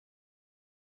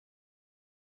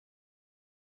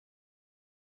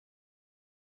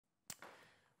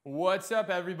What's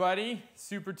up, everybody?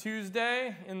 Super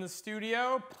Tuesday in the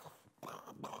studio.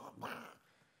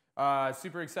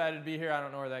 Super excited to be here. I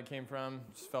don't know where that came from.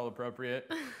 Just felt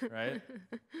appropriate, right?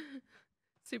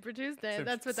 Super Tuesday. Super,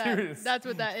 that's what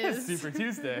that is. Super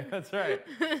Tuesday. That's right.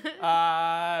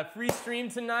 Free stream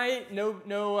tonight. No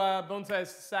Bonsai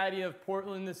Society of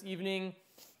Portland this evening.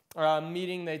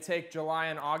 Meeting. They take July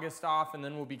and August off, and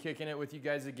then we'll be kicking it with you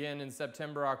guys again in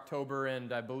September, October,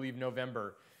 and I believe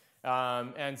November.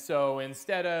 And so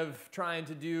instead of trying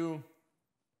to do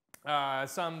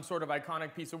some sort of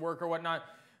iconic piece of work or whatnot,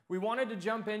 we wanted to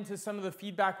jump into some of the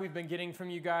feedback we've been getting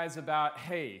from you guys about,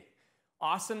 hey,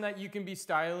 awesome that you can be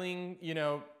styling, you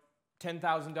know,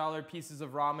 $10,000 pieces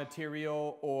of raw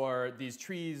material or these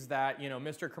trees that, you know,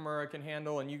 Mr. Kimura can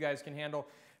handle and you guys can handle.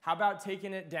 How about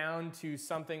taking it down to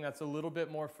something that's a little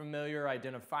bit more familiar,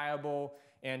 identifiable,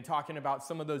 and talking about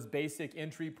some of those basic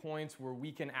entry points where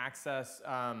we can access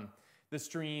the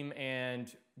stream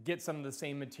and get some of the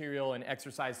same material and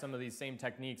exercise some of these same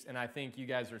techniques. And I think you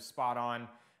guys are spot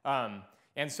on.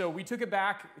 And so we took it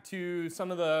back to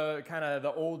some of the kind of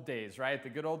the old days, right? The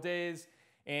good old days,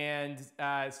 and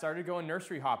started going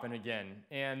nursery hopping again.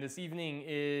 And this evening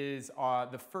is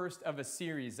the first of a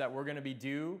series that we're going to be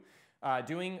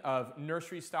doing of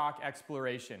nursery stock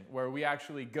exploration, where we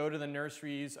actually go to the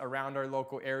nurseries around our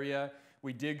local area.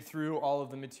 We dig through all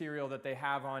of the material that they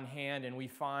have on hand, and we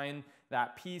find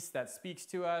that piece that speaks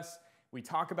to us. We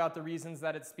talk about the reasons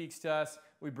that it speaks to us.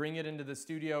 We bring it into the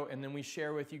studio, and then we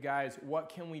share with you guys what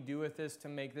can we do with this to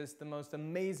make this the most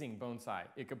amazing bonsai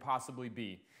it could possibly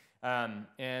be.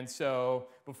 And so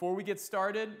before we get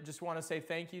started, just want to say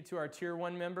thank you to our Tier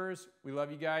 1 members. We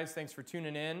love you guys. Thanks for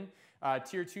tuning in.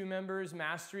 Tier 2 members,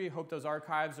 Mastery, hope those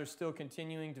archives are still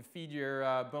continuing to feed your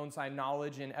bonsai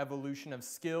knowledge and evolution of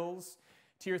skills.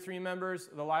 Tier 3 members,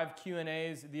 the live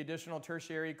Q&As, the additional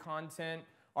tertiary content,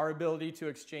 our ability to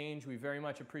exchange, we very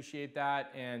much appreciate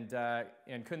that, and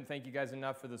couldn't thank you guys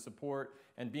enough for the support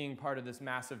and being part of this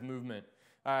massive movement.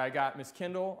 I got Miss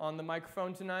Kendall on the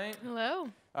microphone tonight. Hello.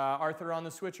 Arthur on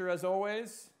the switcher as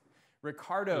always.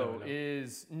 Ricardo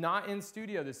is not in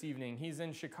studio this evening. He's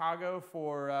in Chicago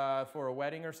for a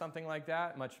wedding or something like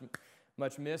that.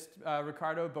 Much missed,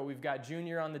 Ricardo. But we've got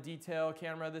Junior on the detail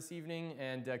camera this evening,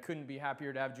 and couldn't be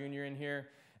happier to have Junior in here.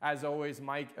 As always,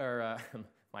 Mike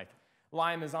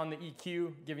Lime is on the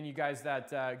EQ, giving you guys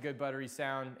that good buttery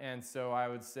sound. And so I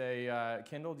would say,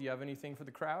 Kendall, do you have anything for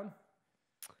the crowd?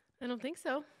 I don't think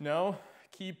so. No?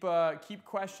 Keep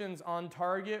questions on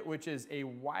target, which is a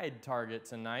wide target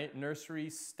tonight. Nursery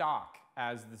stock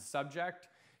as the subject.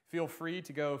 Feel free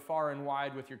to go far and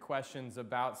wide with your questions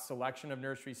about selection of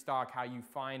nursery stock, how you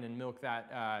find and milk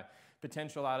that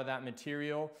potential out of that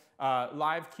material.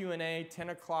 Live Q&A, 10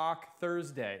 o'clock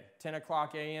Thursday, 10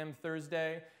 o'clock a.m.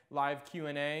 Thursday, live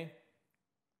Q&A.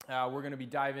 We're going to be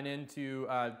diving into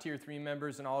Tier 3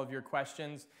 members and all of your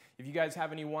questions. If you guys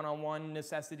have any one-on-one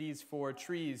necessities for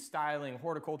trees, styling,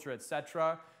 horticulture,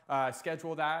 etc.,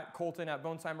 schedule that. Colton at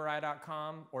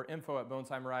bonsai-mirai.com or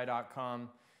info@bonsai-mirai.com.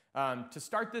 To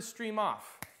start this stream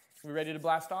off, we ready to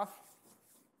blast off?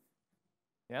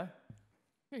 Yeah?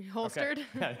 Are you holstered?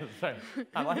 Okay. Yeah, sorry.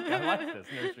 I like this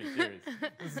nursery series.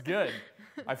 This is good.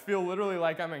 I feel literally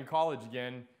like I'm in college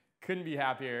again. Couldn't be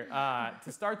happier.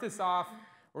 To start this off,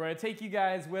 we're going to take you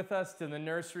guys with us to the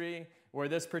nursery where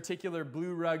this particular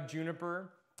Blue Rug Juniper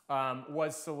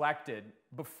was selected.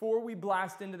 Before we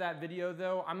blast into that video,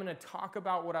 though, I'm going to talk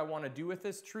about what I want to do with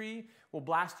this tree. We'll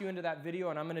blast you into that video,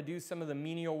 and I'm going to do some of the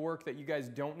menial work that you guys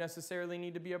don't necessarily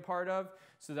need to be a part of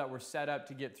so that we're set up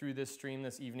to get through this stream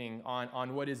this evening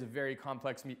on what is a very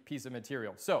complex piece of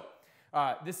material. So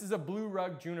this is a Blue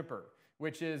Rug Juniper,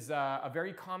 which is a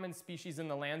very common species in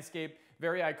the landscape,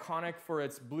 very iconic for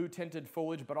its blue tinted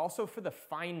foliage, but also for the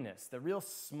fineness, the real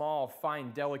small,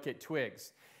 fine, delicate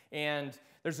twigs. And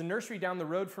there's a nursery down the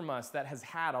road from us that has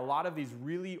had a lot of these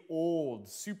really old,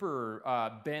 super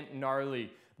bent,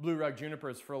 gnarly Blue Rug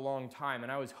Junipers for a long time.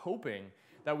 And I was hoping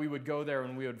that we would go there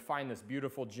and we would find this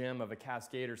beautiful gem of a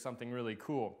cascade or something really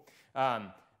cool.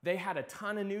 They had a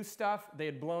ton of new stuff. They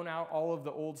had blown out all of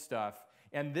the old stuff.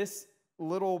 And this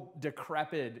little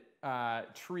decrepit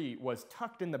tree was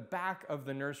tucked in the back of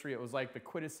the nursery. It was like the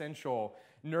quintessential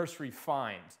nursery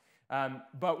find.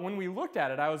 But when we looked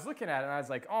at it, I was looking at it and I was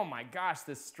like, oh my gosh,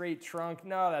 this straight trunk,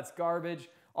 no, that's garbage.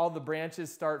 All the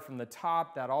branches start from the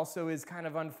top. That also is kind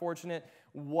of unfortunate.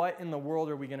 What in the world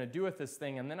are we going to do with this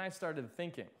thing? And then I started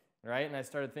thinking, right? And I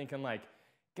started thinking like,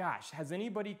 gosh, has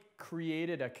anybody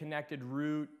created a connected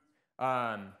root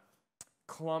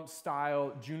clump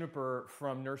style juniper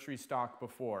from nursery stock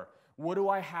before? What do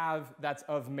I have that's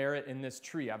of merit in this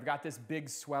tree? I've got this big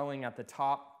swelling at the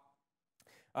top.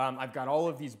 I've got all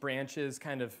of these branches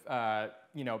kind of,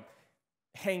 you know,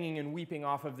 hanging and weeping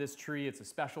off of this tree. It's a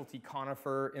specialty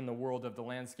conifer in the world of the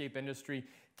landscape industry.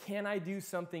 Can I do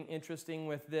something interesting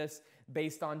with this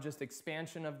based on just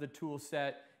expansion of the tool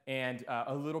set and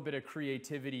a little bit of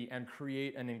creativity and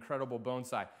create an incredible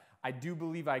bonsai? I do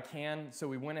believe I can, so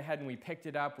we went ahead and we picked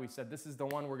it up. We said, this is the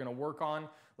one we're gonna work on.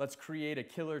 Let's create a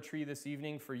killer tree this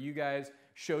evening for you guys,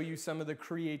 show you some of the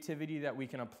creativity that we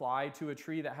can apply to a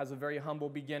tree that has a very humble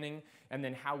beginning, and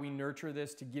then how we nurture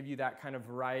this to give you that kind of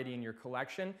variety in your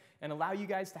collection, and allow you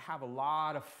guys to have a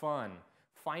lot of fun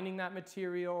finding that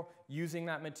material, using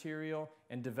that material,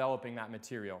 and developing that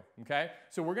material, okay?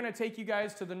 So we're gonna take you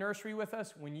guys to the nursery with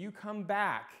us. When you come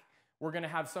back, we're gonna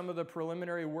have some of the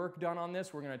preliminary work done on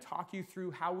this. We're gonna talk you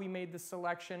through how we made the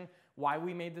selection, why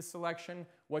we made the selection,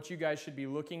 what you guys should be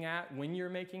looking at when you're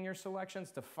making your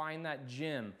selections to find that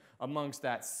gem amongst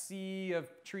that sea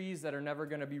of trees that are never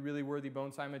gonna be really worthy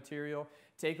bonsai material.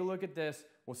 Take a look at this.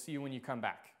 We'll see you when you come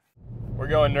back. We're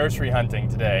going nursery hunting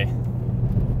today.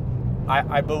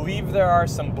 I believe there are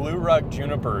some Blue Rug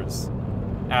Junipers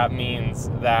at Means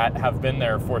that have been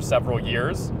there for several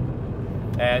years.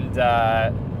 And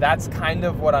that's kind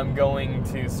of what I'm going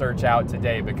to search out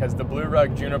today, because the Blue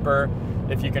Rug Juniper,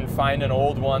 if you can find an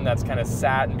old one that's kind of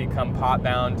sat and become pot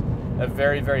bound, a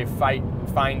very, very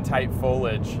fine tight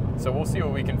foliage. So we'll see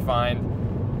what we can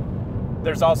find.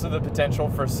 There's also the potential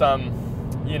for some,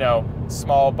 you know,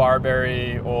 small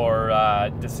barberry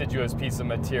or deciduous piece of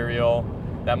material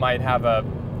that might have a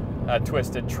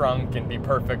twisted trunk and be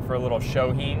perfect for a little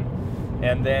shohin.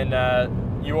 And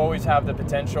then you always have the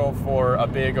potential for a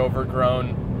big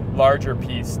overgrown larger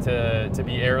piece to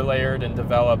be air layered and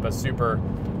develop a super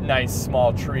nice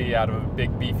small tree out of a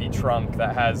big beefy trunk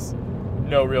that has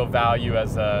no real value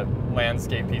as a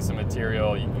landscape piece of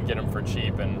material. You can get them for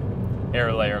cheap and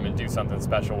air layer them and do something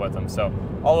special with them. So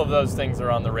all of those things are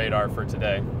on the radar for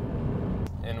today.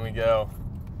 In we go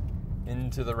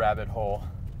into the rabbit hole.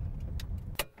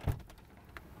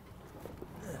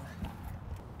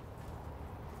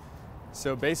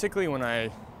 So basically when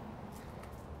I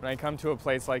come to a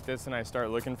place like this and I start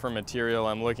looking for material,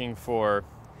 I'm looking for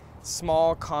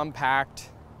small, compact,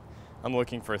 I'm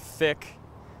looking for thick,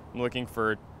 I'm looking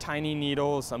for tiny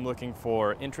needles, I'm looking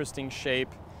for interesting shape.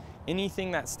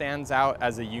 Anything that stands out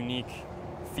as a unique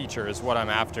feature is what I'm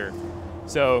after.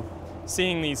 So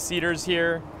seeing these cedars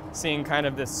here, seeing kind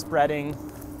of this spreading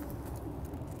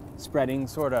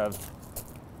sort of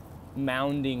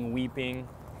mounding weeping,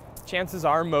 chances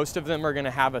are most of them are gonna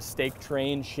have a stake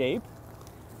train shape,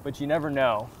 but you never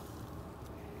know.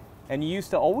 And you used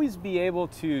to always be able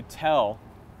to tell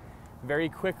very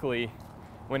quickly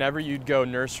whenever you'd go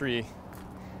nursery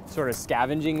sort of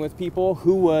scavenging with people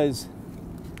who was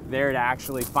there to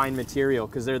actually find material,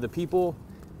 because they're the people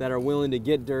that are willing to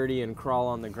get dirty and crawl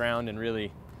on the ground and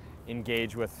really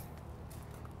engage with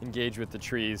the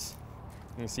trees.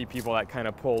 You see people that kind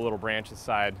of pull a little branch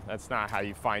aside. That's not how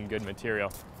you find good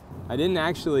material. I didn't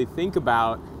actually think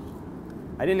about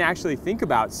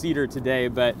cedar today,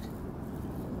 but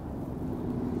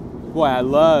boy, I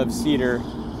love cedar.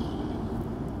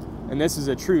 And this is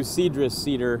a true cedrus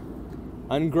cedar,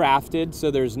 ungrafted,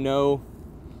 so there's no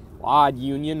odd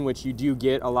union, which you do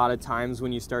get a lot of times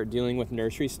when you start dealing with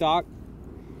nursery stock.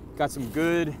 Got some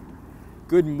good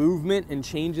movement and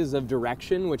changes of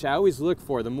direction, which I always look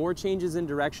for. The more changes in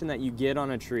direction that you get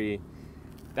on a tree,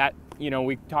 that, you know,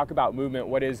 we talk about movement.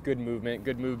 What is good movement?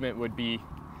 Good movement would be,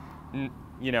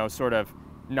 you know, sort of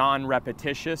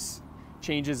non-repetitious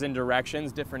changes in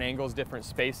directions, different angles, different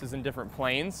spaces, and different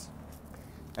planes.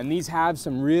 And these have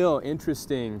some really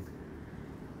interesting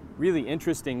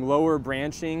lower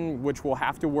branching, which will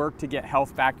have to work to get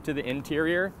health back to the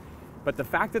interior. But the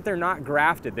fact that they're not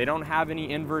grafted, they don't have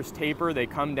any inverse taper, they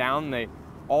come down, they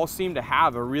all seem to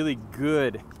have a really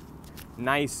good,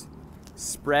 nice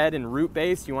spread and root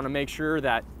base. You want to make sure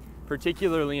that,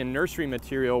 particularly in nursery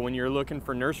material, when you're looking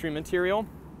for nursery material,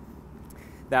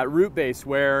 that root base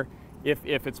where if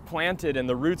it's planted and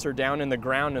the roots are down in the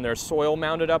ground and there's soil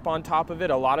mounded up on top of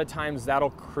it, a lot of times that'll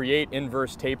create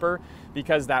inverse taper,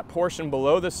 because that portion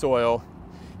below the soil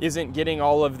isn't getting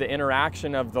all of the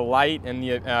interaction of the light and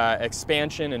the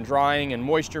expansion and drying and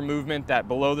moisture movement that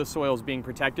below the soil is being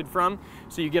protected from.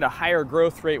 So you get a higher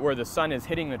growth rate where the sun is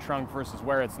hitting the trunk versus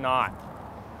where it's not.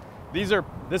 These are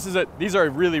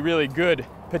really, really good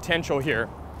potential here.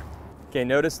 Okay,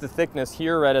 notice the thickness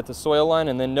here right at the soil line,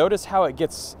 and then notice how it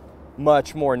gets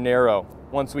much more narrow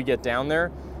once we get down there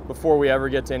before we ever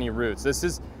get to any roots. This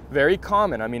is very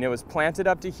common. I mean, it was planted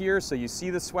up to here, so you see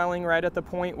the swelling right at the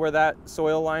point where that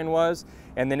soil line was,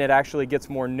 and then it actually gets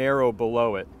more narrow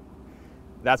below it.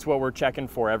 That's what we're checking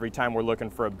for every time we're looking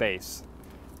for a base.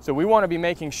 So we want to be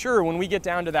making sure when we get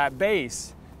down to that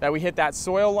base that we hit that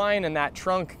soil line and that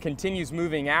trunk continues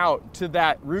moving out to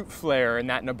that root flare and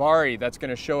that nabari that's going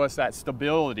to show us that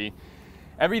stability.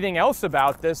 Everything else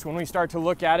about this, when we start to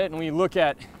look at it and we look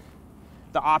at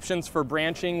the options for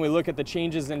branching, we look at the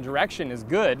changes in direction, is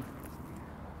good.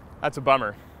 That's a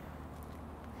bummer.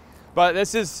 But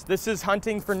this is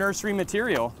hunting for nursery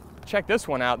material. Check this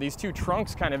one out. These two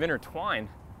trunks kind of intertwine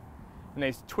and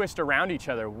they twist around each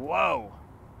other. Whoa.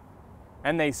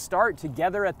 And they start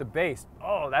together at the base.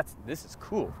 Oh, this is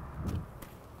cool.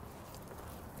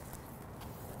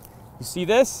 You see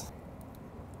this?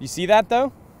 You see that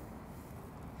though?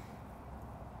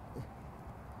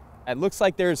 It looks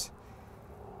like there's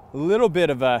a little bit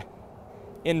of a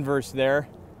inverse there.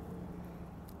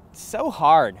 So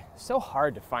hard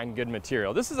to find good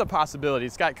material. This is a possibility.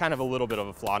 It's got kind of a little bit of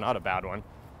a flaw, not a bad one.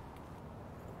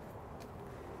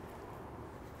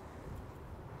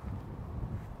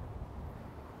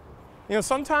 You know,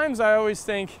 sometimes I always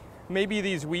think maybe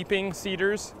these weeping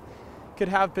cedars could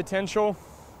have potential.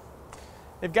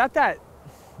 They've got that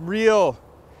real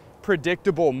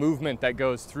predictable movement that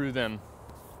goes through them.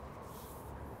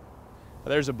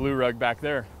 There's a blue rug back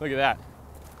there. Look at that.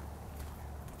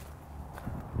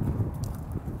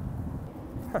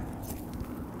 Huh.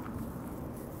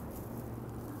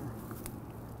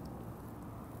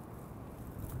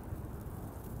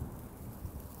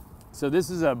 So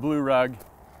this is a blue rug,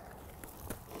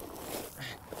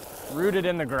 rooted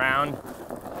in the ground,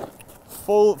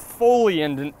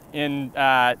 fully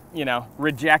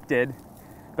rejected.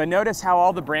 But notice how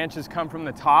all the branches come from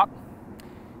the top.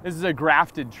 This is a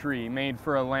grafted tree made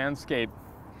for a landscape.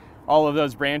 All of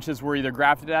those branches were either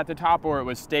grafted at the top or it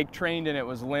was stake trained and it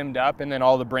was limbed up, and then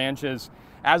all the branches,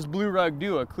 as blue rug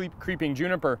do, a creeping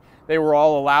juniper, they were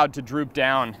all allowed to droop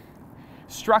down.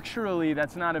 Structurally,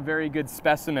 that's not a very good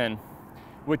specimen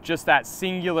with just that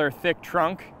singular thick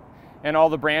trunk and all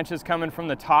the branches coming from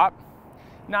the top.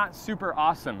 Not super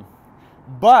awesome,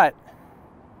 but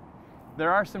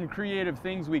there are some creative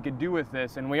things we could do with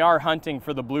this, and we are hunting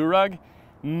for the blue rug.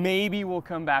 Maybe we'll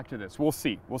come back to this. We'll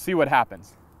see what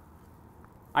happens.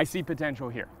 I see potential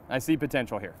here. I see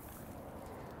potential here.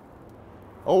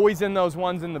 Always in those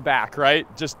ones in the back, right?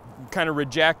 Just kind of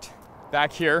reject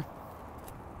back here.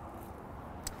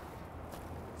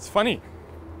 It's funny.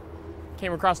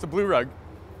 Came across the blue rug.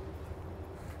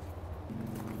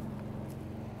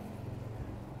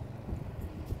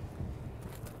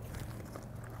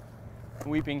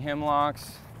 Weeping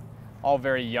hemlocks, all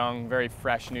very young, very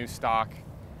fresh new stock.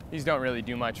 These don't really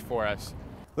do much for us.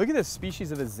 Look at this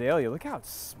species of azalea. Look how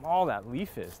small that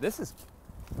leaf is. This is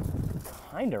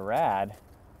kind of rad.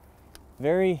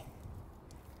 Very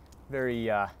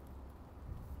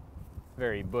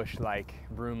bush-like,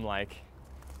 broom-like.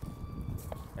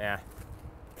 Yeah.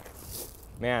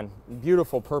 Man,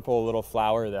 beautiful purple little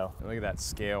flower though. Look at that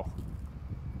scale.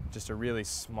 Just a really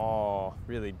small,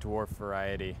 really dwarf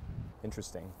variety.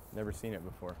 Interesting, never seen it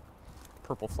before.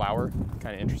 Purple flower,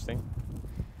 kind of interesting.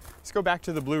 Let's go back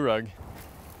to the blue rug.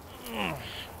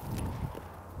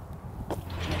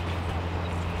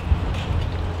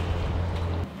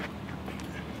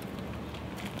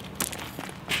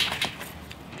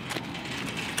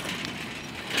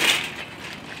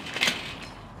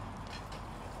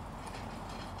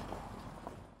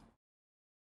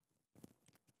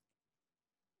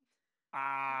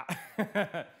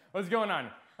 What's going on?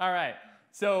 All right,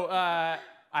 so I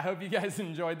hope you guys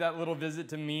enjoyed that little visit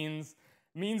to Means.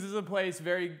 Means is a place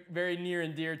very, very near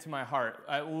and dear to my heart.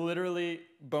 Literally,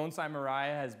 Bonsai Mirai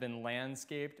has been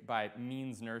landscaped by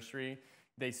Means Nursery.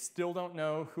 They still don't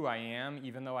know who I am,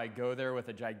 even though I go there with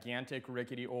a gigantic,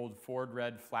 rickety old Ford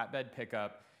Red flatbed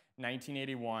pickup,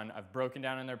 1981. I've broken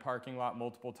down in their parking lot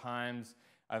multiple times.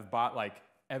 I've bought like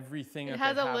everything that they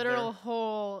have there. It has a literal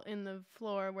hole in the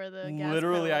floor where the gas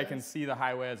Literally, pedal I can is. see the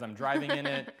highway as I'm driving in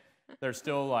it. They're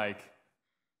still like,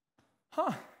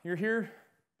 huh, you're here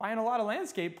buying a lot of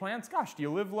landscape plants. Gosh, do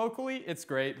you live locally? It's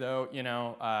great though, you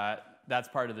know, that's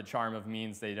part of the charm of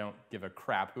Means. They don't give a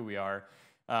crap who we are.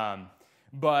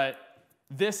 But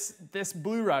this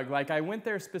blue rug, like I went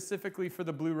there specifically for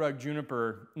the Blue Rug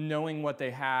Juniper, knowing what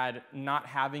they had, not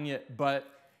having it, but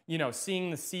you know,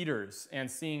 seeing the cedars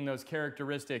and seeing those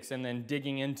characteristics and then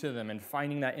digging into them and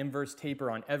finding that inverse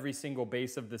taper on every single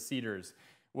base of the cedars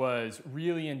was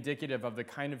really indicative of the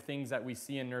kind of things that we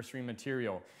see in nursery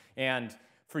material. And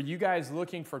For you guys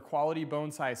looking for quality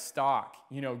bonsai stock,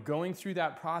 going through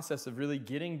that process of really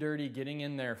getting dirty, getting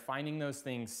in there, finding those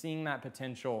things, seeing that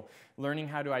potential, learning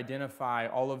how to identify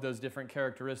all of those different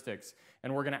characteristics.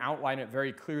 And we're going to outline it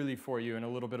very clearly for you in a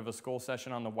little bit of a skull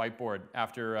session on the whiteboard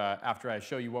after I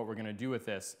show you what we're going to do with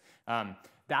this.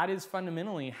 That is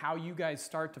fundamentally how you guys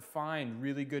start to find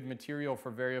really good material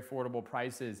for very affordable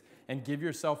prices and give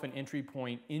yourself an entry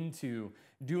point into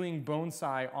doing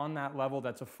bonsai on that level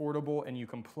that's affordable, and you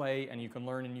can play and you can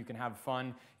learn and you can have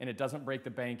fun, and it doesn't break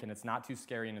the bank, and it's not too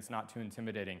scary and it's not too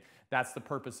intimidating. That's the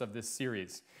purpose of this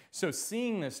series. So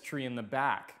seeing this tree in the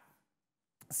back,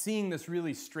 seeing this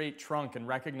really straight trunk and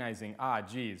recognizing,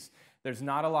 geez, there's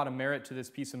not a lot of merit to this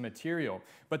piece of material.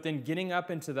 But then getting up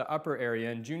into the upper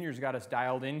area, and Junior's got us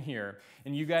dialed in here,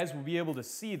 and you guys will be able to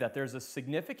see that there's a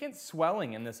significant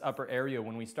swelling in this upper area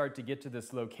when we start to get to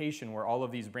this location where all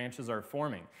of these branches are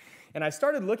forming. And I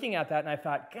started looking at that and I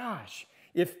thought, gosh,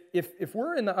 if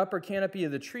we're in the upper canopy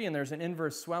of the tree and there's an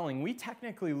inverse swelling, we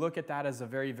technically look at that as a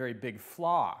very, very big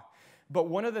flaw. But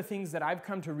one of the things that I've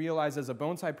come to realize as a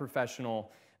bonsai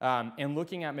professional and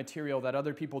looking at material that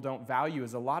other people don't value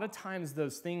is a lot of times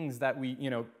those things that we,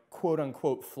 quote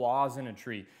unquote flaws in a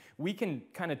tree, we can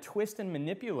kind of twist and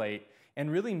manipulate and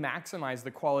really maximize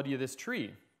the quality of this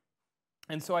tree.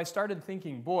 And so I started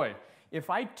thinking, boy,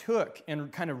 if I took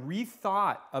and kind of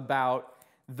rethought about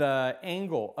the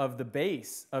angle of the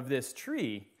base of this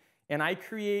tree and I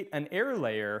create an air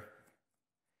layer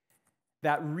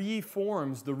that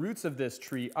reforms the roots of this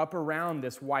tree up around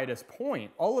this widest point,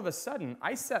 all of a sudden,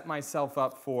 I set myself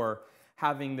up for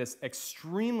having this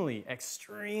extremely,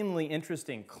 extremely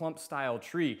interesting clump-style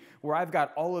tree where I've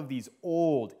got all of these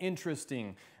old,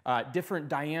 interesting, different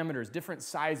diameters, different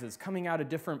sizes coming out at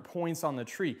different points on the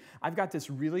tree. I've got this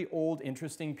really old,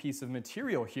 interesting piece of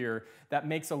material here that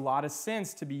makes a lot of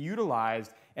sense to be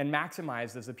utilized and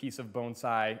maximized as a piece of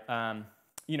bonsai.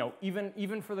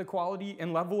 Even for the quality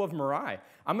and level of Mirai.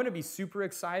 I'm going to be super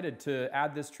excited to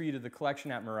add this tree to the collection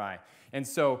at Mirai. And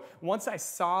so once I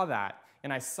saw that,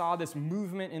 and I saw this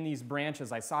movement in these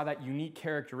branches, I saw that unique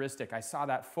characteristic, I saw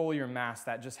that foliar mass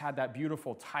that just had that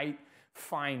beautiful, tight,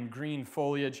 fine green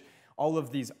foliage, all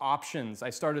of these options, I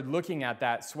started looking at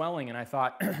that swelling and I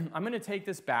thought, I'm going to take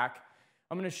this back.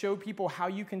 I'm going to show people how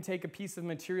you can take a piece of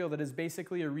material that is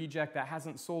basically a reject that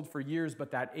hasn't sold for years, but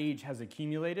that age has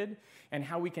accumulated, and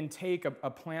how we can take a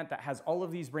plant that has all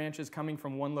of these branches coming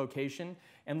from one location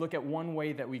and look at one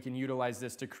way that we can utilize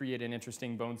this to create an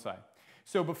interesting bonsai.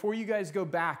 So before you guys go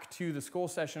back to the skull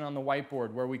session on the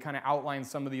whiteboard where we kind of outline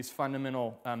some of these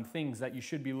fundamental things that you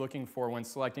should be looking for when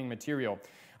selecting material,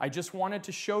 I just wanted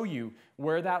to show you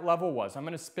where that level was. I'm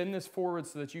going to spin this forward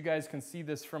so that you guys can see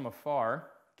this from afar,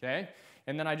 okay?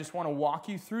 And then I just want to walk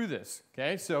you through this,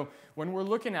 okay? So when we're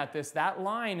looking at this, that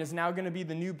line is now going to be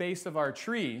the new base of our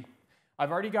tree.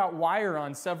 I've already got wire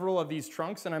on several of these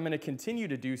trunks, and I'm going to continue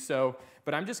to do so,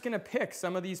 but I'm just going to pick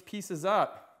some of these pieces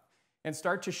up and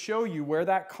start to show you where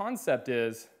that concept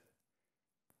is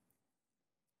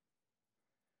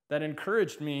that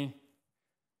encouraged me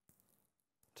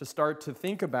to start to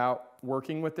think about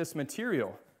working with this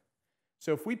material.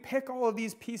 So if we pick all of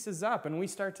these pieces up and we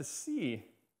start to see,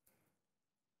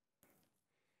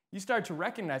 you start to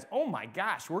recognize, oh my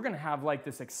gosh, we're going to have like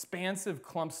this expansive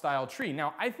clump-style tree.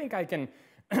 Now, I think I can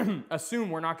assume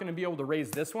we're not going to be able to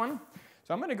raise this one.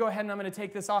 So I'm going to go ahead and I'm going to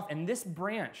take this off. And this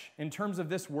branch, in terms of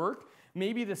this work,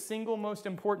 may be the single most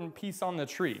important piece on the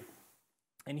tree.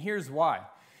 And here's why.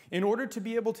 In order to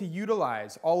be able to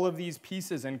utilize all of these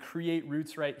pieces and create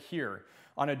roots right here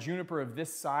on a juniper of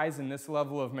this size and this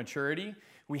level of maturity,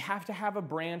 we have to have a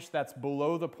branch that's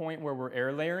below the point where we're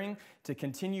air layering to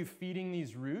continue feeding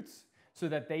these roots so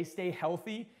that they stay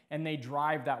healthy and they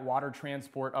drive that water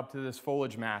transport up to this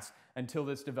foliage mass until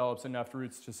this develops enough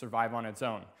roots to survive on its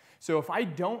own. So if I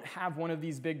don't have one of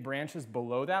these big branches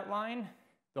below that line,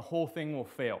 the whole thing will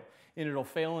fail. And it'll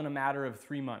fail in a matter of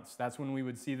 3 months. That's when we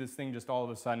would see this thing just all of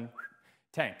a sudden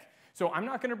tank. So I'm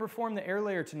not going to perform the air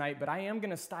layer tonight, but I am going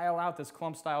to style out this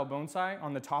clump style bonsai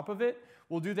on the top of it.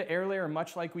 We'll do the air layer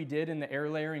much like we did in the air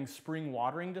layering spring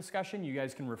watering discussion. You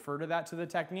guys can refer to that to the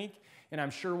technique, and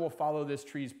I'm sure we'll follow this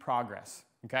tree's progress,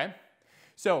 okay?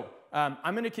 So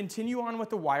I'm going to continue on with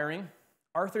the wiring.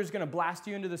 Arthur's going to blast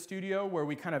you into the studio where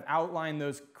we kind of outline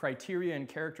those criteria and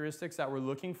characteristics that we're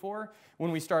looking for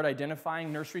when we start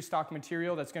identifying nursery stock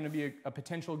material that's going to be a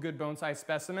potential good bonsai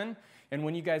specimen. And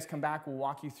when you guys come back, we'll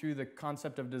walk you through the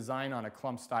concept of design on a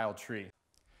clump-style tree.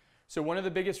 So one of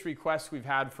the biggest requests we've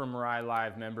had from Mirai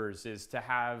Live members is to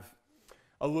have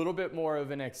a little bit more of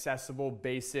an accessible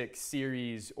basic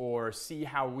series, or see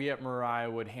how we at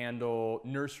Mirai would handle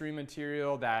nursery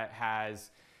material that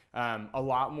has a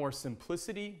lot more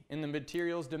simplicity in the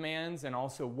materials demands, and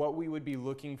also what we would be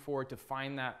looking for to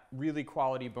find that really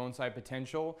quality bonsai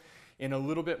potential in a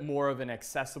little bit more of an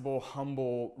accessible,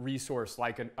 humble resource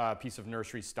like a piece of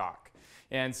nursery stock.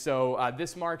 And so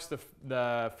this marks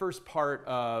the first part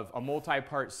of a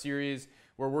multi-part series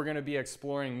where we're going to be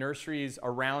exploring nurseries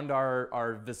around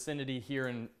our vicinity here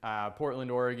in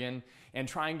Portland, Oregon, and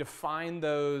trying to find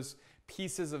those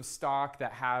pieces of stock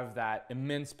that have that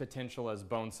immense potential as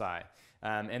bonsai,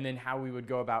 and then how we would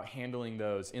go about handling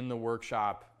those in the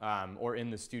workshop or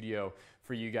in the studio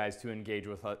for you guys to engage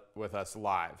with us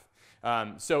live.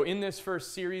 So in this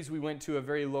first series, we went to a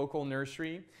very local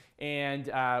nursery,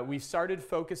 and we started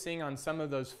focusing on some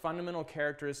of those fundamental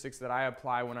characteristics that I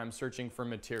apply when I'm searching for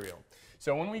material.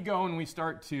 So when we go and we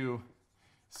start to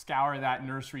scour that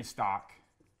nursery stock,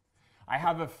 I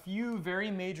have a few very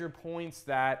major points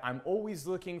that I'm always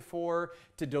looking for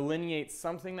to delineate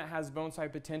something that has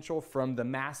bonsai potential from the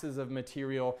masses of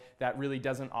material that really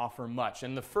doesn't offer much.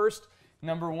 And the first,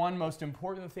 number one, most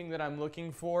important thing that I'm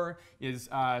looking for is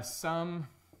some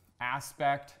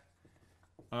aspect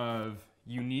of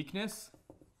uniqueness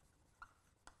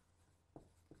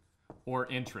or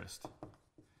interest.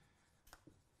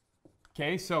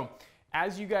 Okay, so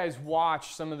as you guys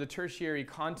watch some of the tertiary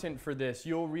content for this,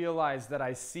 you'll realize that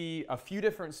I see a few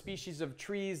different species of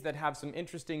trees that have some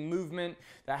interesting movement,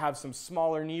 that have some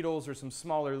smaller needles or some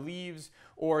smaller leaves,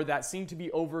 or that seem to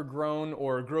be overgrown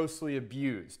or grossly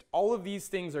abused. All of these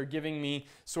things are giving me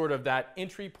sort of that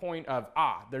entry point of,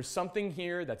 there's something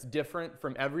here that's different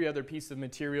from every other piece of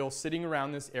material sitting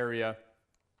around this area.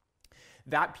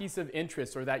 That piece of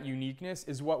interest or that uniqueness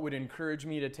is what would encourage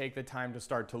me to take the time to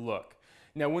start to look.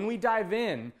 Now, when we dive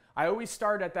in, I always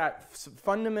start at that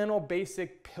fundamental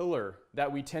basic pillar that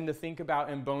we tend to think about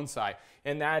in bonsai,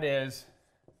 and that is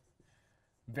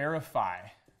verify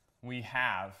we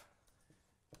have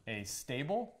a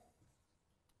stable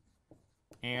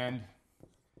and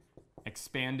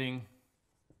expanding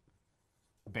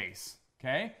base.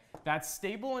 Okay? That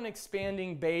stable and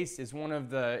expanding base is one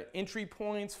of the entry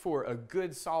points for a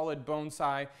good solid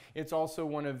bonsai. It's also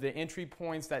one of the entry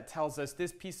points that tells us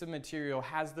this piece of material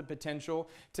has the potential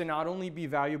to not only be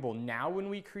valuable now when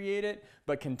we create it,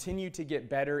 but continue to get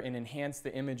better and enhance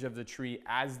the image of the tree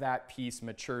as that piece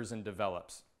matures and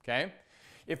develops. Okay?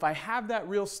 If I have that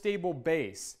real stable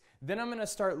base, then I'm going to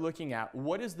start looking at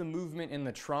what is the movement in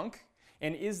the trunk,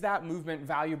 and is that movement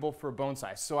valuable for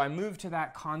bonsai? So I move to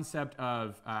that concept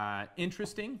of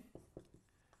interesting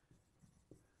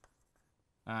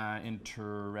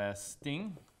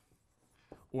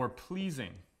or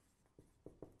pleasing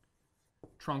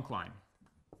trunk line.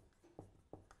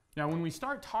 Now, when we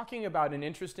start talking about an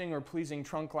interesting or pleasing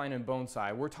trunk line in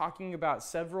bonsai, we're talking about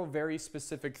several very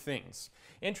specific things.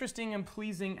 Interesting and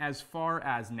pleasing as far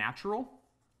as natural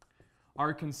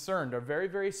are concerned are very,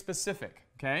 very specific.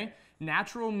 Okay?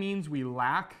 Natural means we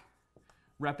lack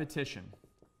repetition.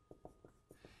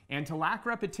 And to lack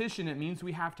repetition, it means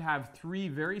we have to have three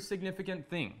very significant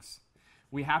things.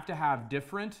 We have to have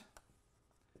different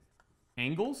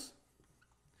angles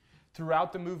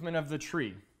throughout the movement of the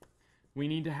tree. We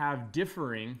need to have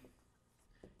differing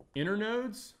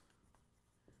internodes,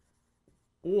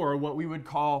 or what we would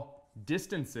call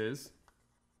distances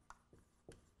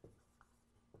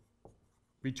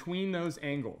between those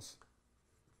angles.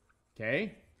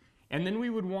 Okay? And then we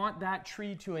would want that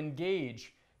tree to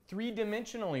engage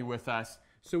three-dimensionally with us,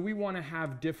 so we want to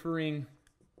have differing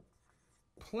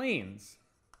planes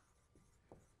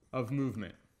of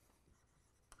movement.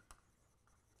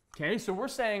 Okay, so we're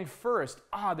saying first,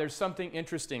 there's something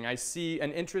interesting. I see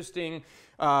an interesting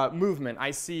movement.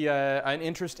 I see an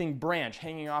interesting branch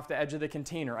hanging off the edge of the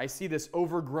container. I see this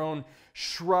overgrown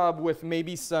shrub with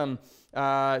maybe some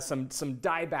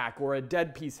dieback or a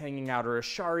dead piece hanging out, or a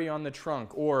shari on the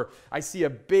trunk, or I see a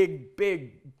big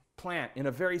plant in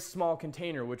a very small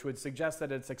container, which would suggest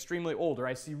that it's extremely old, or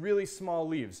I see really small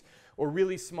leaves or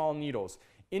really small needles.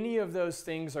 Any of those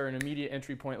things are an immediate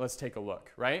entry point. Let's take a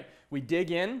look, right? We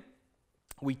dig in,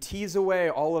 we tease away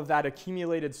all of that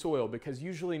accumulated soil, because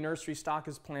usually nursery stock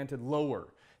is planted lower.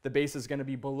 The base is going to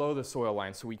be below the soil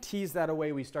line. So we tease that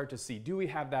away, we start to see, do we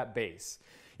have that base?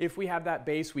 If we have that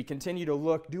base, we continue to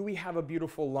look, do we have a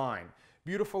beautiful line?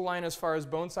 Beautiful line as far as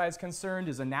bonsai is concerned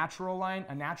is a natural line.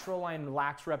 A natural line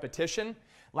lacks repetition.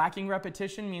 Lacking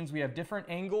repetition means we have different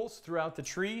angles throughout the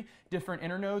tree, different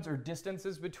internodes or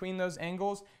distances between those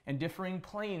angles, and differing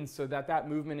planes so that that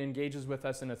movement engages with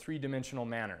us in a three-dimensional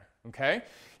manner. Okay?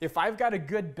 If I've got a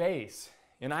good base,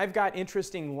 and I've got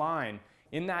interesting line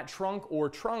in that trunk or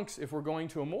trunks if we're going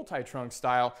to a multi-trunk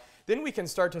style, then we can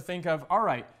start to think of, all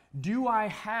right, do I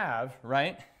have,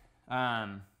 right,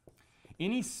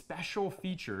 any special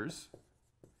features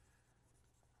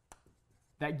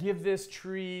that give this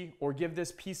tree or give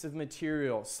this piece of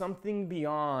material something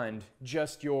beyond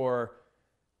just your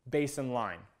base and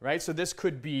line, right? So this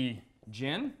could be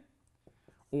gin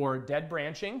or dead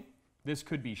branching. This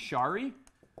could be shari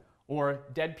or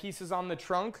dead pieces on the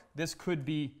trunk. This could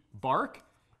be bark.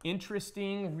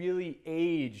 Interesting, really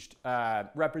aged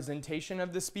representation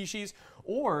of the species.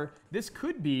 Or this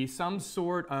could be some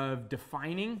sort of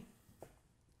defining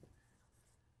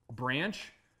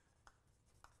branch,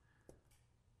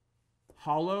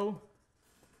 hollow,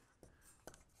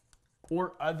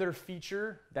 or other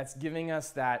feature that's giving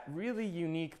us that really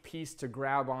unique piece to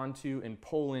grab onto and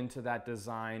pull into that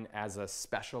design as a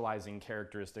specializing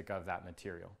characteristic of that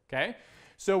material, okay?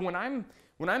 So when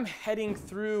I'm heading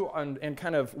through and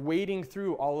kind of wading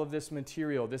through all of this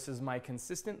material, this is my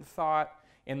consistent thought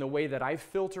and the way that I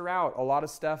filter out a lot of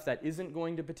stuff that isn't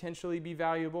going to potentially be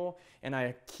valuable, and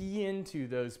I key into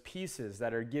those pieces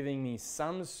that are giving me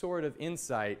some sort of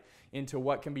insight into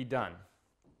what can be done.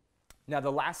 Now,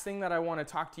 the last thing that I want to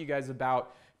talk to you guys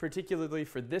about, particularly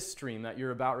for this stream that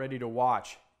you're about ready to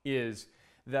watch, is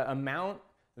the amount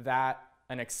that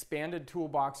an expanded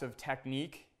toolbox of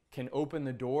technique can open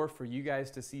the door for you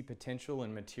guys to see potential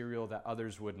in material that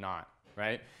others would not,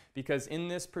 right? Because in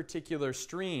this particular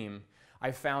stream,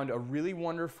 I found a really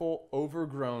wonderful,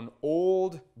 overgrown,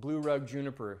 old Blue Rug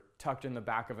Juniper tucked in the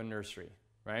back of a nursery,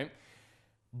 right?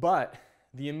 But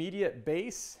the immediate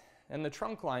base and the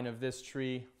trunk line of this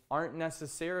tree aren't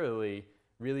necessarily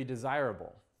really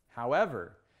desirable.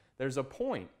 However, there's a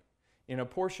point in a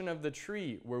portion of the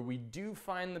tree where we do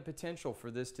find the potential for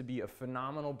this to be a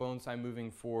phenomenal bonsai moving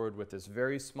forward with this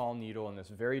very small needle and this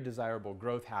very desirable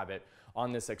growth habit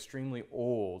on this extremely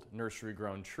old nursery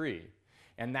grown tree.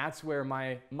 And that's where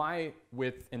my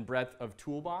width and breadth of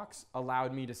toolbox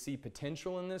allowed me to see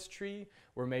potential in this tree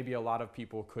where maybe a lot of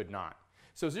people could not.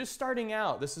 So just starting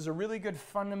out, this is a really good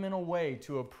fundamental way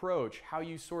to approach how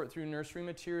you sort through nursery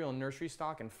material and nursery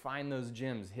stock and find those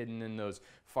gems hidden in those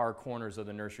far corners of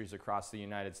the nurseries across the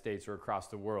United States or across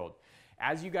the world.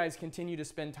 As you guys continue to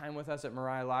spend time with us at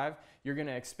Mirai Live, you're going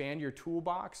to expand your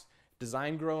toolbox,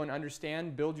 design, grow, and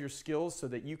understand, build your skills so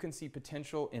that you can see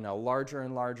potential in a larger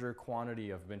and larger quantity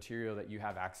of material that you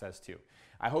have access to.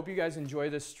 I hope you guys enjoy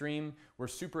this stream. We're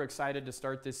super excited to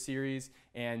start this series,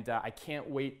 and I can't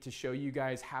wait to show you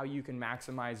guys how you can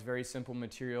maximize very simple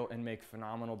material and make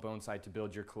phenomenal bonsai to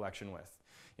build your collection with.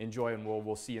 Enjoy, and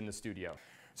we'll see you in the studio.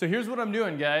 So here's what I'm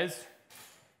doing, guys.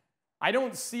 I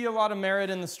don't see a lot of merit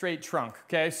in the straight trunk,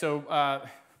 okay? So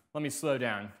let me slow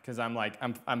down, because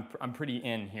I'm pretty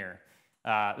in here.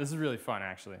 This is really fun,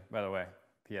 actually, by the way.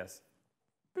 P.S.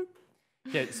 Boop.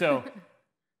 Okay, so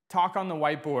talk on the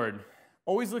whiteboard.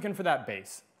 Always looking for that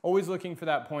base. Always looking for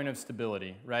that point of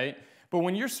stability, right? But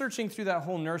when you're searching through that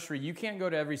whole nursery, you can't go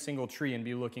to every single tree and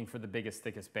be looking for the biggest,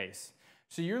 thickest base.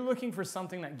 So you're looking for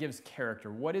something that gives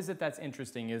character. What is it that's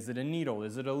interesting? Is it a needle?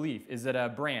 Is it a leaf? Is it a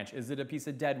branch? Is it a piece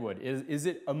of deadwood? Is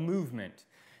it a movement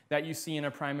that you see in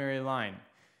a primary line?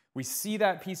 We see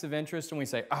that piece of interest and we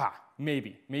say,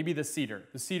 maybe the cedar.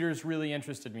 The cedar's really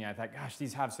interested me. I thought, gosh,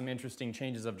 these have some interesting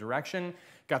changes of direction,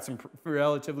 got some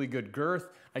relatively good girth.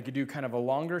 I could do kind of a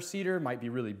longer cedar, might be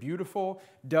really beautiful.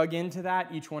 Dug into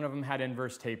that, each one of them had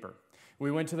inverse taper.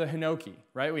 We went to the hinoki,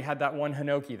 right? We had that one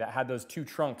hinoki that had those two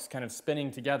trunks kind of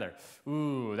spinning together.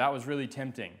 Ooh, that was really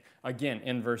tempting. Again,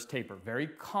 inverse taper. Very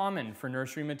common for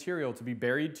nursery material to be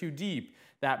buried too deep.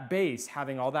 That base,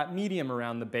 having all that medium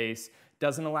around the base,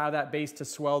 doesn't allow that base to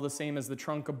swell the same as the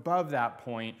trunk above that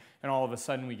point, and all of a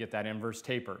sudden we get that inverse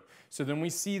taper. So then we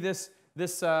see this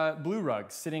blue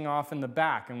rug sitting off in the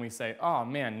back, and we say, oh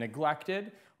man,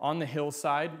 neglected on the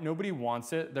hillside. Nobody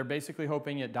wants it. They're basically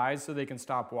hoping it dies so they can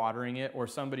stop watering it, or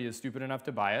somebody is stupid enough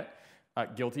to buy it.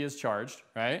 Guilty as charged,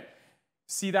 right?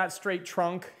 See that straight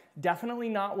trunk? Definitely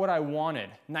not what I wanted.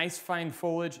 Nice fine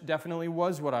foliage definitely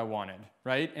was what I wanted,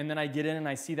 right? And then I get in and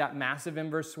I see that massive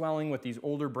inverse swelling with these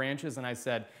older branches, and I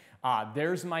said,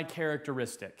 there's my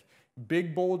characteristic.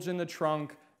 Big bulge in the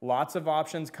trunk, lots of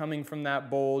options coming from that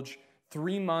bulge.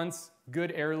 3 months,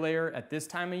 good air layer. At this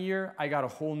time of year, I got a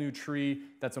whole new tree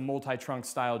that's a multi-trunk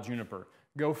style juniper.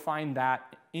 Go find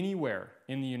that anywhere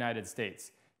in the United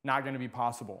States. Not going to be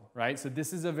possible, right? So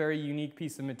this is a very unique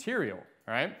piece of material,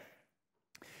 all right?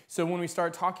 So when we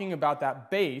start talking about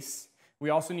that base, we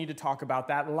also need to talk about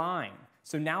that line.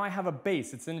 So now I have a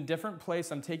base. It's in a different place.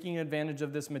 I'm taking advantage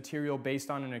of this material based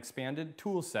on an expanded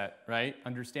tool set, right?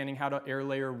 Understanding how to air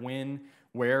layer when,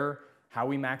 how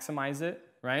we maximize it,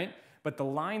 right? But the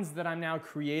lines that I'm now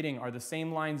creating are the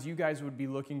same lines you guys would be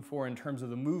looking for in terms of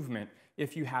the movement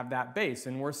if you have that base.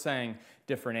 And we're saying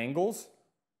different angles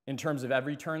in terms of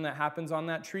every turn that happens on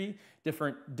that tree,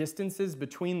 different distances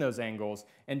between those angles,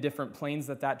 and different planes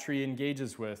that that tree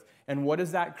engages with. And what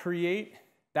does that create?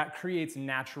 That creates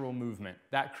natural movement.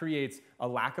 That creates a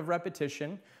lack of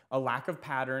repetition, a lack of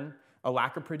pattern, a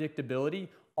lack of predictability.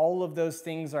 All of those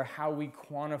things are how we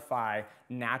quantify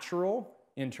natural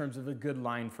in terms of a good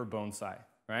line for bonsai,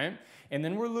 right? And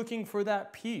then we're looking for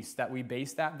that piece that we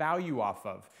base that value off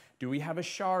of. Do we have a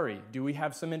shari? Do we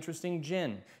have some interesting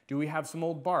gin? Do we have some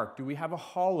old bark? Do we have a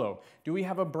hollow? Do we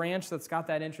have a branch that's got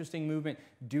that interesting movement?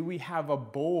 Do we have a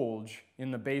bulge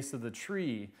in the base of the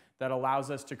tree that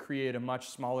allows us to create a much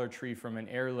smaller tree from an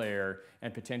air layer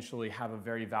and potentially have a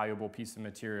very valuable piece of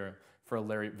material for a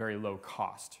very, very low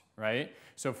cost, right?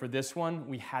 So for this one,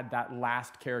 we had that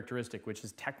last characteristic, which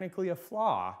is technically a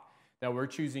flaw that we're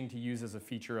choosing to use as a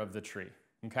feature of the tree,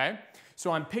 okay?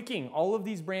 So I'm picking all of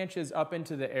these branches up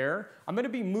into the air. I'm gonna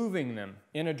be moving them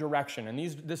in a direction, and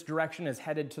this direction is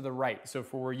headed to the right. So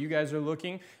for where you guys are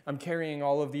looking, I'm carrying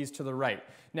all of these to the right.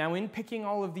 Now in picking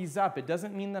all of these up, it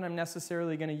doesn't mean that I'm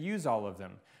necessarily gonna use all of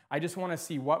them. I just want to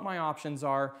see what my options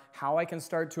are, how I can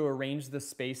start to arrange the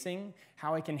spacing,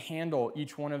 how I can handle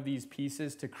each one of these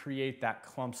pieces to create that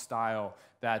clump style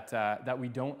that we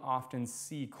don't often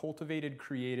see cultivated,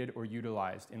 created, or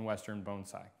utilized in Western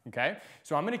bonsai, okay?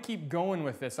 So I'm going to keep going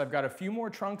with this. I've got a few more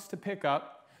trunks to pick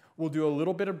up. We'll do a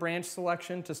little bit of branch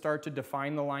selection to start to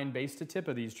define the line base to tip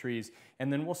of these trees,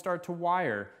 and then we'll start to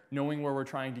wire, knowing where we're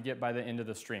trying to get by the end of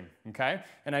the stream, okay?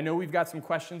 And I know we've got some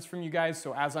questions from you guys,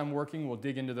 so as I'm working, we'll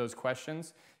dig into those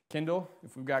questions. Kendall,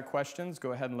 if we've got questions,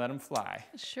 go ahead and let them fly.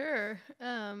 Sure.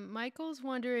 Michael's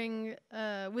wondering,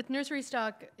 with nursery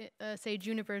stock, say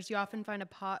junipers, you often find a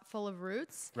pot full of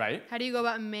roots. Right. How do you go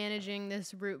about managing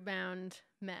this root-bound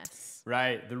mess?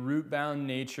 Right, the root-bound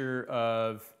nature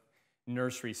of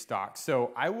nursery stock.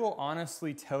 So I will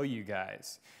honestly tell you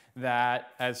guys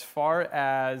that as far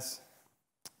as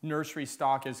nursery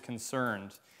stock is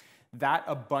concerned, that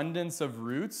abundance of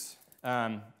roots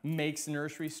makes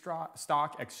nursery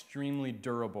stock extremely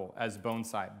durable as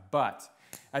bonsai. But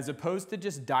as opposed to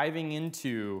just diving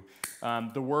into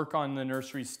the work on the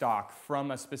nursery stock from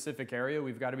a specific area,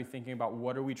 we've got to be thinking about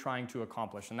what are we trying to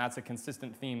accomplish. And that's a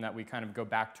consistent theme that we kind of go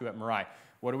back to at Mirai.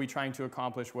 What are we trying to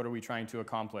accomplish? What are we trying to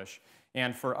accomplish?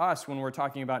 And for us, when we're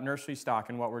talking about nursery stock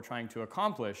and what we're trying to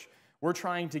accomplish, we're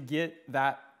trying to get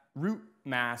that root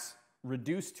mass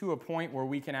reduced to a point where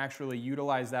we can actually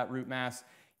utilize that root mass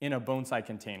in a bonsai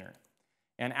container.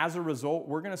 And as a result,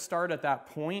 we're going to start at that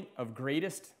point of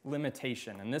greatest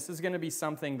limitation. And this is going to be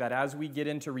something that as we get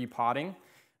into repotting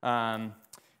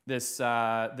this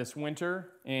winter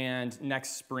and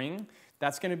next spring,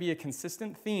 that's going to be a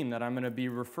consistent theme that I'm going to be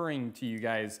referring to you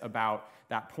guys about,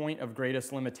 that point of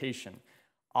greatest limitation.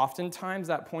 Oftentimes,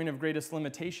 that point of greatest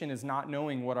limitation is not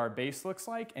knowing what our base looks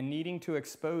like and needing to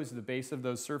expose the base of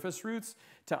those surface roots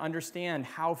to understand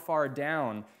how far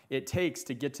down it takes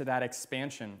to get to that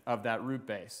expansion of that root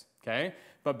base, okay?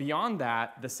 But beyond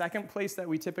that, the second place that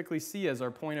we typically see as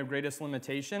our point of greatest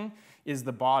limitation is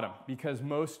the bottom, because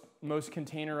most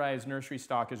containerized nursery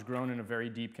stock is grown in a very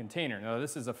deep container. Now,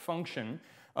 this is a function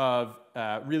of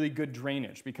really good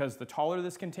drainage, because the taller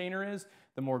this container is,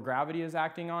 the more gravity is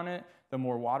acting on it, the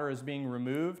more water is being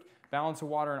removed. Balance of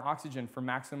water and oxygen for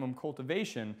maximum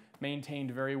cultivation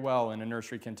maintained very well in a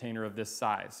nursery container of this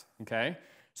size, okay?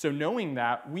 So knowing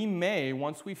that, we may,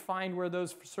 once we find where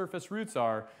those surface roots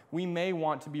are, we may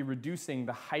want to be reducing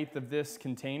the height of this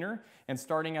container and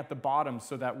starting at the bottom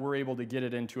so that we're able to get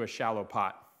it into a shallow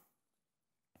pot.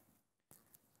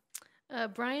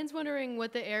 Brian's wondering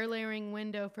what the air layering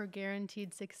window for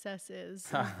guaranteed success is.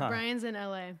 Brian's in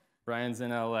LA. Brian's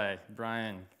in LA.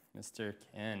 Brian, Mr.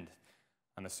 Kend,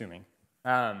 I'm assuming.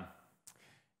 Air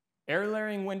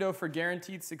layering window for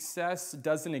guaranteed success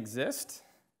doesn't exist.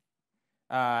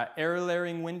 Air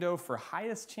layering window for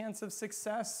highest chance of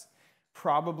success,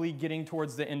 probably getting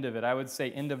towards the end of it. I would say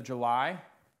end of July.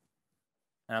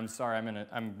 And I'm sorry,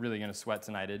 I'm really gonna sweat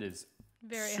tonight. It is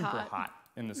very super hot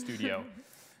in the studio.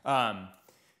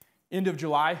 End of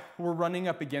July, we're running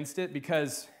up against it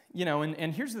because, you know,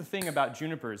 and here's the thing about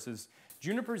junipers is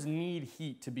junipers need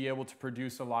heat to be able to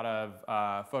produce a lot of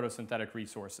photosynthetic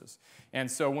resources. And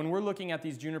so when we're looking at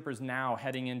these junipers now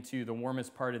heading into the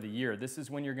warmest part of the year, this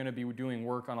is when you're going to be doing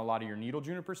work on a lot of your needle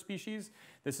juniper species.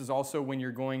 This is also when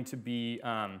you're going to be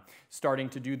starting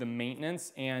to do the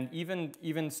maintenance and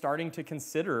even starting to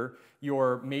consider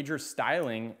your major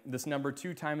styling. This number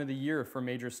 2 time of the year for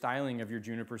major styling of your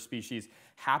juniper species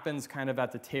happens kind of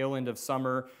at the tail end of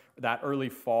summer, that early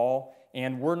fall.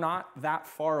 And we're not that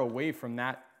far away from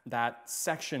that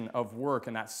section of work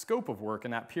and that scope of work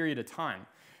and that period of time.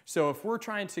 So if we're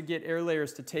trying to get air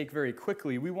layers to take very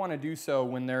quickly, we want to do so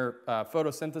when they're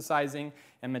photosynthesizing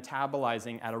and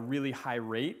metabolizing at a really high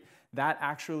rate. That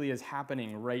actually is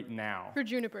happening right now. For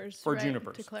junipers, For right?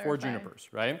 junipers, for junipers,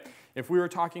 right? If we were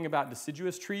talking about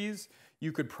deciduous trees,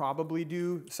 you could probably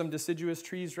do some deciduous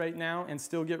trees right now and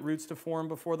still get roots to form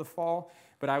before the fall.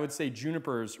 But I would say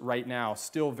junipers right now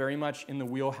still very much in the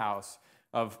wheelhouse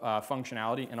of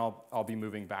functionality, and I'll be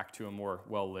moving back to a more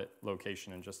well-lit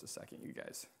location in just a second, you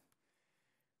guys.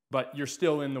 But you're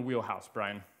still in the wheelhouse,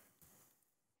 Brian.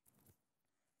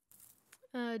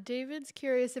 David's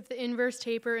curious if the inverse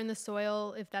taper in the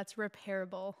soil, if that's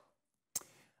repairable.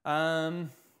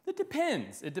 It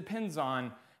depends. It depends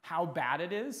on how bad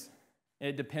it is.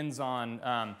 It depends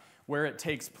on where it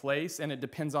takes place, and it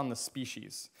depends on the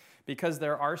species. Because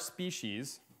there are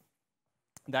species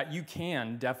that you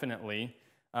can definitely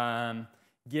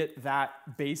get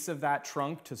that base of that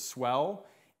trunk to swell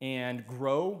and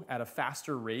grow at a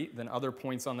faster rate than other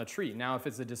points on the tree. Now, if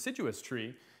it's a deciduous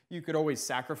tree, you could always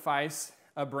sacrifice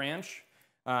a branch.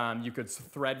 You could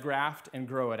thread graft and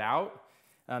grow it out.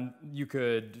 You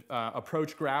could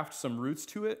approach graft some roots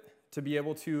to it to be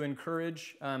able to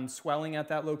encourage swelling at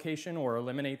that location or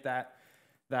eliminate that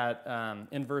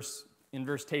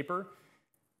inverse taper.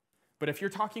 But if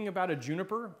you're talking about a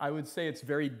juniper, I would say it's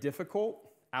very difficult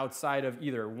outside of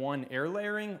either 1, air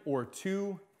layering, or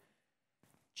 2,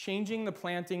 changing the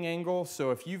planting angle.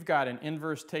 So if you've got an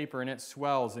inverse taper and it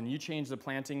swells and you change the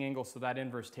planting angle so that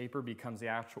inverse taper becomes the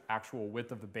actual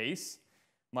width of the base,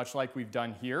 much like we've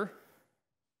done here,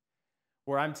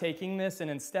 where I'm taking this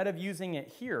and instead of using it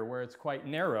here where it's quite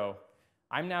narrow,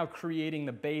 I'm now creating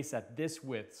the base at this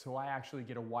width so I actually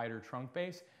get a wider trunk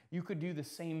base. You could do the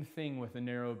same thing with a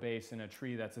narrow base in a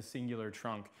tree that's a singular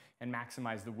trunk and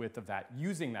maximize the width of that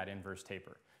using that inverse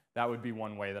taper. That would be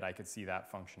one way that I could see that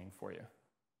functioning for you.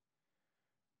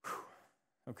 Whew.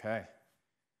 Okay.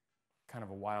 Kind of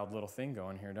a wild little thing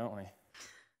going here, don't we?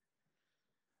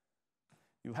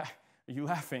 Are you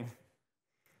laughing?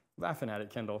 Laughing at it,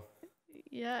 Kendall.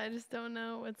 Yeah, I just don't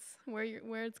know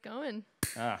where it's going.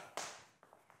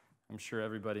 I'm sure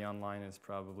everybody online is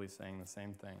probably saying the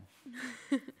same thing.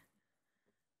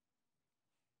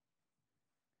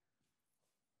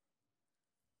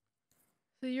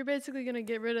 So you're basically going to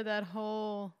get rid of that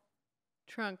whole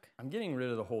trunk. I'm getting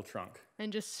rid of the whole trunk.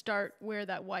 And just start where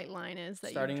that white line is that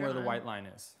Starting where the white line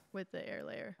is. With the air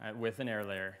layer. With an air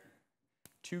layer.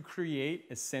 To create,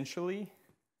 essentially,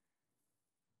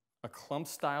 a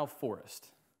clump-style forest.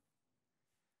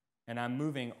 And I'm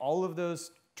moving all of those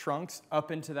trunks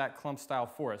up into that clump-style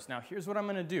forest. Now, here's what I'm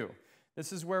going to do.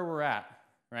 This is where we're at,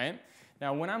 right?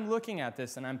 Now, when I'm looking at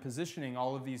this and I'm positioning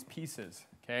all of these pieces,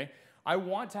 okay, I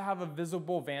want to have a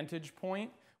visible vantage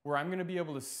point where I'm going to be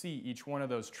able to see each one of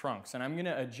those trunks. And I'm going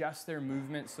to adjust their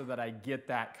movement so that I get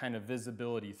that kind of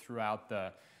visibility throughout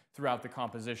the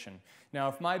composition. Now,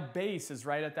 if my base is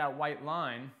right at that white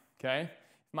line, okay,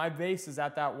 if my base is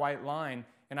at that white line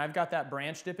and I've got that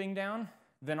branch dipping down,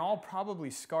 then I'll probably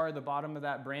scar the bottom of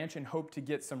that branch and hope to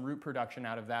get some root production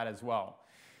out of that as well.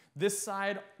 This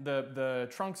side, the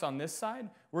trunks on this side,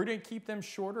 we're going to keep them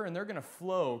shorter and they're going to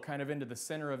flow kind of into the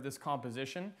center of this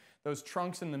composition. Those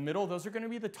trunks in the middle, those are going to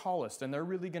be the tallest and they're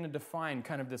really going to define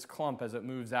kind of this clump as it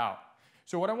moves out.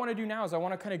 So what I want to do now is I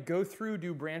want to kind of go through,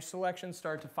 do branch selection,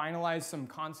 start to finalize some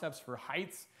concepts for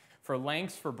heights, for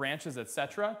lengths, for branches,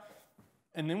 etc.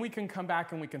 And then we can come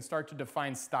back and we can start to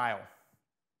define style.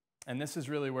 And this is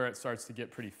really where it starts to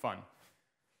get pretty fun.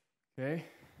 Okay?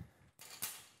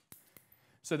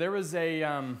 So there was a,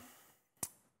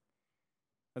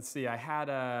 let's see, I had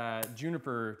a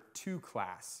Juniper 2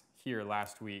 class here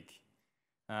last week,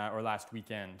 or last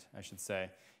weekend, I should say.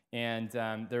 And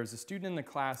there was a student in the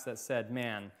class that said,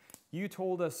 man, you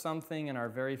told us something in our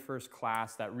very first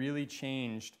class that really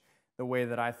changed the way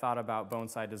that I thought about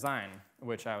bonsai design,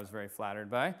 which I was very flattered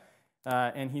by.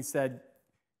 And he said,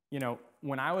 you know,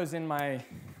 when I was in my,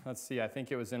 let's see, I think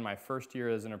it was in my first year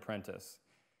as an apprentice,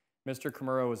 Mr.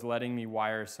 Kimura was letting me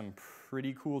wire some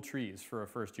pretty cool trees for a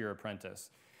first-year apprentice.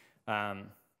 And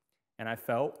I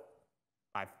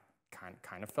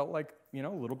kind of felt like, you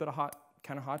know, a little bit of hot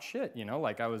hot shit, you know,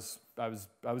 like I was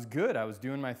good. I was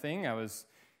doing my thing. I was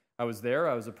there.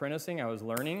 I was apprenticing. I was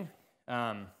learning.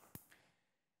 And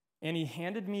he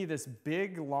handed me this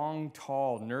big, long,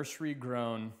 tall,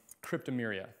 nursery-grown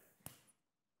cryptomeria.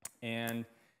 And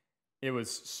it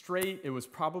was straight. It was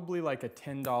probably like a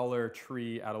 $10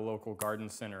 tree at a local garden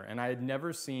center. And I had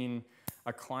never seen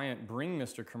a client bring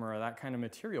Mr. Kimura that kind of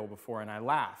material before, and I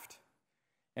laughed.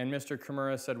 And Mr.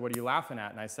 Kimura said, "What are you laughing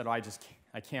at?" And I said, I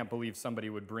can't believe somebody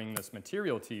would bring this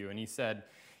material to you. And he said,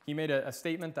 he made a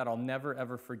statement that I'll never,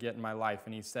 ever forget in my life.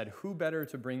 And he said, "Who better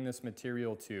to bring this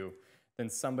material to than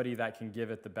somebody that can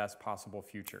give it the best possible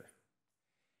future?"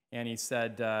 And he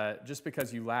said, "Just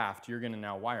because you laughed, you're going to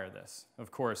now wire this."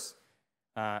 Of course,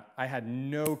 I had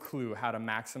no clue how to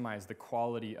maximize the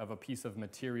quality of a piece of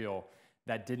material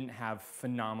that didn't have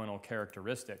phenomenal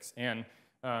characteristics. And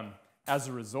as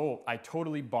a result, I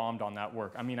totally bombed on that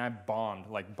work. I mean, I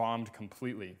bombed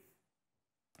completely.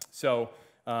 So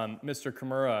Mr.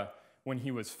 Kimura, when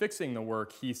he was fixing the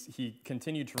work, he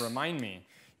continued to remind me,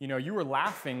 you know, you were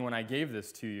laughing when I gave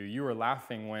this to you. You were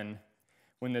laughing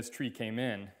when this tree came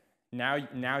in.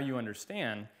 Now you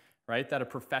understand, right, that a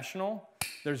professional,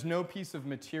 there's no piece of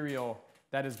material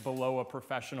that is below a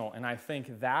professional. And I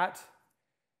think that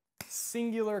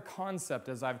singular concept,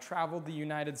 as I've traveled the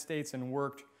United States and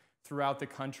worked throughout the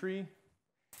country,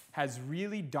 has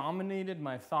really dominated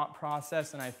my thought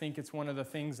process, and I think it's one of the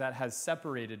things that has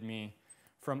separated me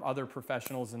from other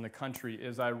professionals in the country.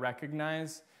 Is I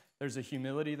recognize there's a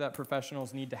humility that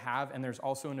professionals need to have, and there's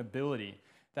also an ability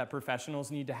that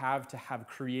professionals need to have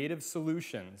creative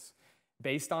solutions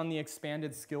based on the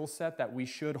expanded skill set that we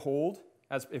should hold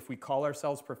as if we call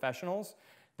ourselves professionals,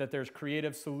 that there's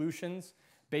creative solutions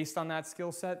based on that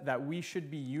skill set that we should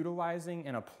be utilizing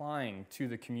and applying to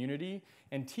the community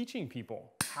and teaching people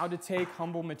how to take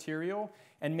humble material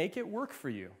and make it work for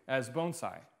you as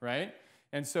bonsai, right?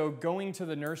 And so going to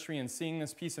the nursery and seeing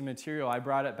this piece of material, I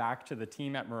brought it back to the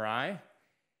team at Mirai,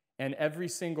 and every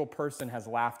single person has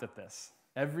laughed at this.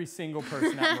 Every single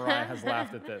person at Mirai has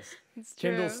laughed at this. It's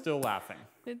true. Kendall's still laughing.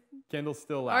 Kendall's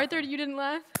still laughing. Arthur, you didn't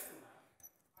laugh?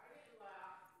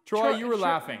 Troy, you were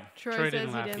laughing. Troy says didn't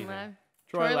he laugh didn't either. laugh.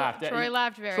 Troy laughed. Troy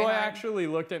laughed very Troy hard. actually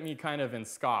looked at me kind of and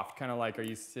scoffed, kind of like,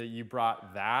 you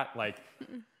brought that? Like,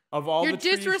 of all You're the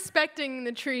trees, disrespecting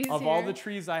the trees of here. all the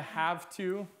trees I have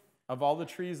to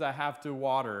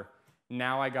water,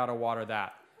 now I gotta water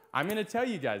that. I'm gonna tell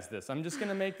you guys this. I'm just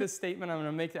gonna make this statement. I'm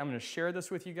gonna share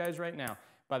this with you guys right now.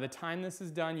 By the time this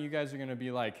is done, you guys are gonna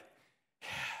be like,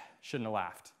 shouldn't have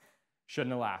laughed.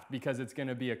 Shouldn't have laughed, because it's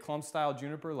gonna be a clump style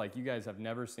juniper like you guys have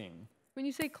never seen. When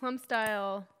you say clump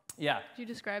style, yeah. could you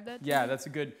describe that? Yeah, that's a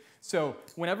good. So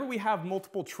whenever we have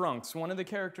multiple trunks, one of the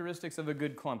characteristics of a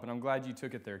good clump, and I'm glad you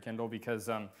took it there, Kendall, because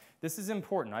this is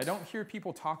important. I don't hear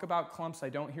people talk about clumps. I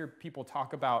don't hear people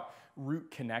talk about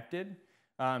root-connected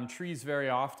trees very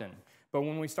often. But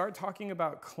when we start talking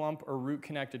about clump or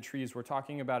root-connected trees, we're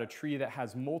talking about a tree that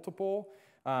has multiple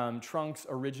trunks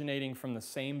originating from the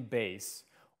same base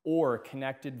or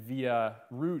connected via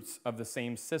roots of the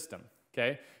same system.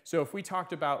 Okay, so if we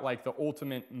talked about like the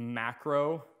ultimate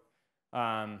macro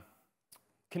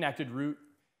connected root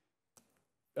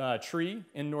tree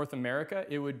in North America,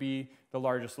 it would be the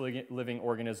largest living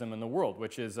organism in the world,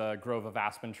 which is a grove of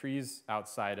aspen trees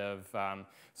outside of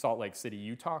Salt Lake City,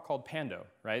 Utah, called Pando,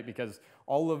 right? Because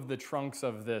all of the trunks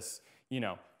of this,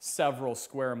 several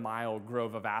square mile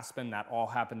grove of aspen that all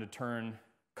happen to turn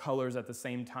colors at the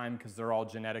same time because they're all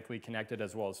genetically connected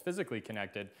as well as physically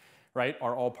connected, right,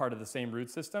 are all part of the same root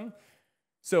system.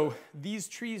 So these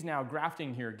trees now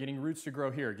grafting here, getting roots to grow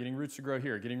here, getting roots to grow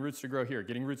here, getting roots to grow here,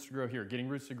 getting roots to grow here, getting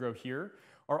roots to grow here,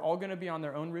 are all going to be on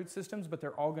their own root systems, but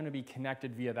they're all going to be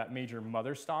connected via that major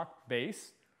mother stock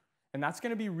base. And that's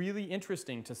going to be really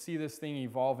interesting to see this thing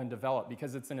evolve and develop,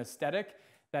 because it's an aesthetic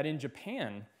that in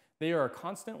Japan, they are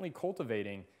constantly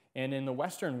cultivating. And in the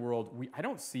Western world, I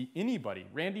don't see anybody.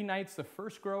 Randy Knight's the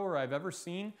first grower I've ever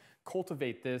seen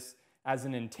cultivate this as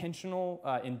an intentional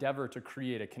endeavor to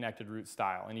create a connected root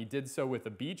style. And he did so with a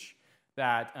beech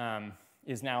that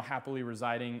is now happily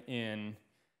residing in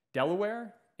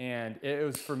Delaware. And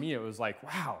for me, it was like,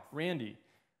 wow, Randy,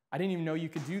 I didn't even know you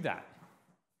could do that.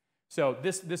 So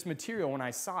this material, when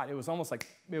I saw it, it was almost like,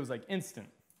 instant.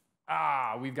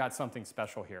 We've got something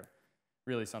special here.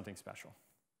 Really something special.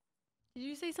 Did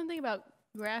you say something about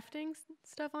grafting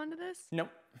stuff onto this? Nope.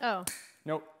 Oh.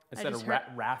 Nope. I said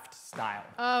raft style.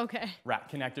 Oh, okay.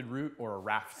 Connected root or a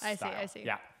raft style. I see.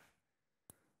 Yeah.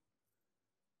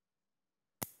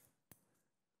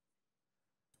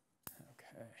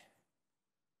 Okay.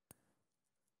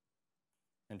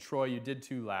 And Troy, you did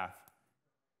too laugh.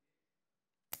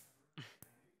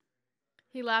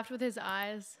 He laughed with his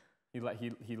eyes.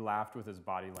 He laughed with his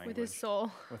body language. With his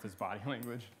soul. With his body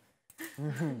language.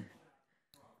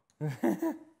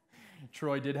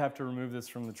 Troy did have to remove this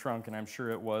from the trunk, and I'm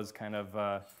sure it was kind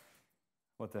of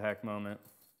what the heck moment.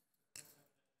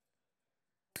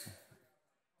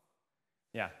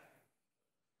 Yeah.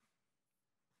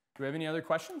 Do we have any other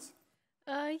questions?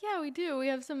 Yeah, we do. We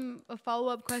have a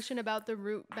follow-up question about the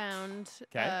root bound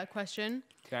question.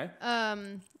 Okay.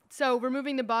 So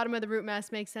removing the bottom of the root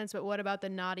mass makes sense, but what about the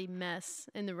knotty mess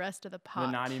in the rest of the pot?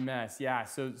 The knotty mess, yeah.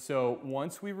 So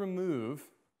once we remove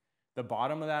the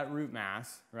bottom of that root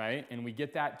mass, right, and we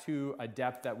get that to a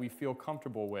depth that we feel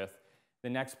comfortable with, the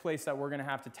next place that we're going to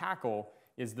have to tackle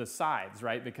is the sides,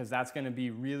 right, because that's going to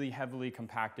be really heavily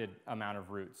compacted amount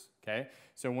of roots, okay?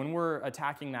 So when we're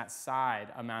attacking that side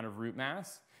amount of root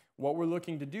mass, what we're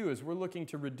looking to do is we're looking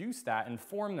to reduce that and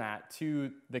form that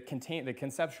to the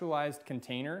conceptualized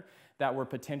container that we're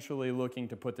potentially looking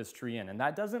to put this tree in. And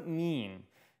that doesn't mean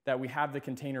that we have the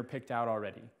container picked out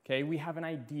already, okay? We have an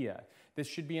idea. This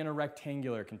should be in a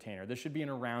rectangular container. This should be in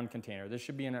a round container. This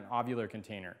should be in an ovular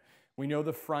container. We know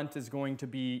the front is going to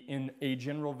be in a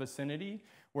general vicinity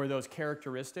where those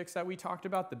characteristics that we talked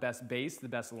about, the best base, the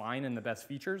best line, and the best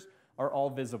features, are all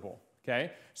visible,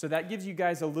 okay? So that gives you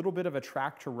guys a little bit of a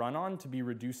track to run on to be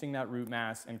reducing that root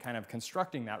mass and kind of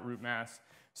constructing that root mass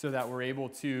so that we're able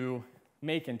to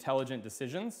make intelligent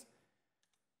decisions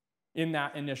in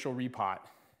that initial repot.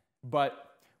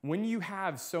 But when you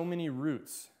have so many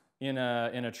roots in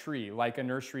a tree, like a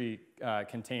nursery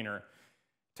container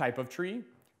type of tree,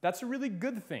 that's a really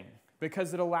good thing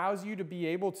because it allows you to be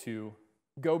able to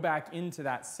go back into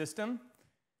that system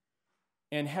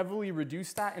and heavily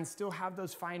reduce that and still have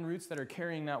those fine roots that are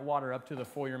carrying that water up to the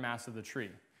foliar mass of the tree.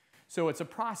 So it's a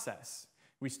process.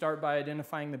 We start by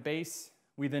identifying the base.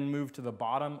 We then move to the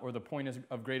bottom or the point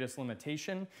of greatest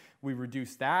limitation. We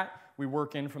reduce that. We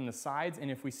work in from the sides. And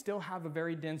if we still have a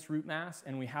very dense root mass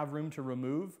and we have room to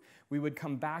remove, we would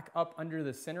come back up under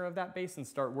the center of that base and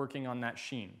start working on that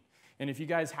sheen. And if you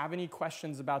guys have any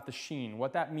questions about the sheen,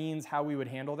 what that means, how we would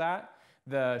handle that,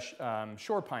 the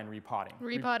shore pine repotting.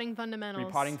 Repotting fundamentals.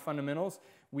 Repotting fundamentals.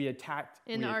 We attacked.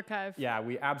 In the archive. Yeah,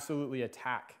 we absolutely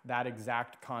attack that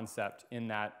exact concept in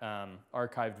that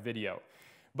archived video.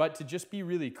 But to just be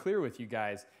really clear with you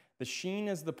guys, the sheen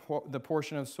is the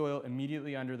portion of soil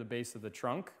immediately under the base of the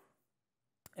trunk.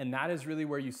 And that is really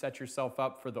where you set yourself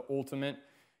up for the ultimate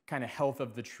kind of health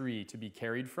of the tree to be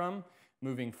carried from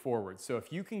moving forward. So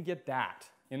if you can get that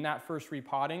in that first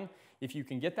repotting, if you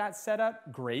can get that set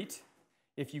up, great.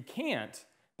 If you can't,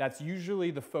 that's usually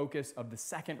the focus of the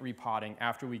second repotting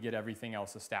after we get everything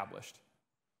else established.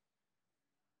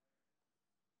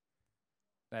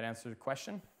 That answer the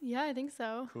question? Yeah, I think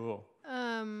so. Cool.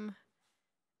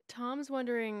 Tom's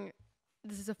wondering,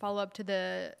 this is a follow-up to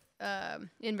the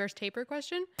inverse taper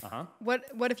question. Uh-huh.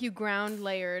 What if you ground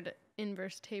layered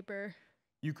inverse taper?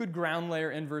 You could ground layer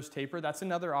inverse taper. That's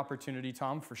another opportunity,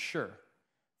 Tom, for sure.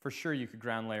 For sure you could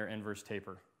ground layer inverse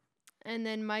taper. And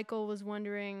then Michael was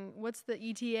wondering, what's the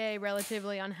ETA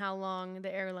relatively on how long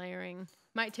the air layering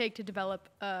might take to develop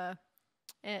and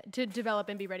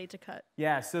be ready to cut?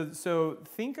 Yeah, so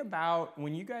think about,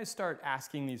 when you guys start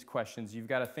asking these questions, you've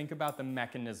got to think about the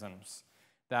mechanisms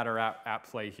that are at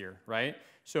play here, right?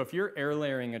 So if you're air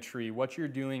layering a tree, what you're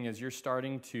doing is you're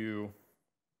starting to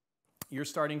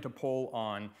pull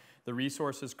on the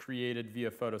resources created via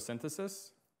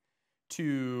photosynthesis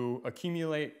to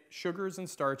accumulate sugars and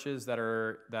starches that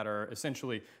are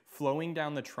essentially flowing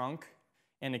down the trunk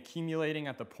and accumulating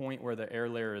at the point where the air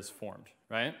layer is formed,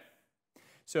 right?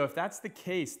 So if that's the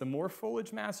case, the more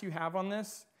foliage mass you have on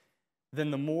this,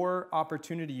 then the more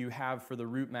opportunity you have for the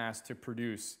root mass to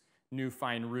produce new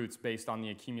fine roots based on the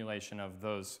accumulation of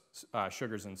those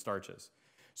sugars and starches.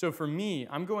 So for me,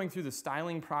 I'm going through the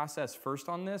styling process first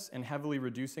on this and heavily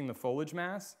reducing the foliage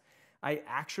mass. I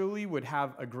actually would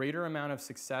have a greater amount of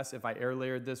success if I air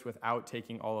layered this without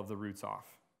taking all of the roots off,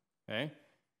 okay?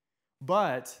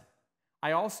 But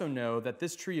I also know that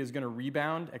this tree is going to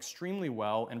rebound extremely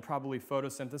well and probably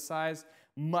photosynthesize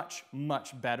much,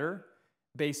 much better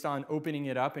based on opening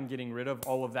it up and getting rid of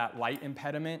all of that light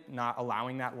impediment, not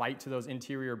allowing that light to those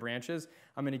interior branches.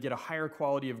 I'm going to get a higher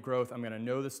quality of growth. I'm going to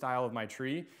know the style of my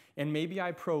tree. And maybe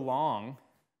I prolong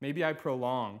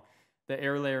the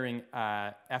air layering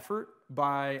effort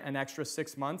by an extra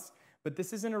 6 months. But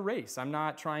this isn't a race. I'm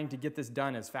not trying to get this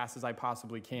done as fast as I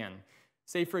possibly can.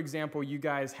 Say, for example, you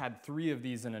guys had 3 of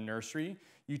these in a nursery.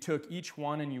 You took each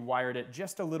one and you wired it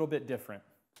just a little bit different,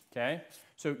 okay?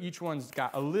 So each one's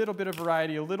got a little bit of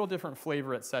variety, a little different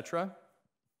flavor, etc.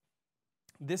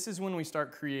 this is when we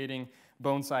start creating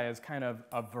bonsai as kind of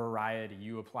a variety.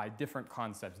 You apply different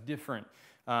concepts, different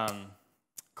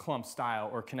clump style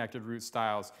or connected root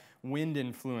styles, wind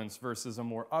influence versus a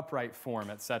more upright form,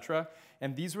 etc.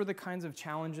 And these were the kinds of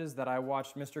challenges that I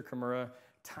watched Mr. Kimura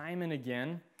time and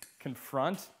again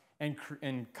confront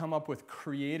and come up with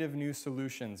creative new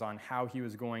solutions on how he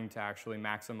was going to actually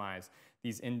maximize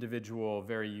these individual,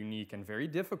 very unique and very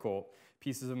difficult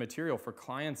pieces of material for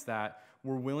clients that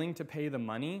were willing to pay the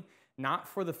money, not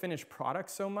for the finished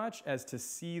product so much as to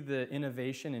see the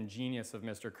innovation and genius of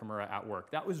Mr. Kimura at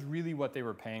work. That was really what they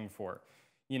were paying for,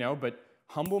 you know, but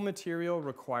humble material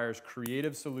requires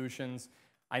creative solutions.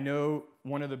 I know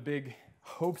one of the big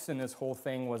hopes in this whole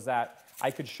thing was that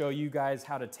I could show you guys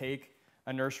how to take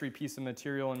a nursery piece of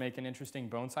material and make an interesting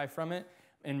bonsai from it.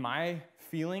 In my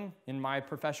feeling, in my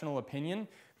professional opinion,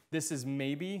 this is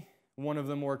maybe one of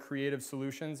the more creative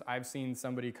solutions I've seen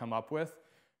somebody come up with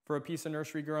for a piece of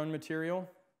nursery grown material.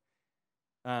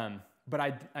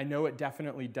 But I know it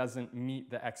definitely doesn't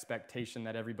meet the expectation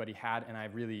that everybody had, and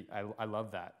I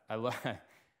love that.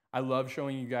 I love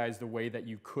showing you guys the way that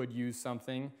you could use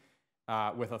something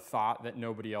with a thought that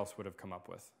nobody else would have come up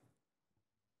with.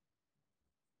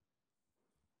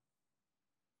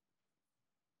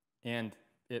 And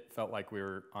it felt like we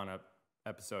were on an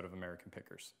episode of American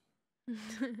Pickers.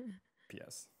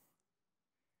 P.S.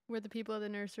 Were the people at the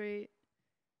nursery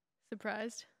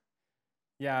surprised?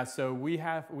 Yeah, so we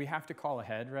have to call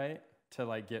ahead, right, to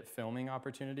like get filming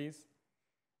opportunities,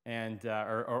 and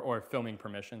or filming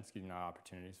permission. Excuse me, not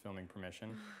opportunities, filming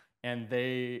permission. And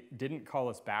they didn't call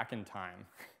us back in time.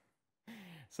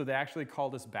 So they actually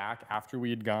called us back after we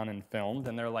had gone and filmed,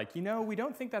 and they're like, you know, we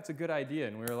don't think that's a good idea.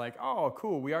 And we were like, oh,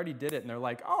 cool, we already did it. And they're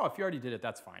like, oh, if you already did it,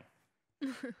 that's fine.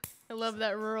 I love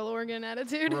that rural Oregon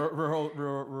attitude.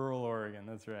 Rural Oregon,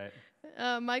 that's right.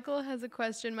 Michael has a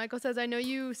question. Michael says, I know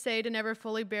you say to never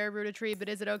fully bare root a tree, but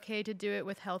is it okay to do it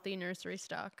with healthy nursery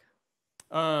stock?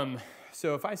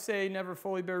 So if I say never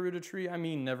fully bare root a tree, I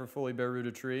mean never fully bare root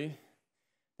a tree.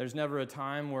 There's never a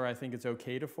time where I think it's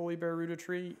okay to fully bare root a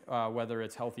tree, whether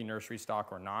it's healthy nursery stock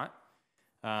or not.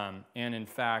 And in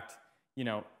fact, you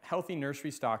know, healthy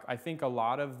nursery stock, I think a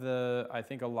lot of the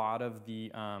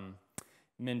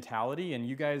mentality, and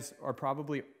you guys are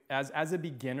probably, as a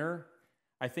beginner,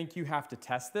 I think you have to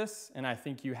test this, and I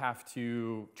think you have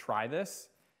to try this.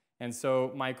 And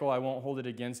so, Michael, I won't hold it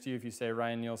against you if you say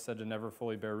Ryan Neal said to never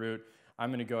fully bare root. I'm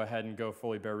going to go ahead and go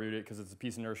fully bare root it because it's a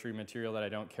piece of nursery material that I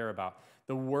don't care about.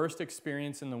 The worst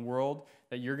experience in the world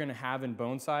that you're going to have in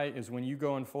bonsai is when you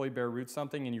go and fully bare root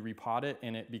something and you repot it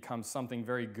and it becomes something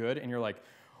very good, and you're like,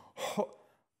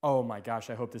 oh my gosh,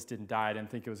 I hope this didn't die. I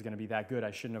didn't think it was going to be that good. I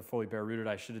shouldn't have fully bare rooted.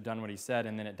 I should have done what he said.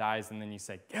 And then it dies, and then you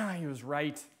say, yeah, he was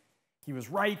right. He was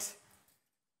right.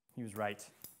 He was right.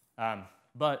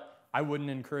 But I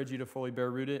wouldn't encourage you to fully bare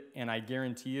root it, and I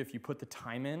guarantee you if you put the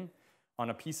time in on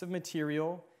a piece of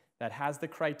material that has the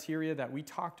criteria that we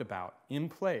talked about in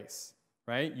place,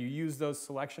 right? You use those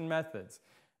selection methods,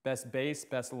 best base,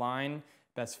 best line,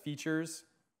 best features,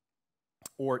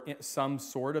 or some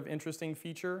sort of interesting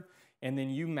feature, and then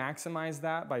you maximize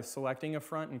that by selecting a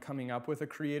front and coming up with a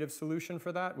creative solution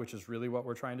for that, which is really what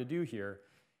we're trying to do here,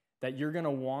 that you're going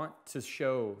to want to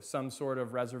show some sort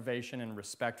of reservation and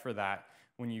respect for that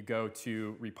when you go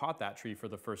to repot that tree for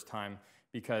the first time,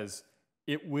 because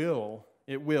it will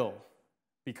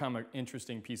become an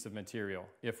interesting piece of material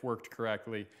if worked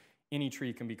correctly. Any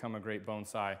tree can become a great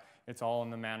bonsai. It's all in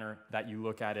the manner that you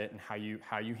look at it and how you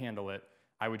handle it.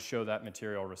 I would show that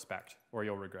material respect, or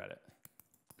you'll regret it.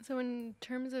 So in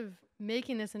terms of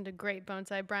making this into great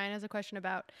bonsai, Brian has a question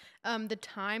about the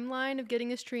timeline of getting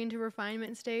this tree into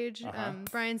refinement stage.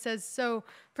 Brian says, so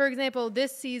for example,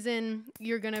 this season,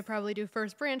 you're going to probably do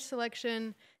first branch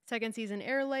selection, second season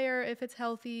air layer if it's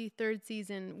healthy, third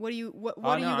season. What are you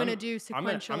going to do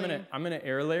sequentially? I'm going to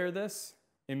air layer this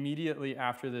immediately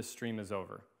after this stream is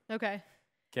over. Okay.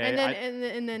 Okay.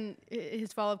 And then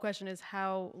his follow-up question is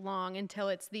how long until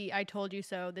it's the I told you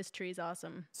so, this tree's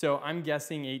awesome? So I'm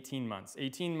guessing 18 months.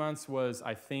 18 months was,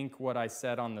 I think, what I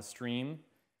said on the stream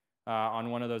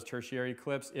on one of those tertiary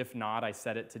clips. If not, I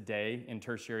said it today in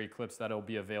tertiary clips that'll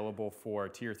be available for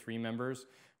Tier 3 members,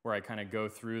 where I kind of go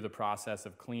through the process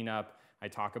of cleanup. I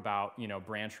talk about, you know,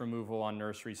 branch removal on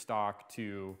nursery stock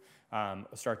to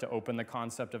start to open the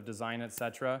concept of design,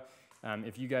 etc.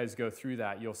 If you guys go through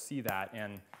that, you'll see that.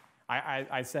 And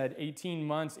I said 18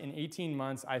 months. In 18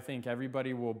 months, I think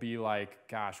everybody will be like,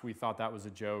 gosh, we thought that was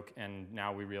a joke, and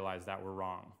now we realize that we're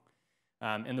wrong.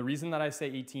 And the reason that I say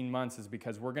 18 months is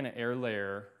because we're going to air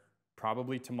layer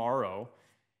probably tomorrow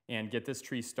and get this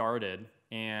tree started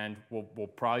and we'll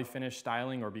probably finish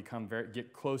styling or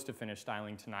get close to finish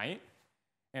styling tonight.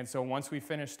 And so once we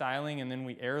finish styling and then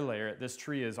we air layer it, this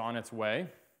tree is on its way.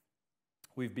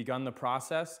 We've begun the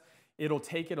process. It'll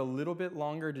take it a little bit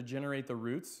longer to generate the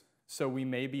roots, so we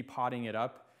may be potting it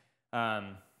up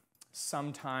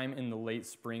sometime in the late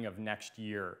spring of next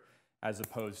year as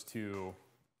opposed to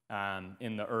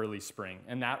in the early spring.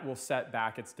 And that will set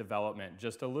back its development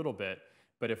just a little bit.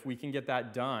 But if we can get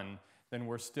that done, then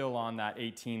we're still on that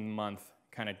 18-month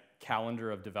kind of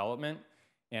calendar of development,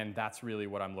 and that's really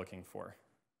what I'm looking for.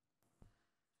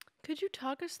 Could you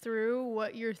talk us through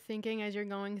what you're thinking as you're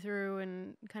going through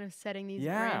and kind of setting these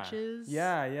branches?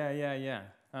 Yeah.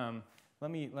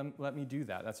 Let me do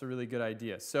that. That's a really good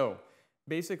idea. So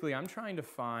basically, I'm trying to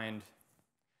find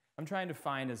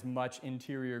as much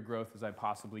interior growth as I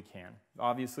possibly can.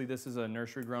 Obviously, this is a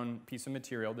nursery-grown piece of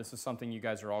material. This is something you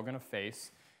guys are all going to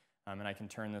face, and I can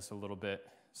turn this a little bit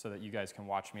so that you guys can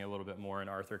watch me a little bit more, and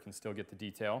Arthur can still get the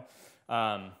detail.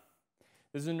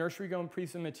 This is a nursery-grown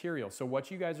piece of material. So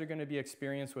what you guys are going to be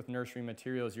experiencing with nursery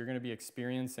materials, you're going to be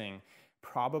experiencing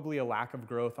probably a lack of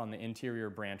growth on the interior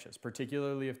branches,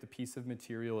 particularly if the piece of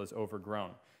material is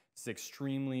overgrown. It's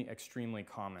extremely, extremely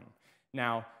common.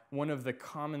 Now, one of the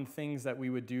common things that we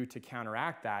would do to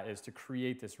counteract that is to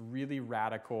create this really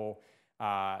radical,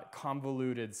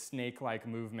 convoluted snake-like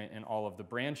movement in all of the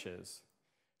branches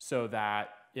so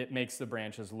that it makes the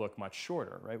branches look much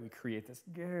shorter, right? We create this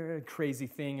crazy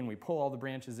thing and we pull all the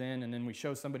branches in and then we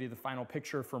show somebody the final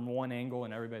picture from one angle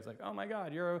and everybody's like, oh my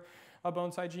God, you're a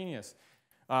bonsai genius.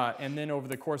 And then over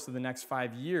the course of the next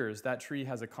 5 years, that tree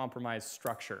has a compromised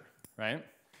structure, right?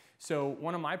 So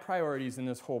one of my priorities in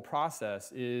this whole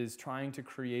process is trying to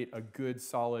create a good,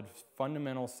 solid,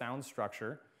 fundamental sound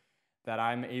structure that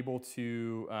I'm able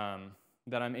to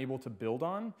build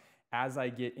on as I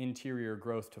get interior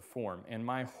growth to form. And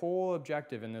my whole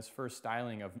objective in this first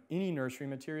styling of any nursery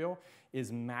material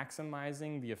is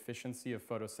maximizing the efficiency of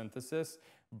photosynthesis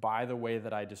by the way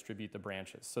that I distribute the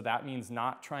branches. So that means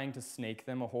not trying to snake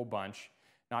them a whole bunch,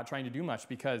 not trying to do much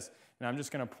because, and I'm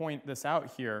just gonna point this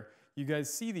out here, you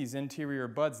guys see these interior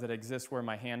buds that exist where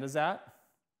my hand is at?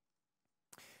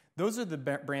 Those are the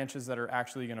branches that are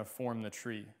actually going to form the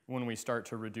tree when we start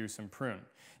to reduce and prune.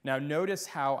 Now notice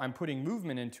how I'm putting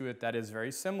movement into it that is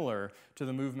very similar to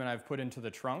the movement I've put into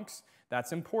the trunks.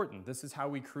 That's important. This is how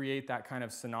we create that kind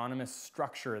of synonymous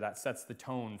structure that sets the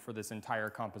tone for this entire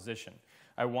composition.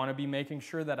 I want to be making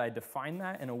sure that I define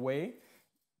that in a way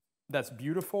that's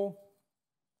beautiful,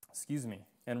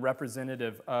 and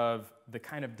representative of the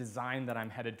kind of design that I'm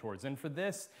headed towards. And for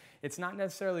this, it's not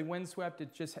necessarily windswept,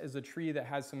 it just is a tree that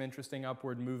has some interesting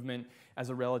upward movement as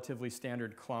a relatively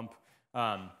standard clump,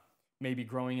 maybe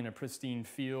growing in a pristine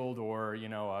field or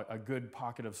a good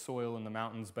pocket of soil in the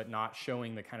mountains, but not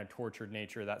showing the kind of tortured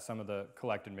nature that some of the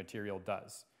collected material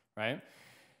does, right?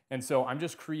 And so I'm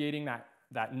just creating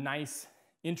that nice,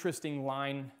 interesting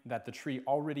line that the tree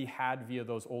already had via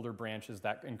those older branches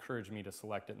that encouraged me to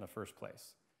select it in the first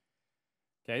place.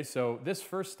 Okay, so this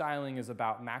first styling is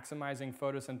about maximizing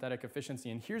photosynthetic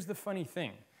efficiency. And here's the funny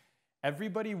thing.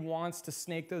 Everybody wants to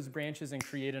snake those branches and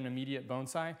create an immediate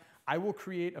bonsai. I will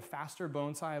create a faster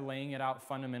bonsai laying it out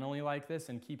fundamentally like this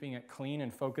and keeping it clean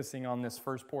and focusing on this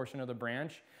first portion of the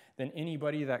branch than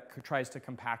anybody that tries to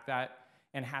compact that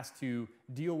and has to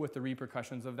deal with the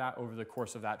repercussions of that over the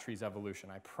course of that tree's evolution,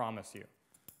 I promise you.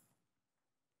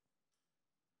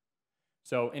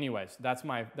 So anyways, that's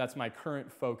my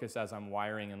current focus as I'm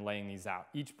wiring and laying these out.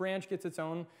 Each branch gets its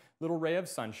own little ray of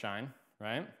sunshine,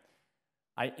 right?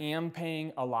 I am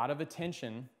paying a lot of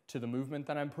attention to the movement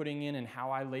that I'm putting in and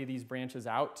how I lay these branches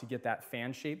out to get that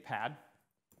fan-shaped pad.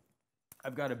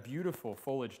 I've got a beautiful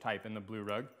foliage type in the Blue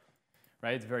Rug,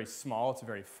 right? It's very small, it's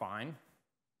very fine.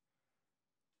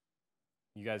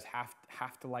 You guys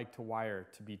have to like to wire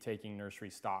to be taking nursery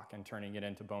stock and turning it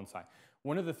into bonsai.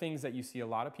 One of the things that you see a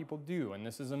lot of people do, and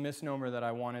this is a misnomer that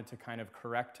I wanted to kind of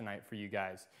correct tonight for you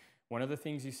guys. One of the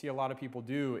things you see a lot of people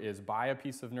do is buy a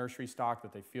piece of nursery stock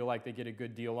that they feel like they get a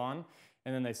good deal on,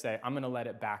 and then they say, I'm gonna let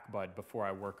it back bud before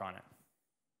I work on it.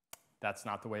 That's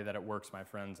not the way that it works, my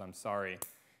friends, I'm sorry.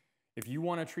 If you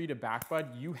want a tree to back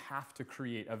bud, you have to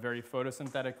create a very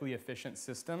photosynthetically efficient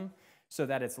system so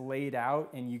that it's laid out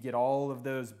and you get all of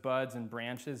those buds and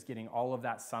branches getting all of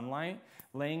that sunlight,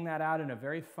 laying that out in a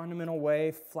very fundamental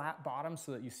way, flat bottom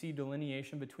so that you see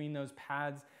delineation between those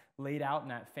pads laid out in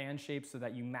that fan shape so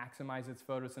that you maximize its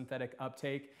photosynthetic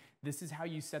uptake. This is how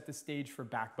you set the stage for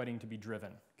back budding to be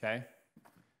driven, okay?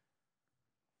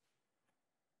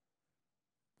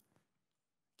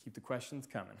 Keep the questions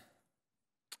coming.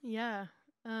 Yeah.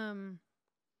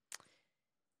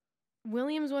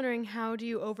 William's wondering, how do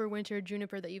you overwinter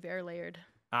juniper that you've air layered?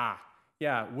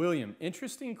 Yeah, William,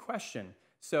 interesting question.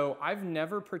 So I've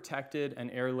never protected an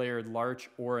air layered larch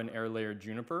or an air layered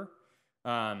juniper.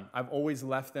 I've always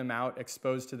left them out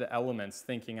exposed to the elements,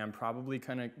 thinking I'm probably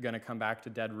going to come back to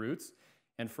dead roots.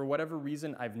 And for whatever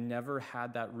reason, I've never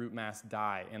had that root mass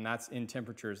die, and that's in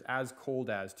temperatures as cold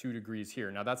as 2 degrees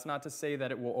here. Now, that's not to say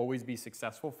that it will always be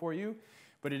successful for you,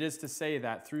 but it is to say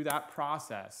that through that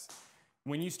process,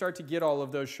 when you start to get all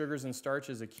of those sugars and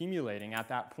starches accumulating at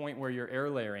that point where you're air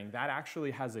layering, that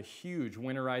actually has a huge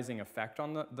winterizing effect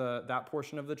on that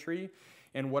portion of the tree.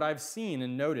 And what I've seen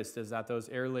and noticed is that those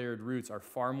air layered roots are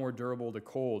far more durable to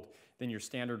cold than your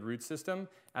standard root system,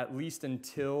 at least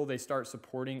until they start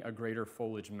supporting a greater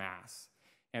foliage mass.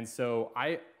 And so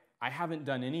I haven't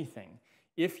done anything.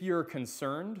 If you're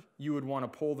concerned, you would want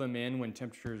to pull them in when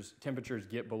temperatures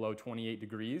get below 28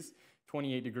 degrees.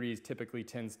 28 degrees typically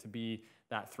tends to be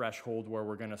that threshold where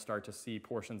we're going to start to see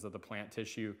portions of the plant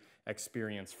tissue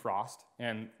experience frost.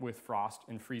 And with frost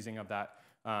and freezing of that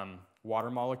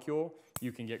water molecule,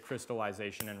 you can get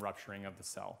crystallization and rupturing of the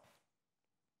cell.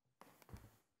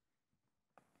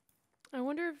 I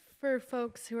wonder if for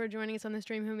folks who are joining us on the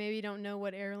stream who maybe don't know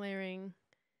what air layering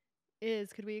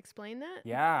is, could we explain that?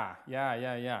 Yeah.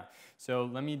 So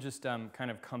let me just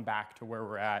kind of come back to where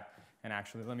we're at, and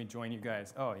actually let me join you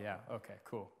guys. Oh yeah, okay,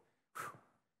 cool. Whew.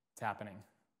 It's happening.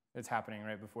 It's happening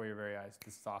right before your very eyes.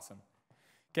 This is awesome.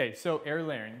 Okay, so air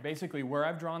layering. Basically, where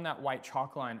I've drawn that white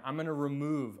chalk line, I'm going to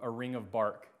remove a ring of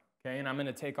bark, okay? And I'm going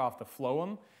to take off the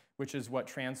phloem, which is what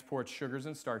transports sugars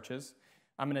and starches.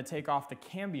 I'm going to take off the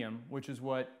cambium, which is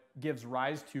what gives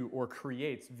rise to or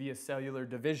creates via cellular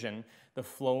division the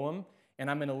phloem. And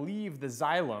I'm going to leave the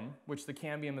xylem, which the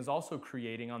cambium is also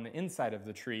creating on the inside of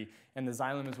the tree, and the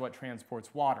xylem is what transports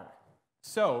water.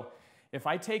 So if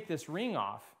I take this ring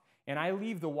off, and I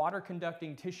leave the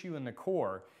water-conducting tissue in the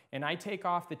core, and I take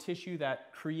off the tissue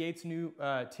that creates new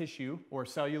tissue or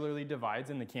cellularly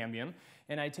divides in the cambium,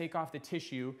 and I take off the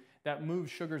tissue that moves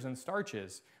sugars and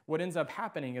starches, what ends up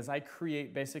happening is I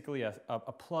create basically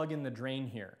a plug in the drain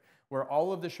here, where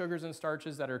all of the sugars and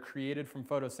starches that are created from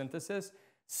photosynthesis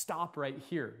stop right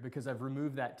here because I've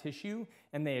removed that tissue,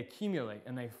 and they accumulate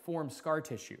and they form scar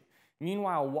tissue.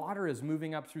 Meanwhile, water is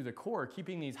moving up through the core,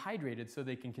 keeping these hydrated so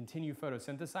they can continue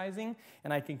photosynthesizing,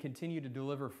 and I can continue to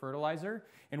deliver fertilizer.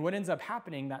 And what ends up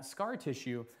happening, that scar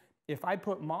tissue, if I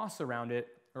put moss around it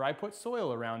or I put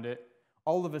soil around it,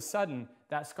 all of a sudden,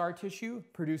 that scar tissue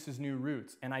produces new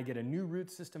roots, and I get a new root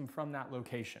system from that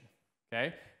location,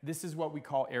 okay? This is what we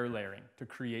call air layering, to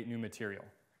create new material.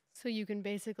 So you can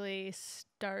basically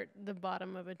start the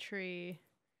bottom of a tree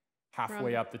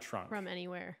halfway up the trunk. From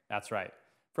anywhere. That's right.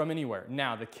 From anywhere.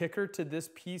 Now, the kicker to this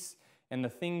piece and the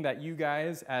thing that you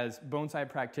guys as bonsai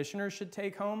practitioners should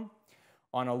take home,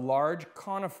 on a large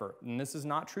conifer, and this is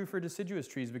not true for deciduous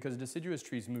trees because deciduous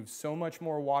trees move so much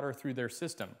more water through their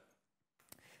system.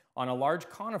 On a large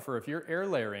conifer, if you're air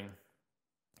layering,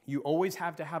 you always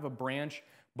have to have a branch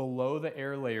below the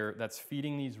air layer that's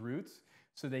feeding these roots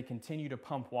so they continue to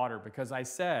pump water, because I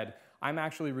said I'm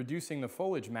actually reducing the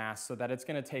foliage mass so that it's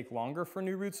going to take longer for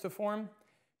new roots to form.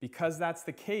 Because that's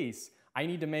the case, I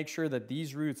need to make sure that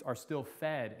these roots are still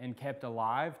fed and kept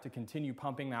alive to continue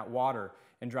pumping that water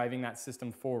and driving that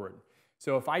system forward.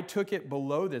 So if I took it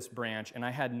below this branch and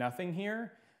I had nothing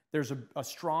here, there's a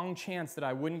strong chance that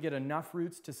I wouldn't get enough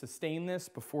roots to sustain this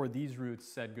before these roots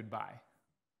said goodbye.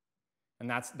 And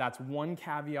that's one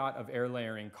caveat of air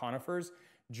layering conifers,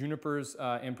 junipers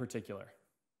in particular.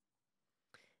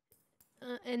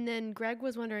 And then Greg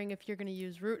was wondering if you're going to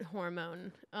use root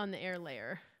hormone on the air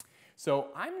layer. So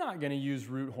I'm not going to use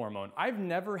root hormone. I've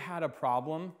never had a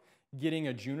problem getting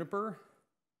a juniper.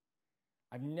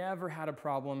 I've never had a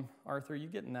problem. Arthur, you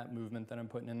getting that movement that I'm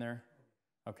putting in there?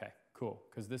 Okay, cool.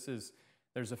 Because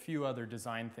there's a few other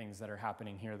design things that are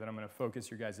happening here that I'm going to focus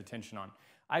your guys' attention on.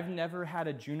 I've never had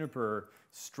a juniper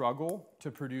struggle to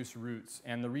produce roots.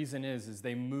 And the reason is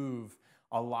they move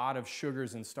a lot of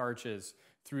sugars and starches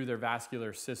through their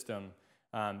vascular system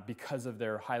because of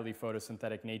their highly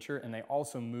photosynthetic nature, and they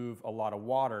also move a lot of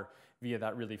water via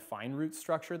that really fine root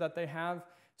structure that they have.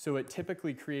 So it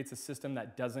typically creates a system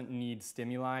that doesn't need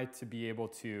stimuli to be able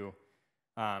to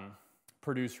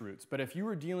produce roots. But if you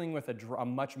were dealing with a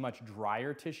much, much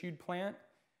drier tissued plant,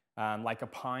 like a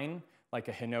pine, like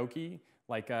a hinoki,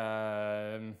 like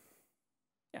a,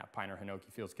 pine or hinoki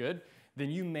feels good,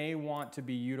 then you may want to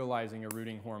be utilizing a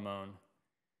rooting hormone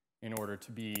in order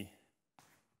to be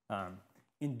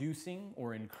inducing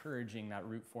or encouraging that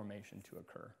root formation to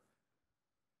occur.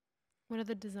 What are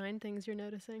the design things you're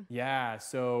noticing? Yeah,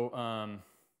 so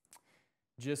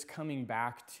just coming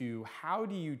back to how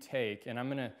do you take, and I'm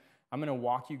gonna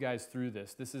walk you guys through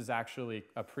this. This is actually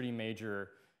a pretty major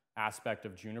aspect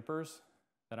of junipers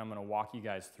that I'm gonna walk you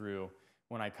guys through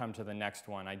when I come to the next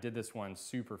one. I did this one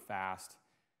super fast,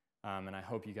 and I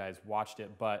hope you guys watched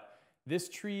it, but this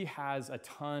tree has a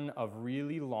ton of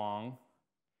really long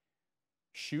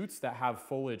shoots that have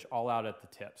foliage all out at the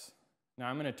tips. Now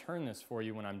I'm gonna turn this for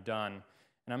you when I'm done,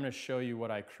 and I'm gonna show you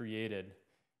what I created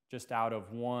just out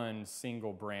of one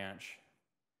single branch.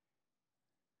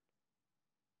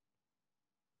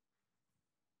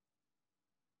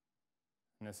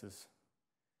 And this is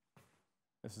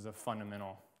a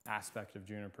fundamental aspect of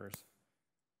junipers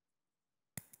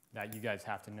that you guys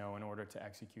have to know in order to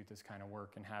execute this kind of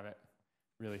work and have it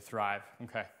really thrive.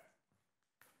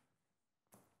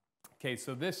 Okay,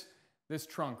 so this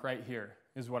trunk right here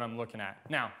is what I'm looking at.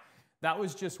 Now, that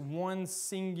was just one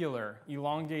singular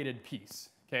elongated piece,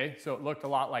 okay? So it looked a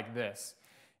lot like this.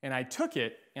 And I took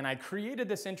it and I created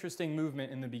this interesting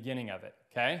movement in the beginning of it,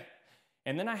 okay?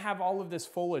 And then I have all of this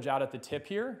foliage out at the tip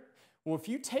here. Well, if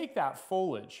you take that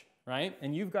foliage, right,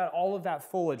 and you've got all of that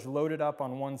foliage loaded up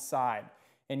on one side,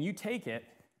 and you take it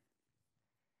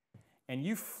and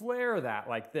you flare that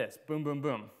like this, boom, boom,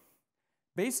 boom.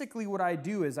 Basically what I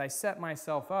do is I set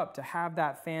myself up to have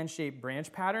that fan-shaped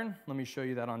branch pattern. Let me show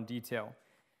you that on detail.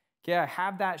 Okay, I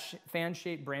have that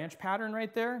fan-shaped branch pattern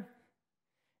right there,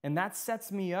 and that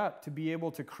sets me up to be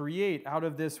able to create out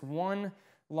of this one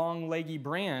long leggy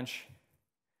branch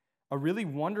a really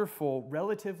wonderful,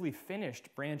 relatively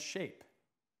finished branch shape,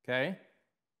 okay?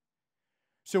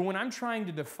 So when I'm trying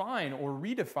to define or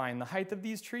redefine the height of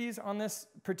these trees on this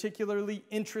particularly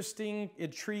interesting,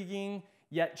 intriguing,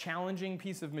 yet challenging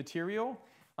piece of material,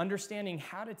 understanding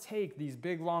how to take these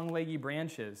big, long, leggy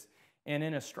branches and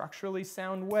in a structurally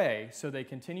sound way so they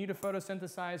continue to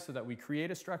photosynthesize so that we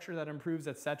create a structure that improves,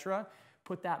 etc.,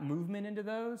 put that movement into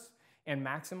those, and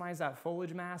maximize that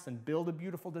foliage mass and build a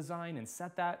beautiful design and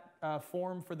set that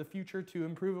form for the future to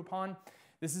improve upon.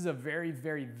 This is a very,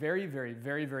 very, very, very,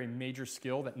 very, very major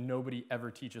skill that nobody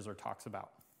ever teaches or talks about.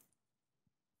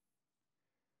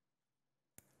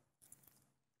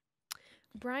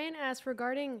 Brian asked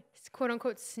regarding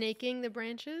quote-unquote snaking the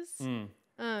branches.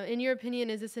 In your opinion,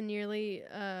 is this a nearly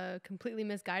completely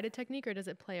misguided technique, or does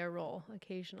it play a role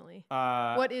occasionally?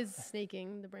 What is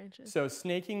snaking the branches? So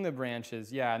snaking the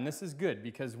branches, yeah, and this is good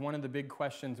because one of the big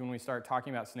questions when we start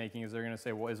talking about snaking is they're going to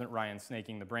say, well, isn't Ryan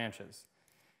snaking the branches?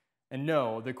 And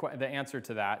no, the answer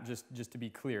to that, just to be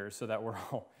clear, so that we're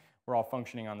all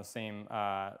functioning on the same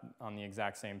on the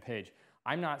exact same page.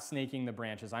 I'm not snaking the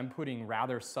branches. I'm putting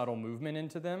rather subtle movement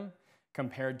into them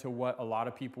compared to what a lot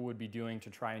of people would be doing to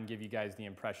try and give you guys the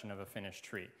impression of a finished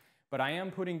tree. But I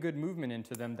am putting good movement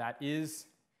into them that is,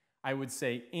 I would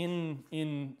say,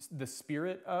 in the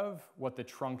spirit of what the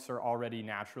trunks are already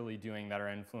naturally doing that are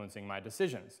influencing my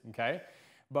decisions, okay?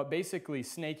 But basically,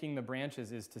 snaking the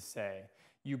branches is to say,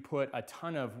 you put a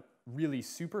ton of really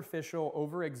superficial,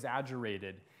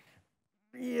 over-exaggerated,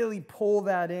 really pull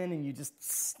that in and you just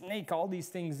snake all these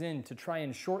things in to try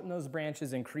and shorten those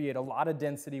branches and create a lot of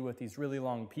density with these really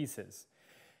long pieces.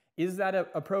 Is that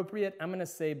appropriate? I'm gonna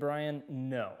say, Brian,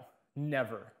 no,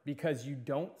 never, because you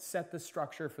don't set the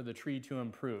structure for the tree to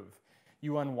improve.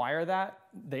 You unwire that,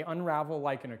 they unravel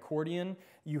like an accordion.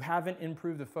 You haven't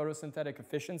improved the photosynthetic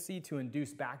efficiency to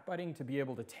induce backbudding to be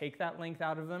able to take that length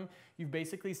out of them. You've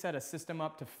basically set a system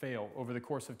up to fail over the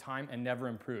course of time and never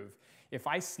improve. If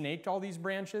I snaked all these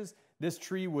branches, this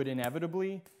tree would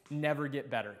inevitably never get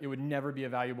better. It would never be a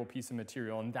valuable piece of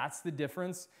material. And that's the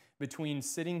difference between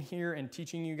sitting here and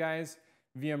teaching you guys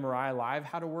via Mirai Live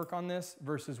how to work on this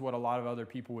versus what a lot of other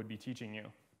people would be teaching you.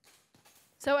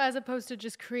 So as opposed to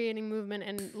just creating movement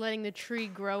and letting the tree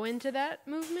grow into that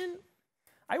movement?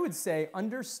 I would say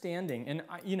understanding, and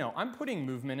you know, I'm putting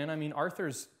movement in. I mean,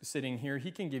 Arthur's sitting here.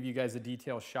 He can give you guys a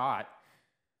detailed shot.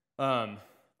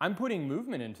 I'm putting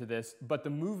movement into this, but the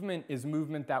movement is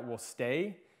movement that will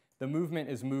stay. The movement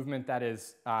is movement that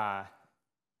is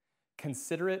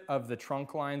considerate of the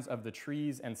trunk lines of the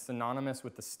trees and synonymous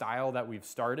with the style that we've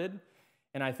started.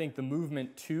 And I think the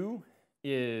movement, too,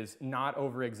 is not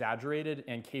over-exaggerated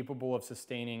and capable of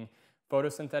sustaining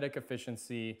photosynthetic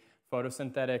efficiency,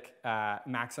 photosynthetic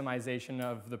maximization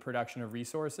of the production of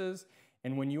resources.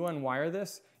 And when you unwire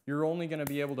this, you're only going to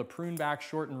be able to prune back,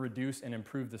 shorten, reduce, and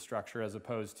improve the structure as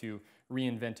opposed to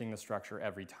reinventing the structure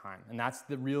every time. And that's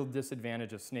the real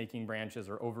disadvantage of snaking branches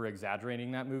or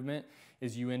over-exaggerating that movement,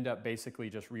 is you end up basically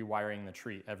just rewiring the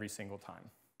tree every single time.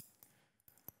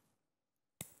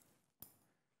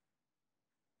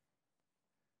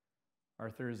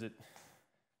 Arthur, is it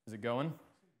going?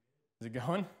 Is it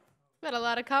going? Got a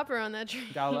lot of copper on that tree.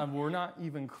 We're not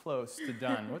even close to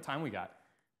done. What time we got?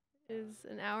 Is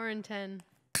an hour and 10.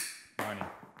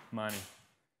 Money.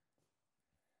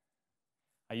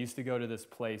 I used to go to this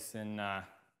place in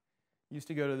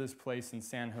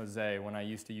San Jose when I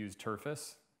used to use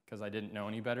Turfus because I didn't know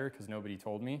any better because nobody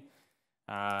told me.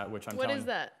 What is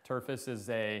that? Turfus is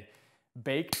a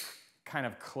baked kind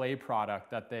of clay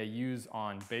product that they use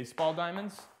on baseball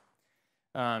diamonds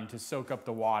to soak up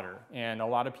the water. And a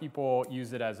lot of people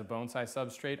use it as a bonsai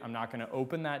substrate. I'm not going to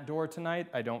open that door tonight.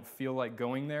 I don't feel like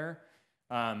going there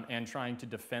and trying to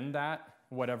defend that,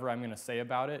 whatever I'm going to say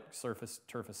about it.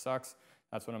 Turfus sucks.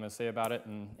 That's what I'm going to say about it,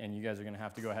 and you guys are going to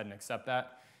have to go ahead and accept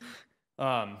that.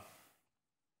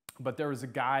 But there was a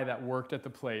guy that worked at the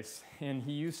place, and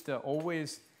he used to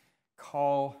always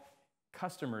call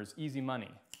customers easy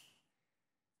money.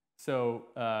 So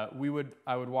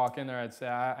I would walk in there, I'd say,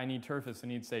 I need Turfus,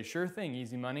 and he'd say, sure thing,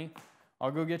 easy money.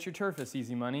 I'll go get your Turfus,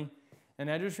 easy money. And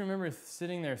I just remember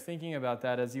sitting there thinking about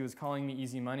that as he was calling me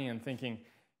easy money and thinking,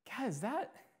 God,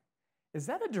 is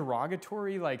that a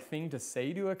derogatory thing to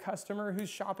say to a customer who's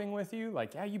shopping with you?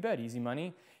 Like, yeah, you bet, easy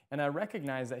money. And I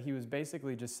recognized that he was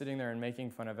basically just sitting there and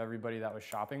making fun of everybody that was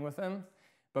shopping with him.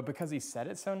 But because he said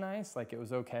it so nice, like it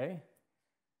was okay,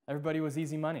 everybody was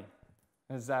easy money.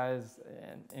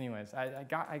 Anyways, I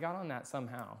got on that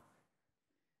somehow.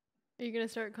 Are you going to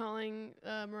start calling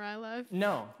Mirai Live?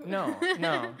 No.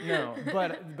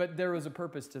 But there was a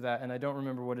purpose to that, and I don't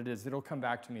remember what it is. It'll come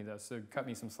back to me, though, so cut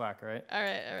me some slack, all right? All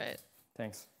right.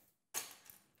 Thanks.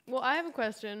 Well, I have a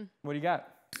question. What do you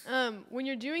got? When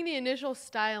you're doing the initial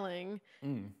styling,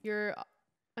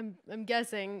 I'm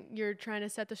guessing you're trying to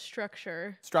set the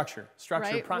structure. Structure.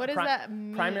 Right? What does that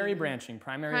mean? Primary branching,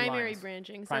 primary lines.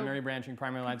 Primary branching,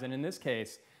 primary lines. And in this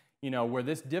case, where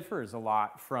this differs a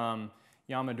lot from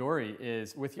Yamadori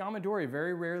is, with Yamadori,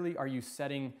 very rarely are you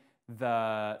setting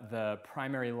the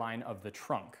primary line of the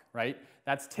trunk, right?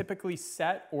 That's typically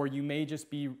set, or you may just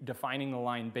be defining the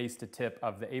line base to tip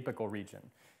of the apical region.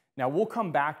 Now, we'll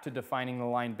come back to defining the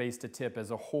line base to tip as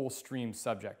a whole stream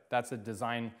subject. That's a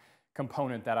design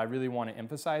component that I really want to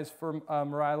emphasize for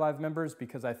Mirai Live members,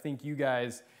 because I think you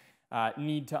guys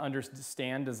need to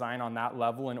understand design on that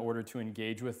level in order to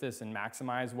engage with this and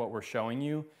maximize what we're showing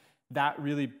you. That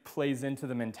really plays into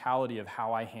the mentality of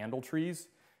how I handle trees.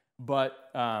 But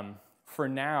for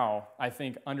now, I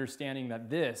think understanding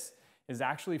that this is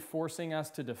actually forcing us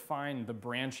to define the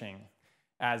branching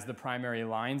as the primary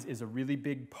lines is a really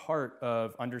big part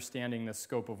of understanding the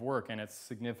scope of work and its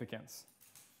significance.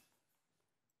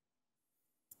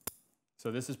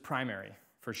 So this is primary,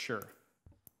 for sure.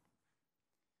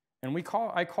 And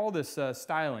I call this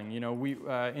styling.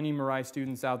 Any Mirai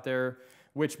students out there,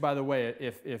 which, by the way,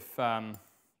 if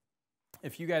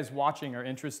you guys watching are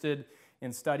interested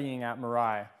in studying at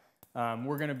Mirai,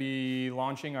 we're going to be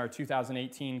launching our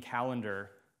 2018 calendar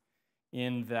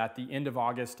at the end of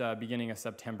August, beginning of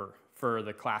September for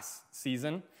the class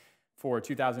season for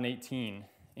 2018.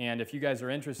 And if you guys are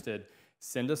interested,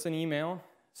 send us an email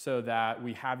so that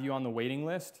we have you on the waiting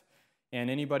list. And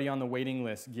anybody on the waiting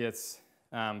list gets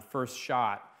first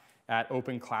shot at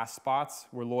open class spots.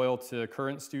 We're loyal to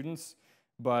current students,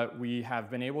 but we have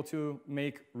been able to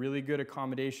make really good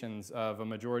accommodations of a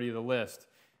majority of the list.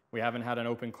 We haven't had an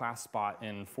open class spot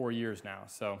in 4 years now,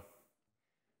 so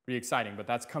pretty exciting, but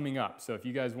that's coming up. So if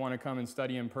you guys want to come and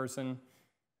study in person,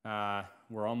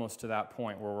 we're almost to that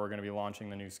point where we're going to be launching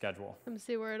the new schedule. Come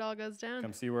see where it all goes down.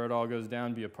 Come see where it all goes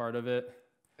down, be a part of it.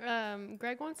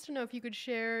 Greg wants to know if you could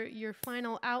share your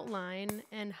final outline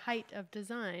and height of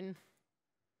design.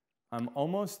 I'm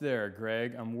almost there,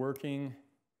 Greg. I'm working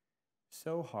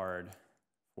so hard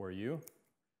for you.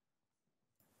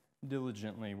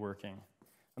 Diligently working.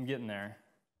 I'm getting there.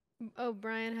 Oh,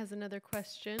 Brian has another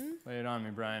question. Lay it on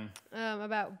me, Brian.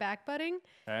 About backbudding.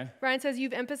 Okay. Brian says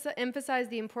you've emphasized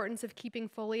the importance of keeping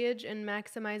foliage and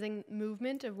maximizing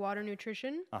movement of water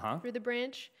nutrition through the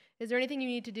branch. Is there anything you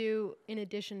need to do in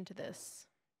addition to this?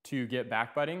 To get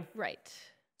backbudding? Right.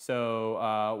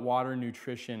 So water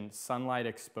nutrition, sunlight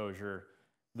exposure,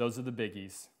 those are the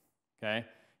biggies, okay?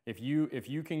 If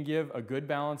you can give a good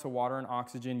balance of water and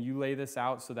oxygen, you lay this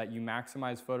out so that you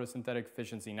maximize photosynthetic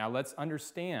efficiency. Now let's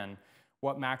understand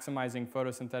what maximizing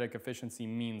photosynthetic efficiency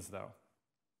means though.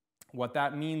 What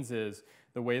that means is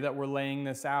the way that we're laying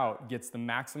this out gets the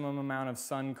maximum amount of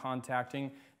sun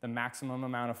contacting the maximum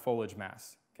amount of foliage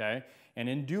mass, okay? And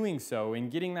in doing so,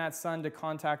 in getting that sun to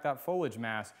contact that foliage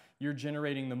mass, you're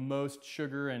generating the most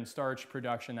sugar and starch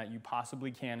production that you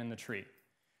possibly can in the tree.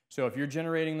 So if you're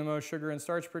generating the most sugar and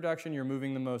starch production, you're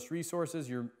moving the most resources,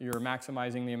 you're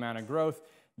maximizing the amount of growth,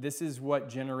 this is what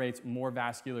generates more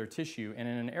vascular tissue. And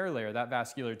in an air layer, that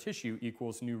vascular tissue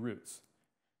equals new roots.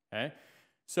 Okay?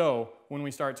 So when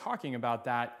we start talking about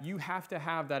that, you have to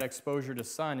have that exposure to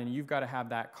sun, and you've got to have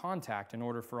that contact in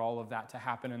order for all of that to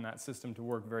happen and that system to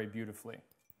work very beautifully.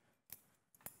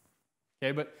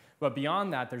 Okay, but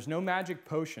beyond that, there's no magic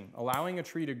potion. Allowing a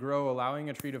tree to grow, allowing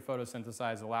a tree to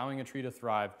photosynthesize, allowing a tree to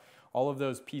thrive, all of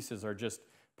those pieces are just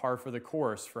par for the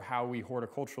course for how we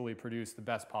horticulturally produce the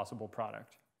best possible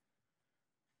product.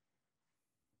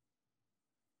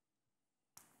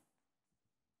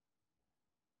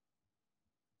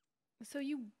 So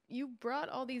you brought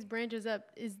all these branches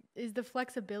up. Is the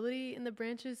flexibility in the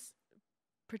branches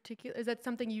particular? Is that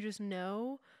something you just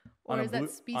know, or is that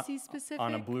species specific?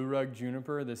 On a Blue Rug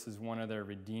Juniper, this is one of their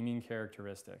redeeming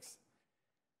characteristics.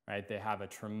 Right? They have a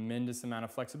tremendous amount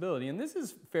of flexibility, and this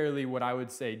is fairly what I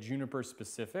would say juniper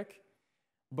specific.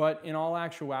 But in all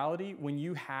actuality, when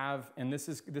you have, and this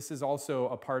is also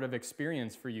a part of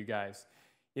experience for you guys,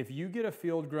 if you get a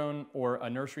field grown or a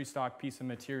nursery stock piece of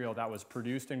material that was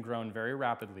produced and grown very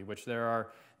rapidly, which there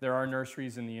are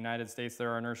nurseries in the United States,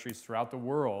 there are nurseries throughout the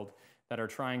world that are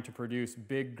trying to produce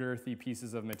big girthy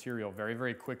pieces of material very,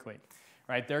 very quickly.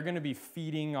 Right? They're going to be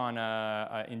feeding on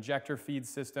an injector feed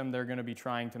system. They're going to be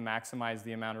trying to maximize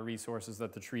the amount of resources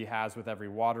that the tree has with every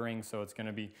watering, so it's going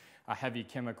to be a heavy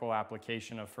chemical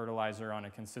application of fertilizer on a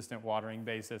consistent watering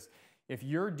basis. If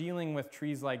you're dealing with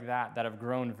trees like that have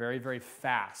grown very, very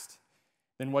fast,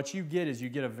 then what you get is you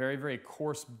get a very, very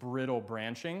coarse, brittle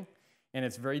branching, and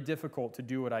it's very difficult to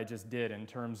do what I just did in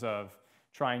terms of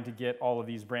trying to get all of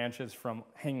these branches from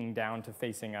hanging down to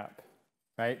facing up,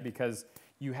 right? Because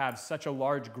you have such a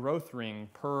large growth ring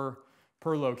per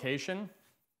location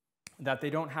that they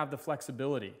don't have the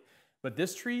flexibility. But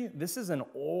this tree, this is an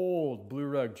old Blue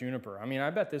Rug Juniper. I mean,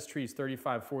 I bet this tree is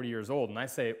 35, 40 years old. And I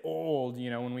say old, you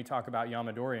know, when we talk about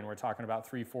Yamadori, and we're talking about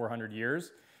 300-400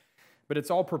 years. But it's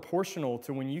all proportional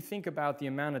to when you think about the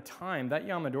amount of time that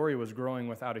Yamadori was growing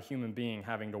without a human being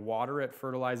having to water it,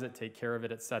 fertilize it, take care of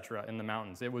it, etc. in the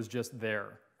mountains. It was just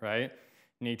there, right?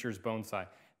 Nature's bonsai.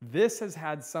 This has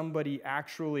had somebody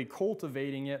actually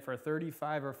cultivating it for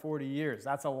 35 or 40 years.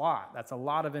 That's a lot. That's a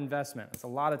lot of investment. That's a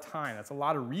lot of time. That's a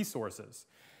lot of resources.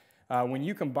 When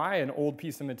you can buy an old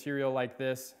piece of material like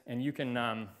this and you can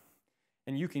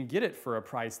get it for a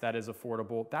price that is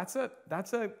affordable, that's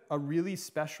a really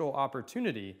special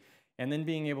opportunity. And then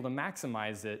being able to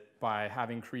maximize it by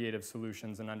having creative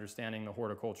solutions and understanding the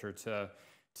horticulture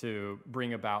to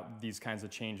bring about these kinds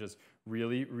of changes.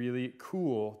 Really, really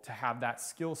cool to have that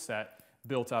skill set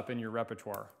built up in your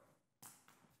repertoire.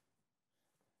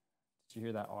 Did you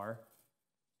hear that R?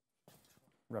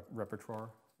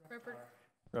 Repertoire? Repertoire?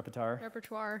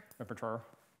 Repertoire. Repertoire.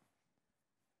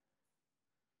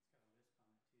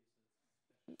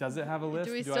 Does it have a lisp?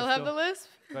 Do we still have the lisp?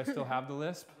 Do I still have the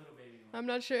lisp? I'm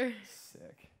not sure.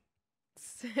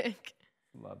 Sick.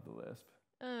 Love the lisp.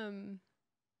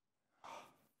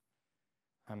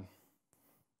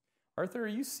 Arthur, are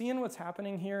you seeing what's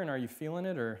happening here, and are you feeling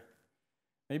it? Or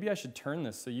maybe I should turn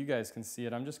this so you guys can see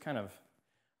it. I'm just kind of,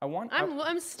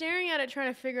 I'm staring at it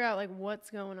trying to figure out like what's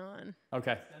going on.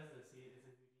 Okay.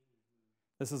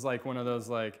 This is like one of those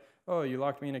like, oh, you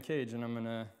locked me in a cage, and I'm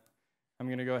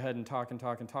gonna go ahead and talk, and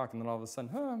then all of a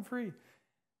sudden, oh, I'm free.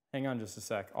 Hang on just a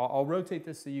sec. I'll rotate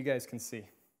this so you guys can see.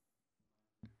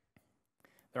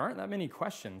 There aren't that many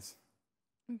questions.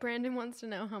 Brandon wants to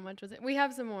know how much was it. We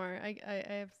have some more. I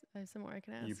have some more I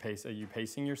can ask. Are you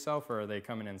pacing yourself, or are they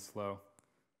coming in slow?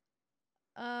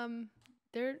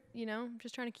 They're,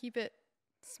 just trying to keep it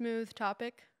smooth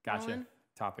topic. Gotcha. Colin.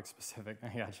 Topic specific.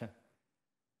 I gotcha.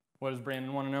 What does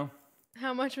Brandon want to know?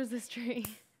 How much was this tree?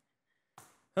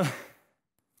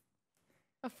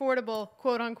 Affordable,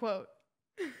 quote unquote.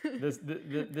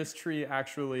 This tree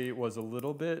actually was a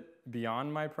little bit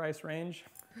beyond my price range.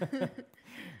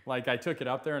 Like I took it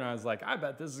up there and I was like, I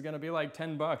bet this is gonna be like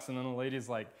 $10. And then the lady's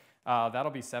like,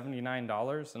 that'll be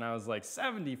 $79. And I was like,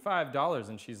 $75?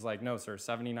 And she's like, no, sir,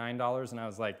 $79. And I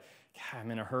was like,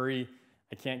 I'm in a hurry.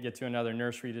 I can't get to another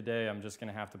nursery today. I'm just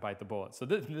gonna have to bite the bullet. So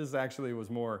this actually was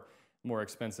more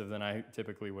expensive than I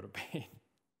typically would have paid.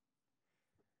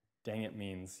 Dang it,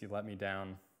 Means, you let me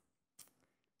down.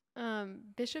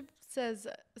 Bishop says,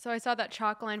 so I saw that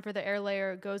chalk line for the air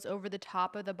layer goes over the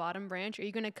top of the bottom branch. Are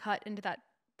you going to cut into that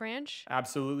branch?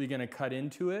 Absolutely going to cut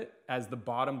into it as the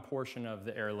bottom portion of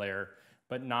the air layer,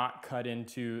 but not cut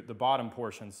into the bottom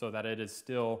portion so that it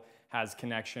still has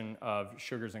connection of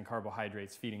sugars and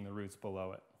carbohydrates feeding the roots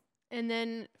below it. And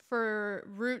then for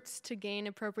roots to gain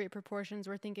appropriate proportions,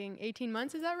 we're thinking 18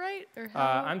 months, is that right? Or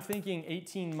how? I'm thinking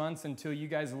 18 months until you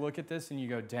guys look at this and you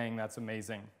go, dang, that's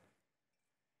amazing.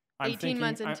 18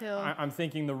 months until... I'm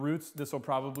thinking the roots, this will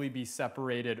probably be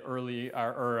separated early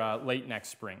or late next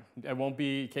spring. It won't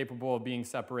be capable of being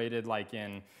separated like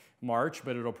in March,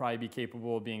 but it'll probably be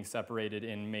capable of being separated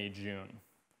in May, June.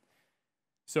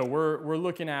 So we're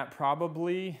looking at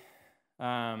probably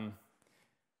a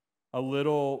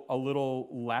little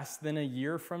less than a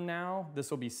year from now. This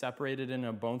will be separated in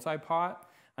a bonsai pot.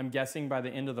 I'm guessing by the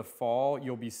end of the fall,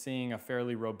 you'll be seeing a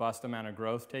fairly robust amount of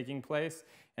growth taking place,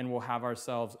 and we'll have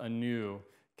ourselves a new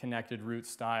connected root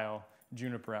style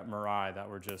juniper at Mirai that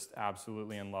we're just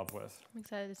absolutely in love with. I'm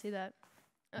excited to see that.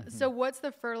 So what's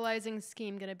the fertilizing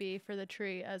scheme going to be for the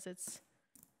tree as it's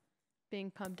being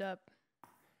pumped up?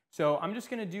 So I'm just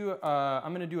going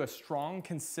to do a strong,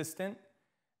 consistent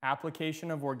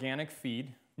application of organic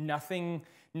feed. Nothing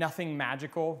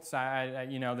magical. So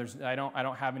I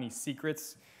don't have any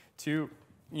secrets to,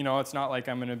 it's not like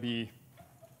I'm going to be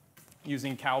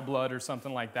using cow blood or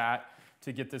something like that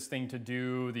to get this thing to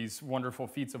do these wonderful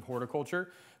feats of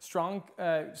horticulture. Strong,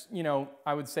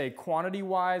 I would say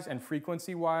quantity-wise and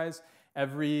frequency-wise,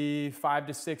 every 5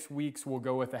 to 6 weeks we'll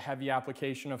go with a heavy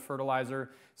application of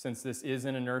fertilizer, since this is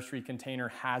in a nursery container,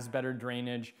 has better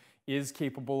drainage, is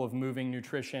capable of moving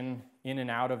nutrition in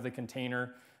and out of the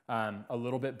container a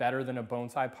little bit better than a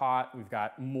bonsai pot. We've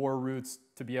got more roots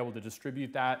to be able to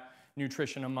distribute that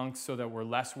nutrition amongst, so that we're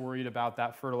less worried about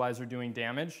that fertilizer doing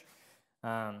damage.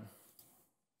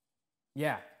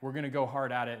 Yeah, we're going to go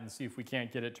hard at it and see if we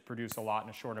can't get it to produce a lot in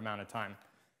a short amount of time.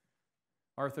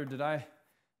 Arthur, did I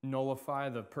nullify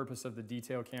the purpose of the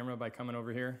detail camera by coming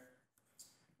over here?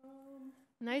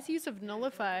 Nice use of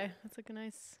nullify. That's like a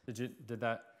nice... Did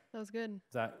that? That was good.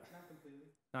 Is that? Not completely.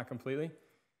 Not completely?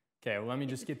 Okay, well, let me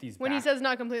just get these When he says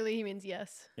not completely, he means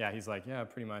yes. Yeah, he's like, yeah,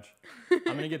 pretty much. I'm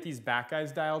going to get these back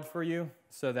guys dialed for you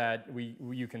so that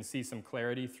you can see some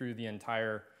clarity through the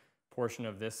entire portion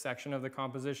of this section of the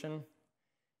composition,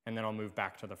 and then I'll move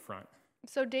back to the front.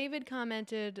 So David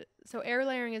commented, so air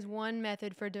layering is one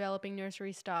method for developing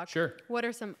nursery stock. Sure. What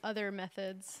are some other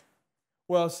methods?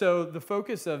 Well, so the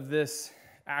focus of this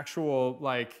actual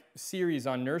series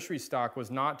on nursery stock was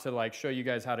not to show you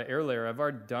guys how to air layer. I've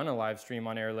already done a live stream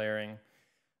on air layering.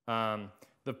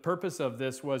 The purpose of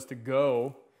this was to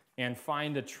go and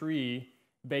find a tree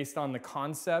based on the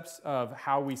concepts of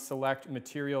how we select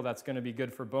material that's going to be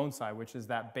good for bonsai, which is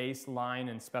that base, line,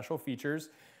 and special features,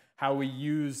 how we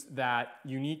use that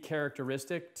unique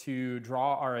characteristic to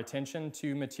draw our attention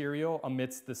to material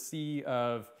amidst the sea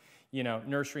of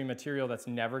nursery material that's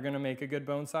never going to make a good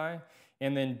bonsai,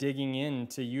 and then digging in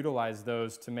to utilize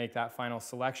those to make that final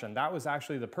selection. That was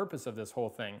actually the purpose of this whole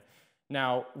thing.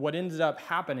 Now, what ended up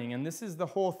happening, and this is the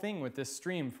whole thing with this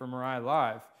stream for Mirai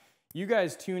Live, you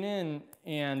guys tune in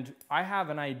and I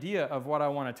have an idea of what I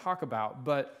want to talk about,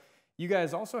 but you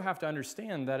guys also have to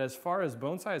understand that as far as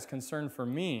bonsai is concerned for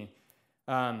me,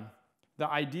 the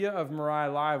idea of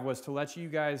Mirai Live was to let you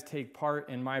guys take part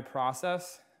in my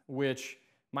process, which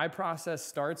my process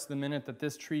starts the minute that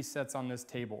this tree sits on this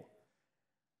table.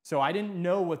 So I didn't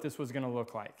know what this was going to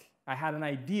look like. I had an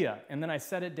idea, and then I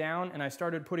set it down and I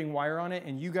started putting wire on it,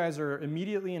 and you guys are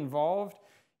immediately involved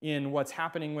in what's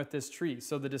happening with this tree.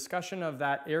 So the discussion of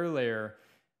that air layer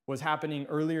was happening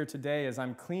earlier today as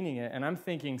I'm cleaning it, and I'm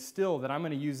thinking still that I'm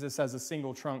going to use this as a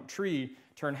single trunk tree,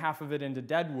 turn half of it into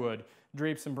deadwood,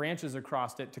 drape some branches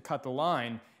across it to cut the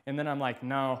line, and then I'm like,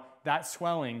 no, that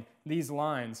swelling, these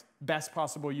lines, best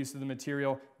possible use of the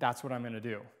material, that's what I'm going to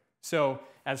do. So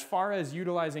as far as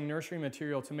utilizing nursery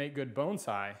material to make good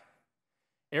bonsai,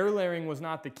 air layering was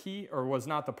not the key or was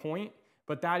not the point,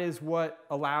 but that is what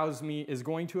is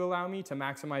going to allow me to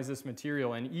maximize this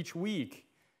material. And each week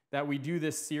that we do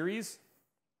this series,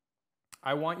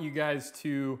 I want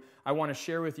to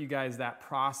share with you guys that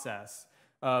process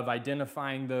of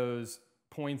identifying those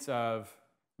points of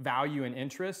value and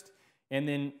interest, and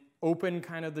then open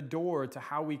kind of the door to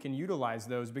how we can utilize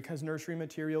those, because nursery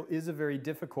material is a very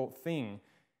difficult thing.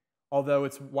 Although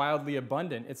it's wildly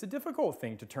abundant, it's a difficult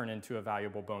thing to turn into a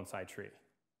valuable bonsai tree.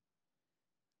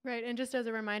 Right, and just as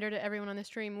a reminder to everyone on the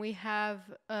stream, we have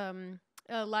an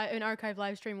archive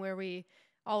live stream where we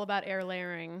all about air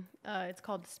layering. It's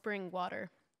called Spring Water,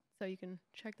 so you can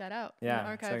check that out.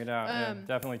 Yeah, check it out. Yeah,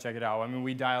 definitely check it out. I mean,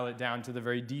 we dial it down to the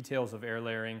very details of air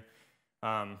layering.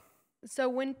 So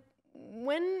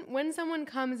when someone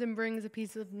comes and brings a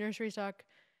piece of nursery stock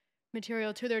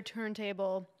material to their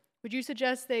turntable, would you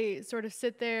suggest they sort of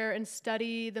sit there and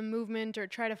study the movement or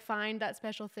try to find that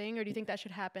special thing, or do you think that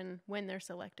should happen when they're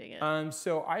selecting it?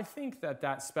 So I think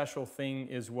that special thing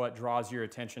is what draws your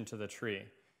attention to the tree.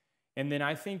 And then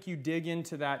I think you dig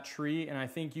into that tree and I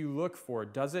think you look for,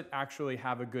 does it actually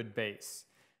have a good base?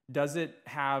 Does it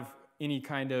have any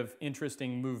kind of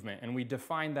interesting movement, and we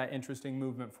defined that interesting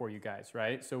movement for you guys,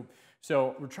 right? So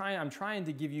I'm trying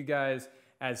to give you guys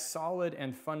as solid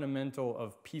and fundamental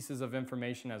of pieces of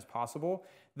information as possible.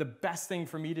 The best thing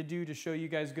for me to do to show you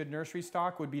guys good nursery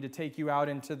stock would be to take you out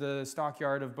into the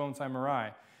stockyard of Bonsai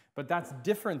Mirai. But that's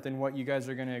different than what you guys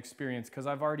are going to experience because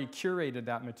I've already curated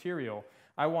that material.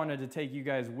 I wanted to take you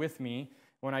guys with me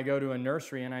when I go to a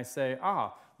nursery and I say,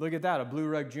 look at that, a Blue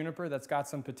Rug Juniper that's got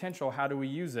some potential. How do we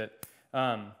use it?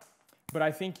 But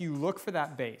I think you look for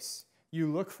that base.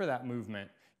 You look for that movement.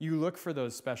 You look for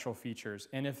those special features.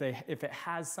 And if it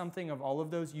has something of all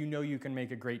of those, you know you can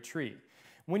make a great tree.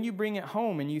 When you bring it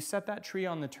home and you set that tree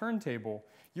on the turntable,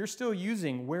 you're still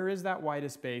using where is that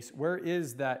widest base, where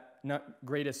is that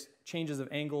greatest changes of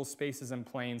angles, spaces, and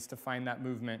planes to find that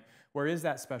movement, where is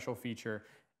that special feature,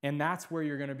 and that's where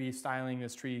you're going to be styling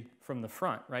this tree from the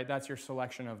front, right? That's your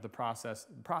selection of the process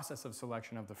of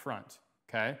selection of the front,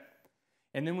 okay?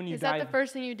 And then when you Is that the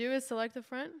first thing you do is select the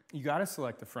front? You got to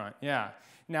select the front, yeah.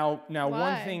 Now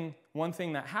Why? one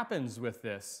thing that happens with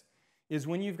this is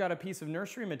when you've got a piece of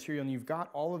nursery material and you've got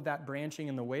all of that branching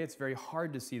in the way, it's very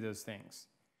hard to see those things.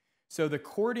 So the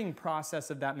cording process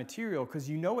of that material, because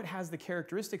you know it has the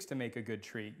characteristics to make a good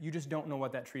tree, you just don't know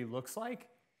what that tree looks like.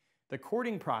 The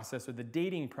cording process or the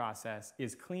dating process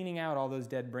is cleaning out all those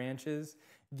dead branches,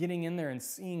 getting in there and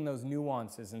seeing those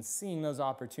nuances and seeing those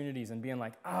opportunities and being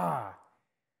like,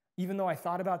 even though I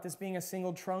thought about this being a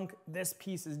single trunk, this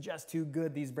piece is just too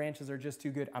good, these branches are just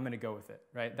too good, I'm gonna go with it,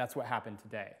 right? That's what happened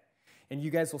today. And you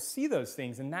guys will see those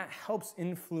things, and that helps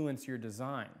influence your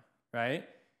design, right?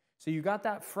 So you got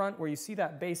that front where you see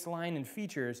that baseline and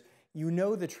features, you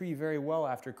know the tree very well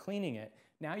after cleaning it.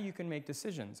 Now you can make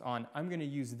decisions on, I'm gonna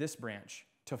use this branch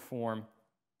to form,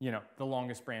 the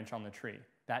longest branch on the tree.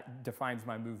 That defines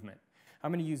my movement.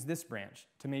 I'm gonna use this branch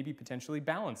to maybe potentially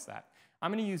balance that.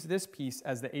 I'm gonna use this piece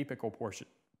as the apical portion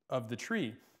of the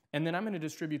tree. And then I'm going to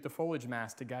distribute the foliage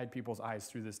mass to guide people's eyes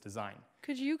through this design.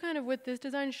 Could you kind of, with this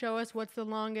design, show us what's the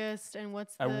longest and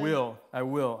what's the... I will.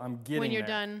 I'm getting there. When you're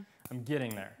done. I'm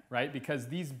getting there, right? Because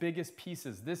these biggest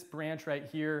pieces, this branch right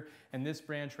here and this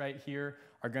branch right here,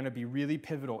 are going to be really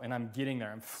pivotal, and I'm getting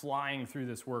there. I'm flying through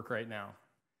this work right now.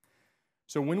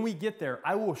 So when we get there,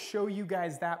 I will show you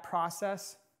guys that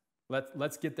process.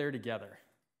 Let's get there together.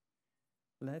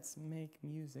 Let's make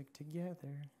music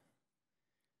together.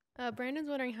 Brandon's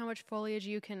wondering how much foliage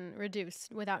you can reduce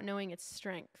without knowing its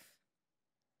strength.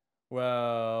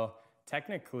 Well,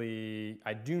 technically,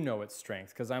 I do know its strength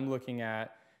because I'm looking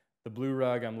at the Blue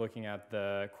Rug, I'm looking at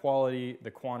the quality, the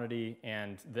quantity,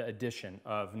 and the addition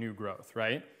of new growth,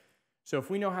 right? So if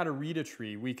we know how to read a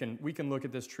tree, we can look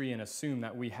at this tree and assume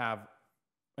that we have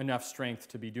enough strength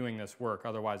to be doing this work,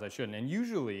 otherwise I shouldn't. And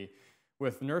usually,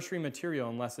 with nursery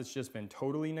material, unless it's just been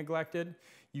totally neglected,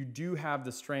 you do have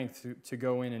the strength to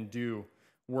go in and do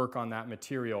work on that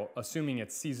material, assuming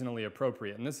it's seasonally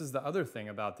appropriate. And this is the other thing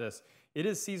about this. It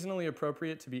is seasonally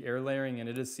appropriate to be air layering, and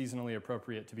it is seasonally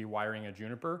appropriate to be wiring a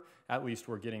juniper. At least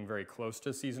we're getting very close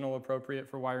to seasonal appropriate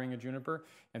for wiring a juniper.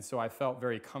 And so I felt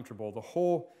very comfortable.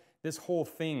 This whole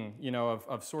thing,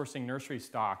 of sourcing nursery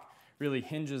stock really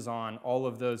hinges on all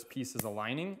of those pieces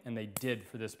aligning, and they did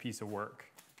for this piece of work.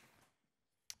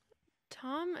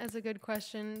 Tom has a good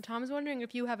question. Tom's wondering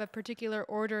if you have a particular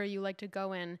order you like to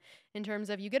go in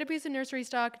terms of you get a piece of nursery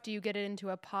stock, do you get it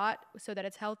into a pot so that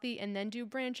it's healthy and then do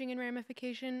branching and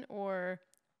ramification, or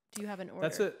do you have an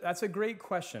order? That's a great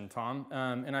question, Tom.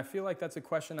 And I feel like that's a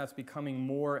question that's becoming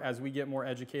more, as we get more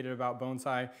educated about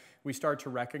bonsai, we start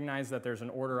to recognize that there's an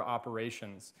order of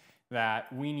operations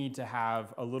that we need to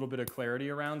have a little bit of clarity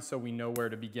around so we know where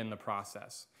to begin the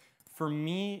process. For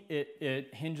me,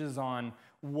 it hinges on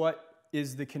what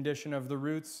is the condition of the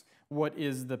roots, what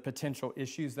is the potential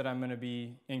issues that I'm going to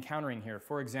be encountering here.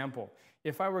 For example,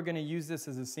 if I were going to use this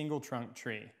as a single trunk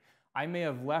tree, I may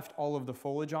have left all of the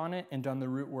foliage on it and done the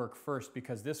root work first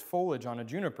because this foliage on a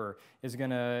juniper is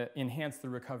going to enhance the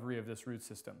recovery of this root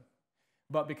system.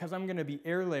 But because I'm going to be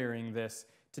air layering this,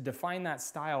 to define that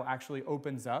style actually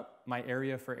opens up my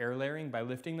area for air layering by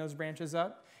lifting those branches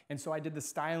up. And so I did the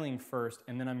styling first,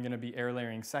 and then I'm going to be air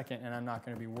layering second, and I'm not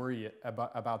going to be worried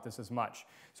about this as much.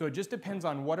 So it just depends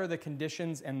on what are the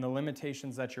conditions and the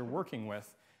limitations that you're working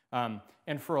with.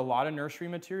 And for a lot of nursery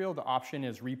material, the option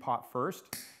is repot first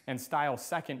and style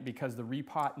second because the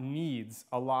repot needs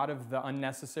a lot of the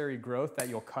unnecessary growth that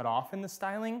you'll cut off in the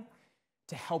styling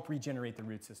to help regenerate the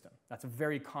root system. That's a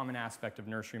very common aspect of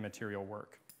nursery material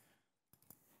work.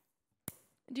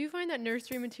 Do you find that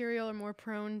nursery material are more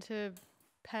prone to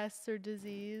pests or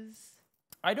disease?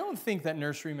 I don't think that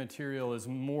nursery material is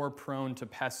more prone to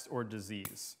pests or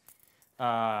disease.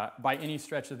 by any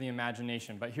stretch of the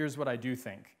imagination, but here's what I do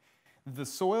think. The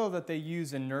soil that they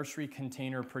use in nursery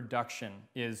container production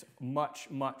is much,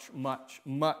 much, much,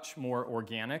 much more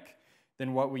organic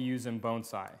than what we use in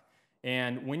bonsai.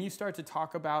 And when you start to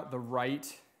talk about the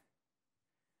right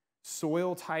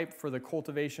soil type for the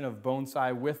cultivation of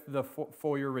bonsai with the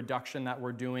foliar reduction that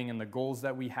we're doing and the goals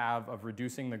that we have of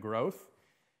reducing the growth,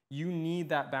 you need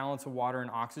that balance of water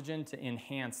and oxygen to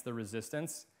enhance the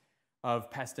resistance of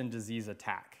pest and disease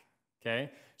attack.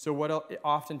 Okay? So what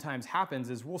oftentimes happens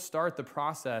is we'll start the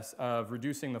process of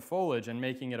reducing the foliage and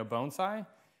making it a bonsai,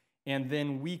 and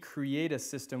then we create a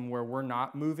system where we're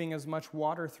not moving as much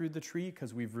water through the tree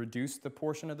because we've reduced the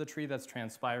portion of the tree that's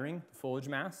transpiring, the foliage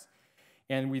mass,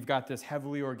 and we've got this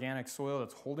heavily organic soil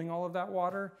that's holding all of that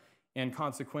water, and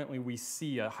consequently we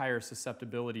see a higher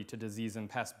susceptibility to disease and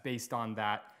pests based on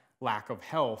that lack of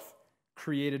health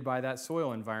created by that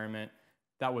soil environment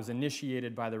that was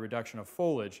initiated by the reduction of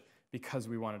foliage because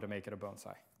we wanted to make it a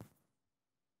bonsai.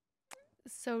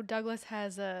 So Douglas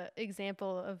has an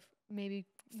example of maybe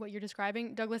what you're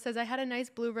describing. Douglas says, I had a nice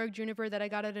blue rug juniper that I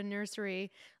got at a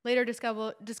nursery. Later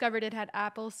discovered it had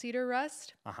apple cedar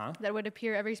rust that would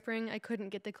appear every spring. I couldn't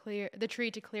get the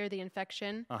tree to clear the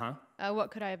infection.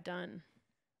 What could I have done?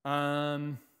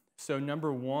 So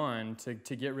number one,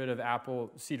 to get rid of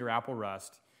cedar apple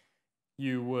rust,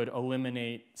 you would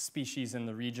eliminate species in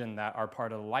the region that are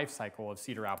part of the life cycle of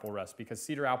cedar apple rust, because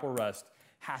cedar apple rust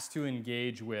has to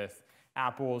engage with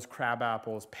apples, crab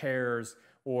apples, pears,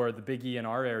 or the biggie in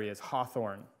our area is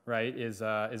hawthorn, right, is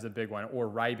a big one, or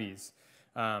ribes.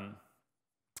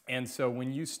 And so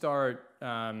when you start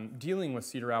dealing with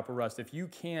cedar apple rust, if you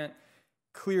can't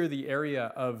clear the area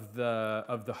of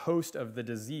the host of the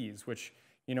disease, which,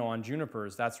 you know, on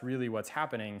junipers, that's really what's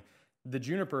happening. The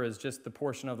juniper is just the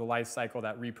portion of the life cycle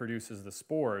that reproduces the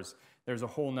spores. There's a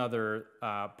whole nother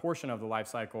portion of the life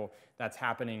cycle that's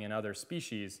happening in other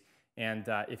species. And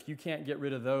if you can't get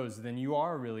rid of those, then you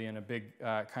are really in a big,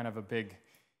 kind of a big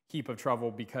heap of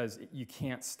trouble, because you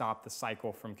can't stop the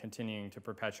cycle from continuing to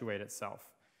perpetuate itself.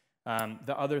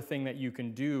 The other thing that you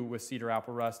can do with cedar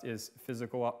apple rust is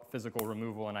physical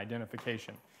removal and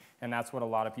identification. And that's what a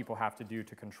lot of people have to do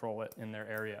to control it in their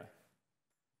area,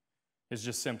 is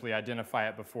just simply identify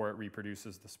it before it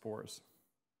reproduces the spores.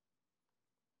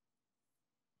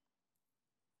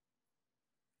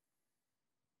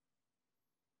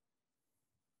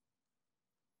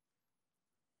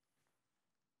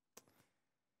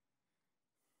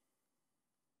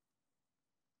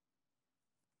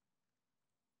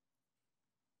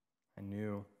 I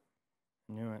knew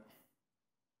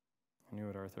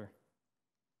it, Arthur.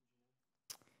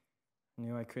 I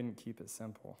knew I couldn't keep it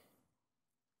simple.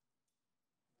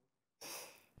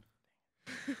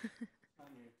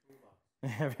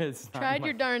 Tried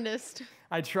your darndest.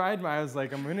 I tried I was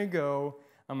like, I'm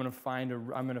gonna find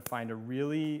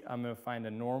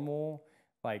a normal,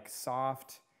 like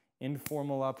soft,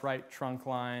 informal upright trunk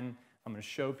line. I'm gonna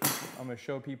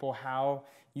show people how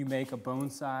you make a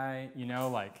bonsai, you know,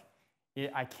 like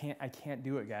I can't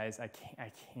do it, guys. I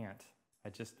can't.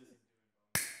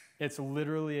 It's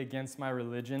literally against my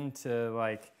religion to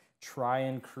like try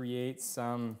and create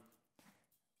some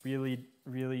really,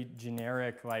 really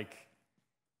generic, like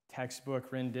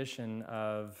textbook rendition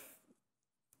of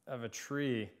a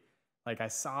tree. Like I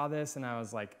saw this and I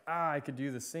was like, I could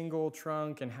do the single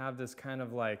trunk and have this kind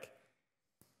of like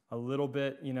a little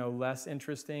bit, you know, less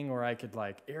interesting, or I could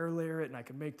like air layer it and I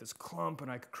could make this clump and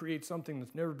I could create something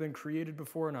that's never been created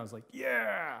before. And I was like,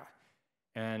 yeah.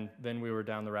 And then we were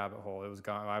down the rabbit hole. It was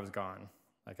gone. I was gone.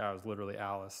 Like I was literally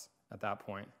Alice at that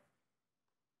point.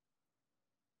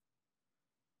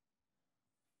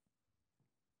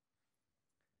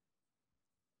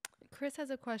 Chris has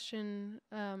a question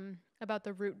about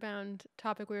the root-bound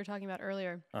topic we were talking about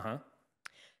earlier.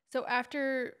 So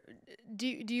do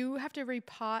you have to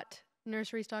repot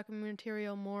nursery stock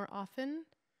material more often?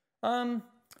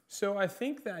 So I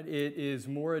think that it is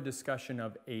more a discussion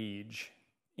of age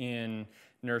in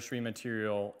nursery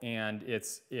material, and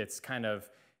it's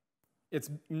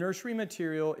nursery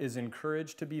material is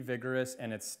encouraged to be vigorous,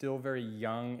 and it's still very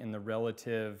young in the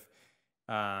relative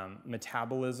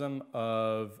metabolism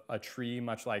of a tree,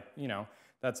 much like, you know,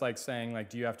 that's like saying, like,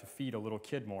 do you have to feed a little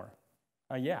kid more?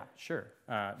 Yeah, sure,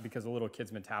 because a little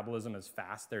kid's metabolism is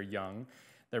fast, they're young,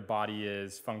 their body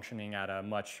is functioning at a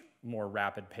much more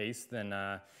rapid pace than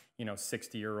a, you know,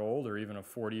 60-year-old or even a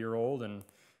 40-year-old, and,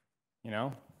 you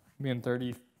know, being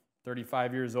 30,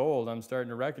 35 years old, I'm starting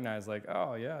to recognize, like,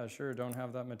 oh yeah, sure, don't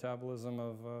have that metabolism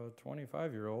of a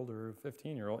 25-year-old or a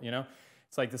 15-year-old, you know?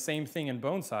 It's like the same thing in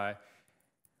bonsai.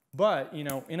 But, you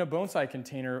know, in a bonsai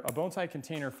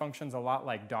container functions a lot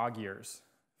like dog ears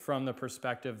from the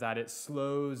perspective that it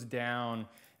slows down.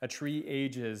 A tree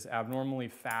ages abnormally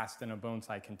fast in a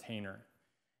bonsai container.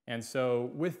 And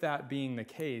so with that being the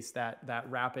case, that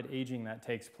rapid aging that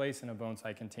takes place in a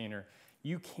bonsai container,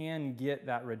 you can get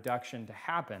that reduction to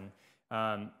happen,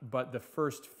 but the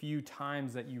first few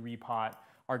times that you repot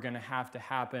are going to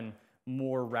happen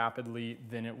more rapidly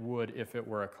than it would if it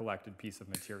were a collected piece of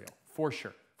material. For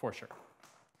sure, for sure.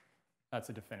 That's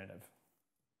a definitive.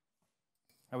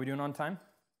 How are we doing on time?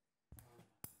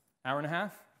 Hour and a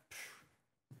half?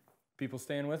 People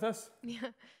staying with us? Yeah.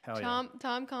 Hell yeah.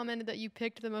 Tom commented that you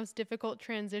picked the most difficult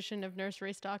transition of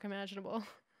nursery stock imaginable.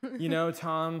 You know,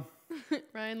 Tom.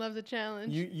 Ryan loves a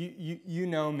challenge. You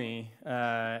know me,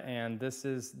 and this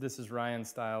is Ryan's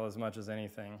style as much as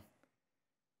anything.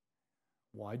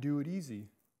 Why do it easy?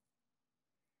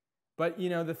 But you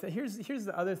know, here's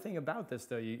the other thing about this,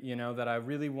 though. You know that I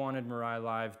really wanted Mirai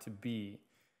Live to be.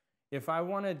 If I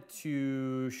wanted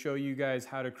to show you guys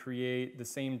how to create the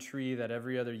same tree that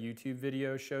every other YouTube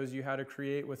video shows you how to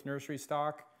create with nursery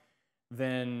stock,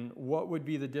 then what would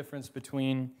be the difference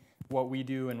between what we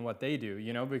do and what they do?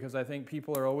 You know, because I think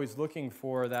people are always looking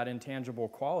for that intangible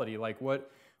quality. Like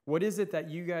what is it that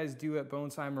you guys do at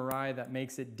Bonsai Mirai that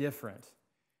makes it different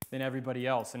than everybody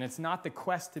else? And it's not the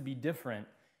quest to be different.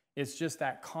 It's just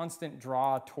that constant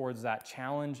draw towards that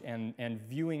challenge and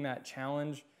viewing that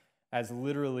challenge as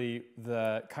literally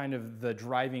the kind of the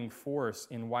driving force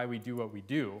in why we do what we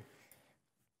do.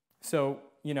 So,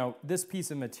 you know, this piece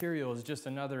of material is just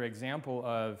another example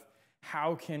of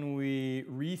how can we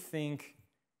rethink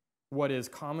what is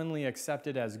commonly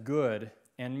accepted as good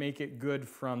and make it good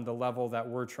from the level that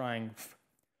we're trying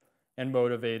and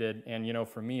motivated and, you know,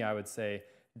 for me, I would say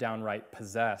downright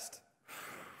possessed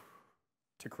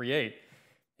to create.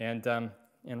 And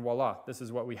voila, this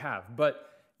is what we have. But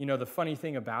you know, the funny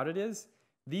thing about it is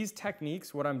these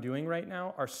techniques, what I'm doing right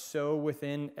now, are so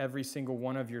within every single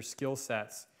one of your skill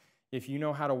sets. If you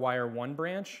know how to wire one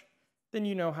branch, then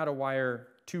you know how to wire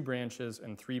 2 branches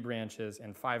and 3 branches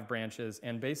and 5 branches.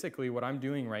 And basically what I'm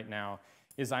doing right now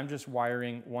is I'm just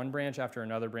wiring one branch after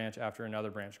another branch after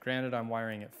another branch. Granted, I'm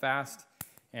wiring it fast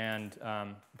and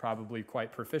probably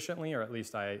quite proficiently, or at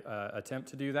least I attempt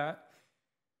to do that.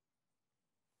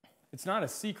 It's not a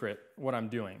secret what I'm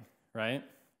doing, right?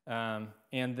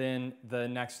 And then the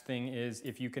next thing is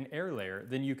if you can air layer,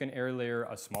 then you can air layer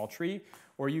a small tree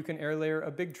or you can air layer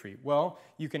a big tree. Well,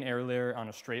 you can air layer on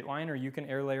a straight line or you can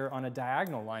air layer on a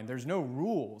diagonal line. There's no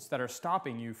rules that are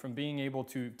stopping you from being able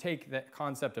to take that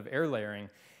concept of air layering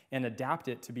and adapt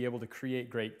it to be able to create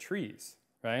great trees,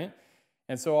 right?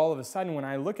 And so all of a sudden when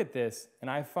I look at this and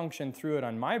I function through it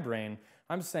on my brain,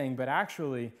 I'm saying, but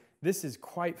actually this is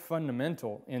quite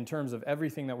fundamental in terms of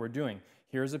everything that we're doing.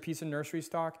 Here's a piece of nursery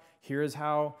stock. Here's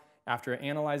how, after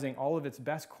analyzing all of its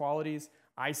best qualities,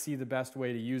 I see the best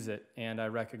way to use it. And I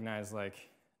recognize, like,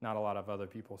 not a lot of other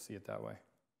people see it that way.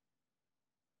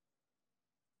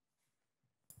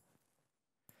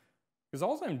 Because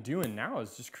all I'm doing now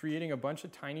is just creating a bunch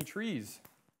of tiny trees.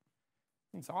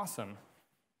 It's awesome.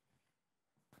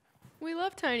 We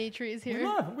love tiny trees here.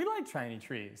 We like tiny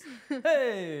trees.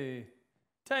 Hey,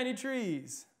 tiny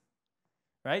trees.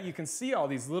 Right? You can see all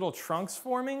these little trunks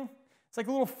forming. It's like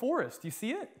a little forest. You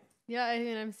see it? Yeah, I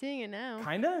mean, I'm seeing it now.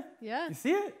 Kinda? Yeah. You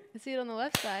see it? I see it on the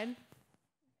left side.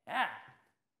 Yeah.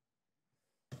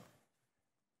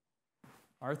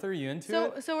 Arthur, are you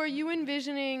into it? So are you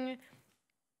envisioning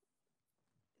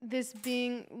this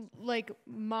being like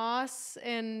moss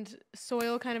and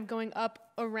soil kind of going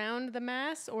up around the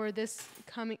mass, or this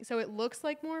coming, so it looks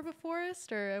like more of a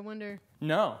forest, or I wonder?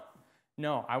 No,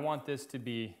 I want this to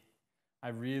be, I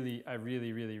really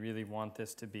want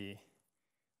this to be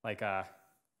like a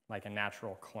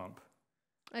natural clump.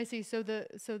 I see. So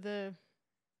the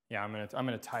yeah, I'm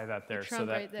gonna tie that there so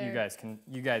that right there.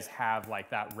 you guys have like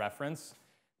that reference.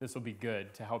 This will be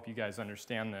good to help you guys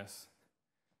understand this.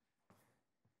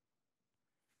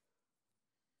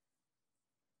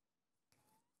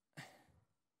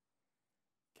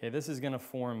 Okay, this is gonna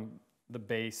form the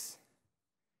base.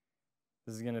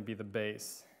 This is gonna be the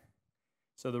base.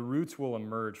 So the roots will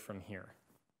emerge from here.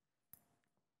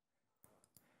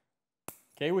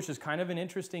 Okay, which is kind of an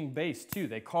interesting base too.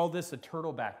 They call this a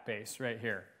turtleback base right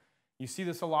here. You see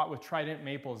this a lot with trident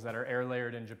maples that are air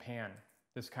layered in Japan,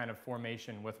 this kind of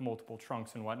formation with multiple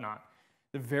trunks and whatnot.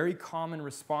 The very common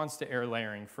response to air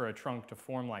layering for a trunk to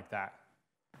form like that.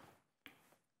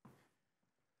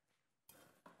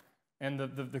 And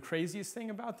the craziest thing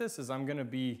about this is I'm gonna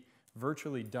be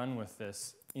virtually done with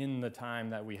this in the time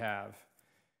that we have.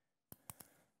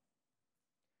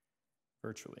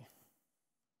 virtually.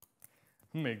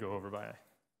 We may go over by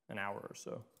an hour or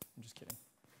so. I'm just kidding.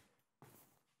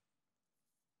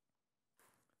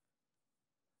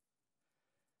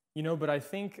 You know, but I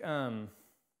think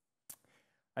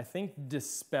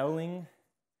dispelling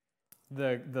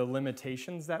the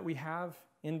limitations that we have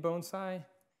in bonsai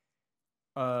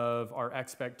of our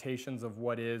expectations of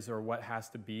what is or what has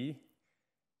to be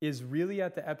is really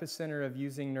at the epicenter of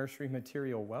using nursery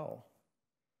material well.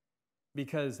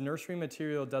 Because nursery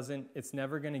material it's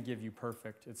never going to give you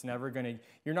perfect.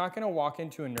 You're not going to walk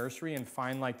into a nursery and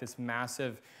find like this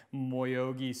massive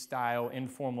Moyogi style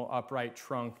informal upright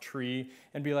trunk tree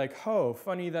and be like, oh,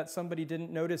 funny that somebody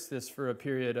didn't notice this for a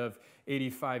period of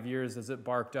 85 years as it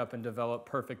barked up and developed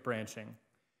perfect branching.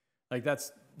 Like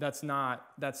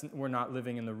we're not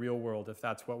living in the real world if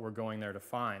that's what we're going there to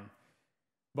find.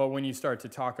 But when you start to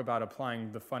talk about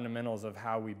applying the fundamentals of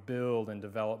how we build and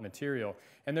develop material,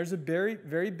 and there's a very,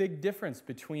 very big difference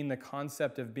between the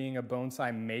concept of being a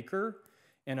bonsai maker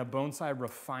and a bonsai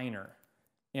refiner.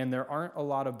 And there aren't a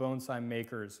lot of bonsai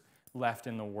makers left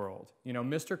in the world. You know,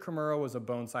 Mr. Kimura was a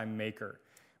bonsai maker.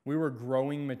 We were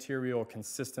growing material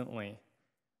consistently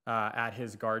at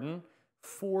his garden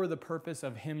for the purpose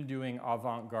of him doing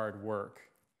avant-garde work.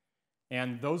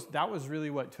 And that was really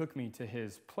what took me to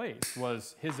his place,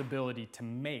 was his ability to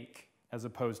make as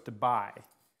opposed to buy.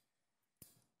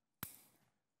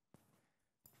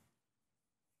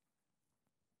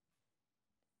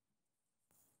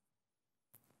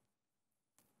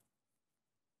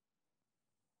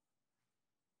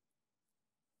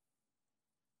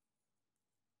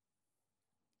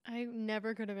 I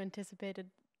never could have anticipated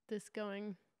this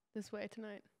going this way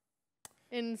tonight.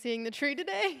 And seeing the tree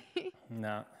today.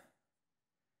 No.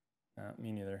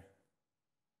 Me neither.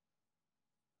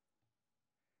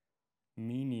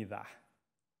 Me neither.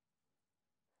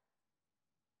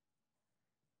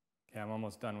 Okay, I'm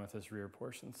almost done with this rear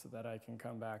portion so that I can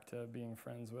come back to being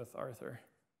friends with Arthur.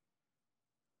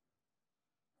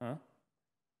 Huh?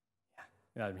 Yeah,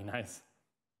 that'd be nice.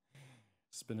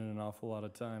 Spending an awful lot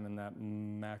of time in that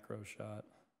macro shot.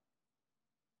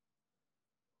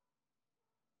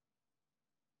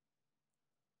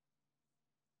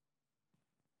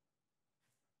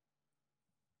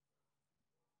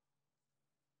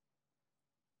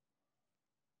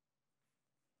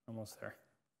 Almost there.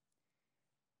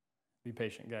 Be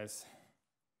patient, guys.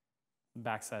 The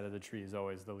backside of the tree is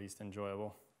always the least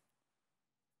enjoyable.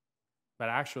 But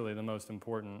actually the most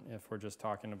important if we're just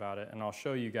talking about it. And I'll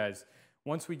show you guys,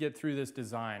 once we get through this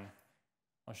design,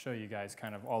 I'll show you guys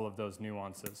kind of all of those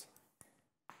nuances.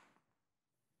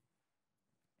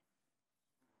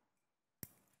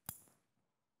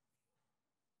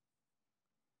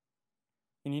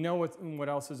 And you know what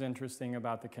else is interesting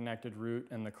about the connected root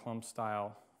and the clump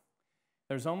style?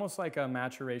 There's almost like a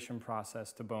maturation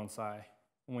process to bonsai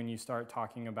when you start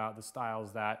talking about the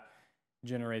styles that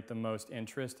generate the most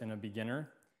interest in a beginner.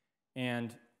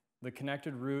 And the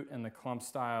connected root and the clump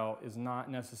style is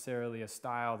not necessarily a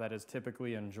style that is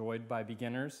typically enjoyed by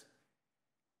beginners,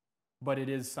 but it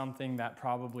is something that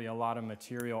probably a lot of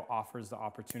material offers the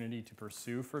opportunity to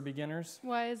pursue for beginners.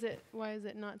 Why is it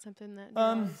not something that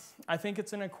draws? I think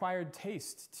it's an acquired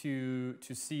taste to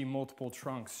see multiple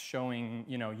trunks showing,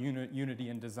 you know, unity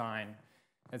in design,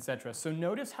 etc. So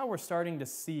notice how we're starting to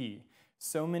see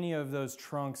so many of those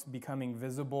trunks becoming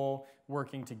visible,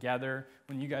 working together.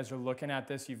 When you guys are looking at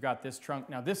this, you've got this trunk.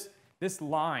 Now this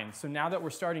line, so now that we're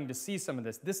starting to see some of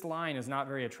this line is not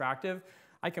very attractive.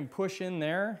 I can push in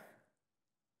there.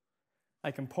 I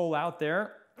can pull out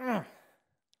there. When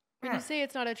you say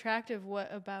it's not attractive, what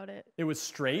about it? It was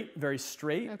straight, very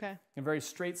straight. Okay. A very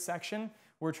straight section.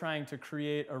 We're trying to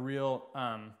create a real,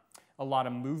 a lot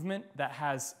of movement that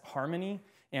has harmony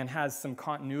and has some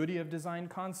continuity of design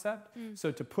concept.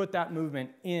 So to put that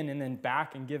movement in and then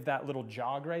back and give that little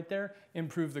jog right there,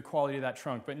 improve the quality of that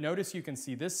trunk. But notice you can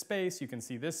see this space, you can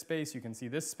see this space, you can see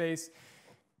this space.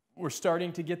 We're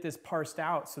starting to get this parsed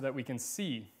out so that we can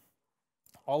see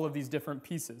all of these different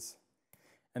pieces.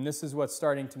 And this is what's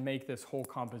starting to make this whole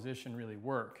composition really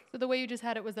work. So the way you just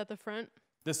had it was at the front?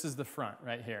 This is the front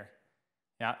right here.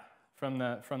 Yeah, from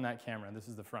that camera, this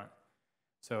is the front.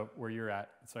 So where you're at,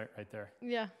 it's right there.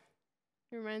 Yeah,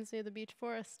 it reminds me of the beech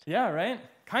forest. Yeah, right?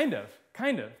 Kind of,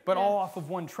 but all off of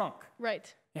one trunk.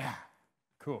 Right. Yeah,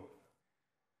 cool.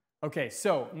 Okay,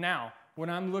 so now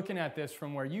when I'm looking at this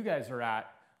from where you guys are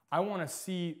at, I want to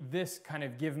see this kind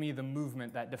of give me the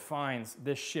movement that defines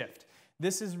this shift.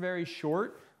 This is very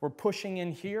short. We're pushing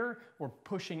in here, we're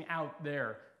pushing out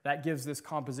there. That gives this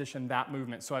composition that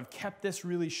movement. So I've kept this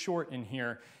really short in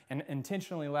here and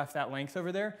intentionally left that length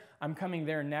over there. I'm coming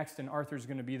there next and Arthur's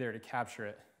going to be there to capture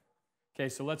it. Okay,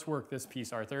 so let's work this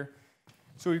piece, Arthur.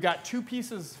 So we've got 2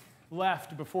 pieces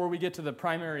left before we get to the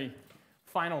primary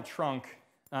final trunk.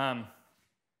 And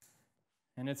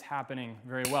it's happening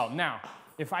very well. Now,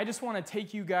 if I just want to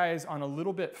take you guys on a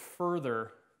little bit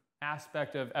further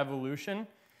aspect of evolution,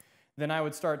 then I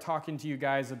would start talking to you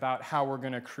guys about how we're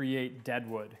going to create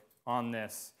deadwood on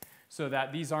this so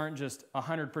that these aren't just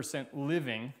 100%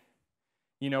 living.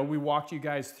 You know, we walked you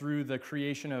guys through the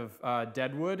creation of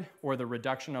deadwood or the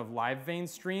reduction of live vein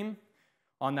stream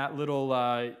on that little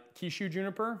Kishu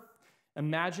juniper.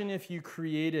 Imagine if you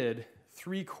created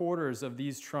 3/4 of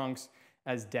these trunks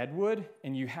as deadwood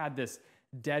and you had this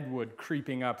deadwood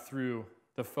creeping up through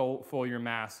the foliar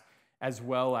mass as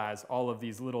well as all of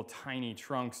these little tiny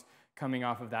trunks coming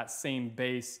off of that same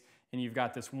base, and you've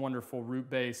got this wonderful root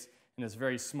base and this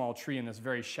very small tree in this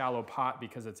very shallow pot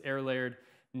because it's air layered.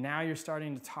 Now you're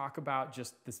starting to talk about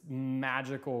just this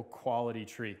magical quality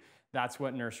tree. That's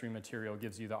what nursery material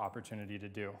gives you the opportunity to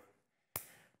do.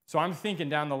 So I'm thinking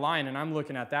down the line and I'm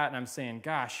looking at that and I'm saying,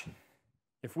 gosh,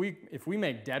 if we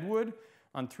make deadwood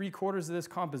on 3/4 of this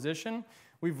composition,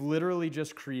 we've literally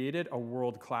just created a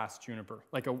world-class juniper,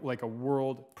 like a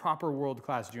proper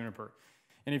world-class juniper.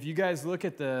 And if you guys look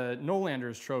at the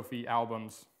Nolanders Trophy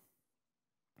albums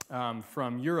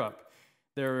from Europe,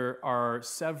 there are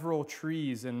several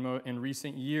trees in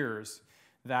recent years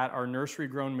that are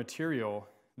nursery-grown material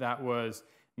that was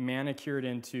manicured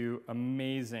into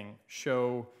amazing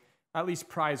show, at least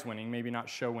prize-winning, maybe not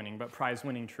show-winning, but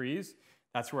prize-winning trees.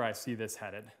 That's where I see this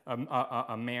headed,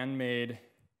 a man-made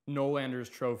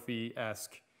Nolanders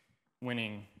Trophy-esque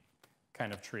winning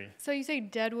kind of tree. So you say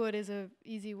deadwood is an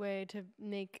easy way to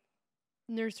make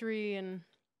nursery and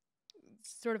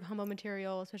sort of humble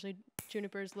material, especially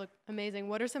junipers, look amazing.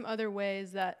 What are some other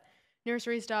ways that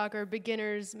nursery stock or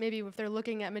beginners, maybe if they're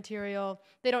looking at material,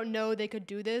 they don't know they could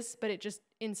do this, but it just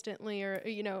instantly or,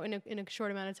 you know, in a short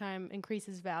amount of time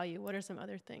increases value? What are some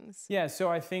other things? Yeah, so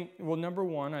I think, well, number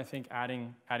one, I think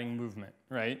adding movement,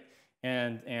 right?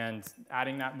 And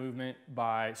adding that movement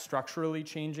by structurally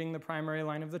changing the primary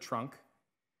line of the trunk,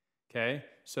 okay?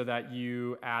 So that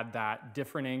you add that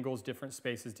different angles, different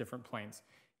spaces, different planes.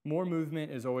 More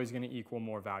movement is always going to equal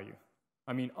more value.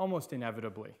 I mean, almost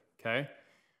inevitably, okay?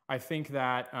 I think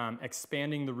that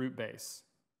expanding the root base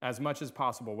as much as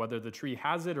possible, whether the tree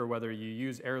has it or whether you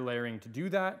use air layering to do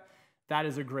that, that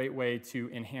is a great way to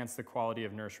enhance the quality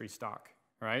of nursery stock,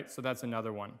 right? So that's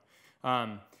another one.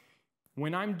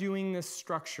 When I'm doing this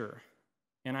structure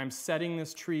and I'm setting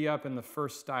this tree up in the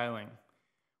first styling,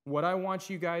 what I want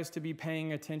you guys to be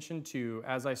paying attention to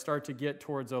as I start to get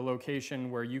towards a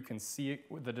location where you can see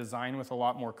the design with a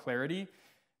lot more clarity,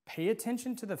 pay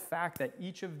attention to the fact that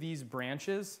each of these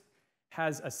branches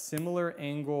has a similar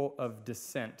angle of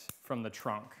descent from the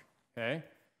trunk, okay?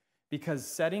 Because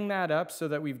setting that up so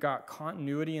that we've got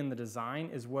continuity in the design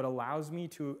is what allows me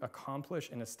to accomplish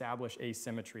and establish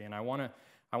asymmetry. And I want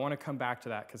to come back to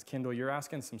that because, Kendall, you're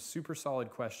asking some super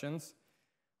solid questions.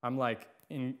 I'm like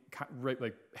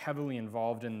heavily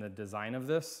involved in the design of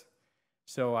this.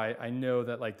 So I know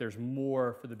that like there's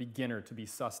more for the beginner to be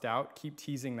sussed out. Keep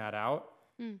teasing that out.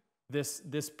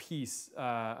 This piece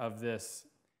of this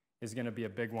is going to be a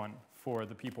big one for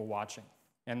the people watching.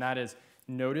 And that is,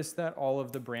 notice that all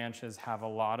of the branches have a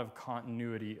lot of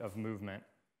continuity of movement.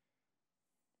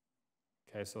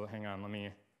 Okay, so hang on, let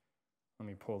me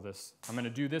pull this. I'm going to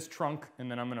do this trunk,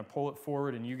 and then I'm going to pull it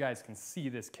forward, and you guys can see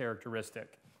this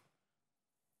characteristic.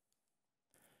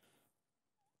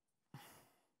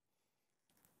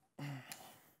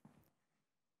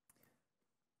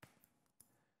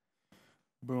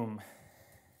 Boom.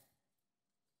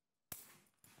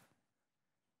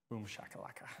 Boom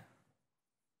shakalaka.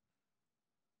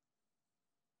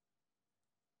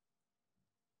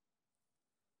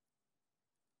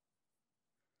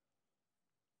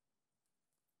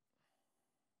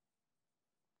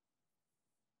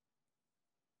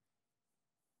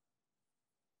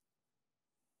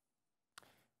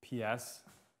 PS,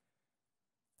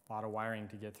 a lot of wiring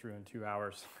to get through in 2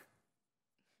 hours.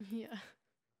 Yeah.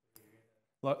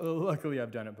 Luckily,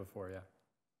 I've done it before, yeah.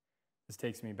 This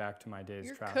takes me back to my days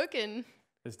traveling. You're cooking.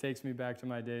 This takes me back to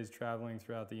my days traveling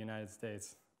throughout the United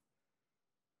States.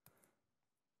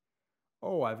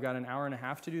 Oh, I've got an hour and a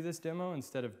half to do this demo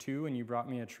instead of 2, and you brought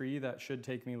me a tree that should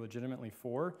take me legitimately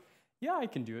 4. Yeah, I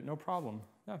can do it, no problem.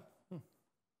 Yeah.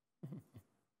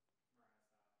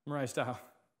 Mirai style.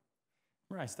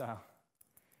 Mirai style.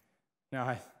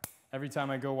 Now, every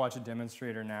time I go watch a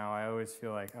demonstrator now, I always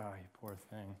feel like, oh, you poor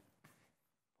thing.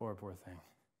 Poor thing.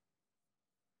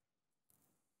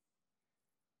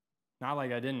 Not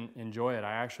like I didn't enjoy it.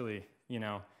 I actually, you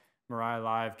know, Mirai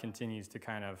Live continues to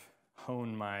kind of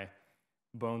hone my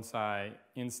bonsai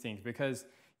instinct, because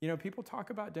people talk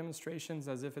about demonstrations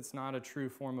as if it's not a true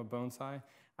form of bonsai.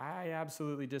 I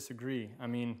absolutely disagree. I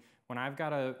mean, when I've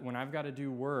got to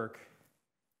do work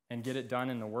and get it done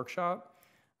in the workshop,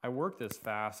 I work this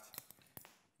fast.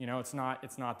 It's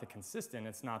not the consistent,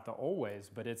 it's not the always,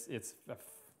 but it's a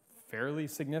fairly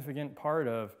significant part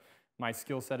of my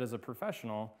skill set as a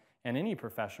professional, and any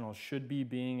professional should be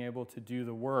being able to do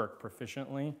the work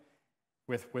proficiently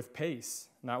with pace.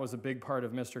 And that was a big part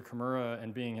of Mr. Kimura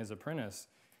and being his apprentice,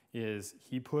 is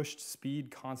he pushed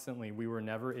speed constantly. We were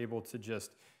never able to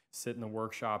just sit in the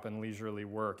workshop and leisurely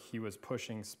work. He was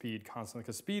pushing speed constantly,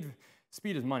 because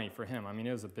speed is money for him. I mean,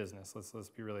 it was a business. Let's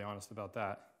be really honest about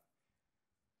that.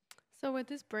 So with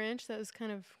this branch that was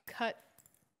kind of cut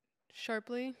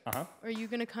sharply, are you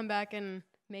going to come back and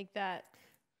make that?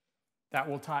 That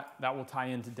will tie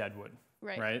into deadwood,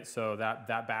 right? So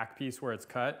that back piece where it's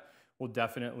cut will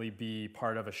definitely be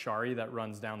part of a shari that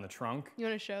runs down the trunk. You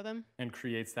want to show them? And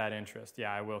creates that interest.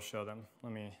 Yeah, I will show them.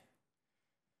 Let me.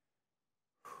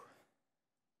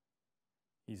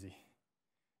 Easy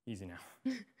now.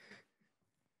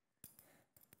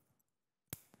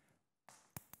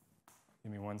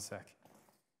 Give me 1 sec.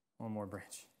 One more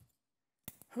branch.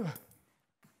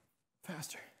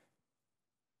 Faster.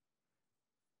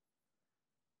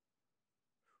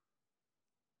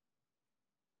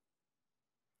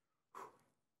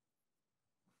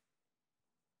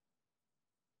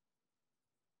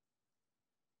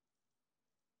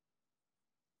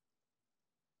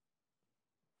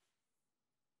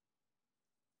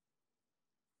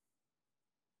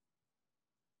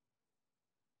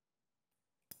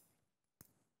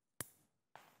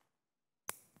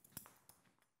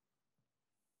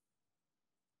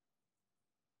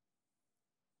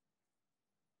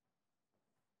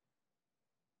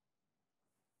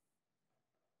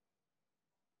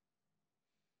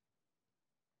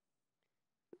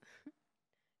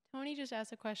 Tony just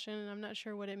asked a question, and I'm not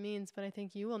sure what it means, but I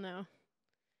think you will know.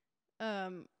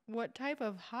 What type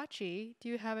of hachi do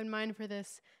you have in mind for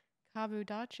this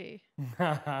kabudachi?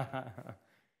 What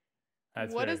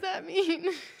does that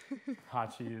mean?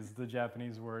 Hachi is the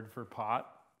Japanese word for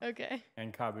pot. Okay.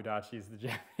 And kabudachi is the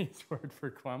Japanese word for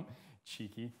clump.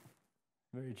 Cheeky.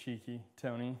 Very cheeky.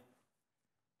 Tony.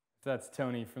 That's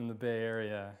Tony from the Bay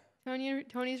Area.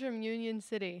 Tony's from Union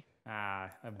City. A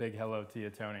big hello to you,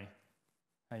 Tony.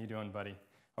 How you doing, buddy?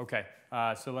 Okay,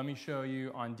 so let me show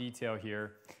you on detail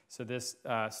here. So this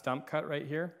stump cut right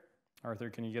here, Arthur,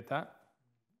 can you get that?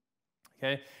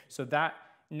 Okay, so that,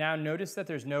 now notice that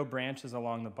there's no branches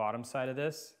along the bottom side of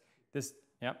this. This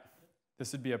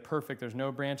would be a perfect, there's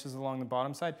no branches along the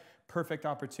bottom side, perfect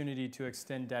opportunity to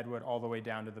extend deadwood all the way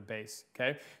down to the base,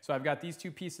 okay? So I've got these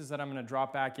two pieces that I'm gonna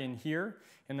drop back in here,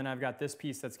 and then I've got this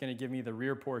piece that's gonna give me the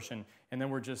rear portion, and then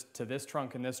we're just to this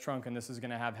trunk, and this is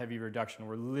gonna have heavy reduction.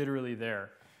 We're literally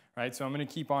there, right? So I'm gonna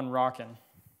keep on rocking.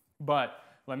 But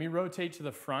let me rotate to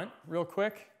the front real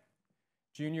quick.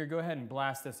 Junior, go ahead and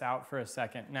blast this out for a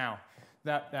second. Now,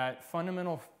 that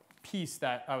fundamental piece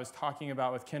that I was talking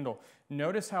about with Kindle,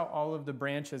 notice how all of the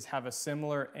branches have a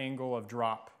similar angle of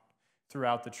drop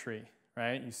throughout the tree,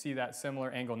 right? You see that similar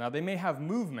angle. Now, they may have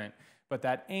movement, but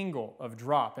that angle of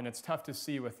drop, and it's tough to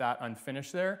see with that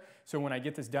unfinished there, so when I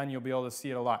get this done, you'll be able to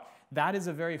see it a lot. That is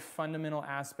a very fundamental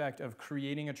aspect of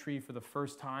creating a tree for the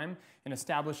first time and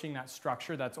establishing that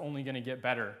structure that's only gonna get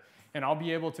better. And I'll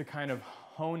be able to kind of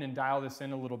hone and dial this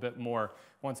in a little bit more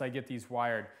once I get these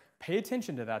wired. Pay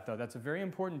attention to that, though. That's a very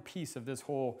important piece of this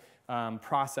whole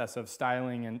process of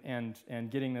styling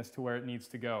and getting this to where it needs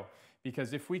to go.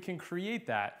 Because if we can create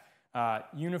that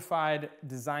unified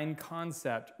design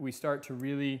concept, we start to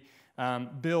really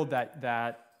build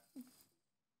that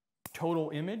total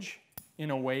image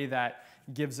in a way that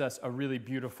gives us a really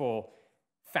beautiful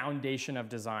foundation of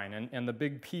design. And the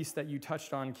big piece that you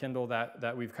touched on, Kindle,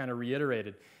 that we've kind of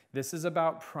reiterated, this is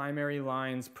about primary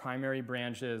lines, primary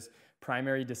branches,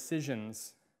 primary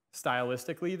decisions.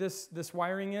 Stylistically, this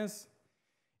wiring is.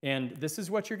 And this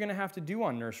is what you're going to have to do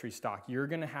on nursery stock. You're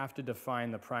going to have to define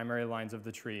the primary lines of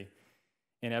the tree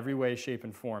in every way, shape,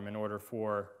 and form in order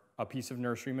for a piece of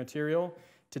nursery material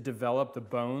to develop the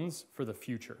bones for the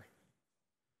future.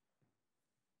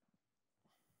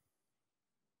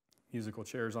 Musical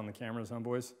chairs on the cameras, huh,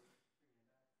 boys?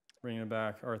 Bringing it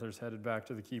back. Arthur's headed back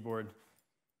to the keyboard.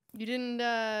 You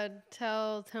didn't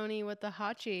tell Tony what the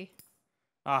hachi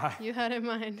you had in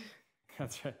mind.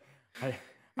 That's right.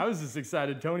 I was just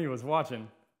excited Tony was watching.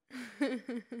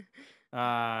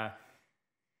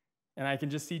 And I can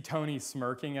just see Tony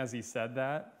smirking as he said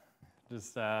that.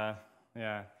 Just,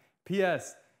 yeah.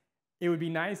 P.S. it would be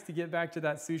nice to get back to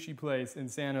that sushi place in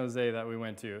San Jose that we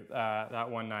went to that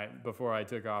one night before I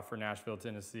took off for Nashville,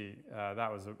 Tennessee.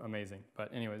 That was amazing.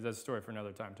 But anyways, that's a story for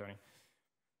another time, Tony.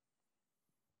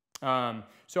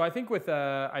 So I think with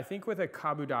a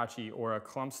kabudachi or a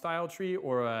clump style tree,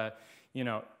 or a,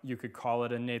 you could call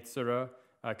it a netsura,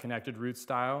 a connected root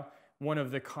style. One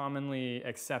of the commonly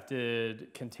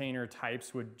accepted container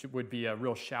types would be a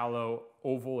real shallow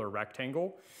oval or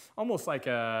rectangle, almost like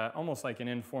an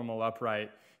informal upright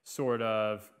sort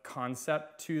of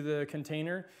concept to the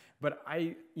container. But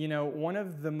one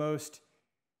of the most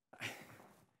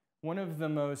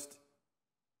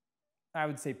I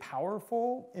would say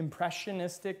powerful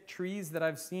impressionistic trees that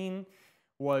I've seen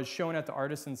was shown at the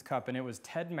Artisans Cup, and it was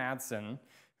Ted Madsen,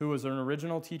 who was an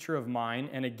original teacher of mine,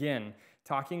 and again,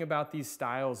 talking about these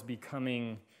styles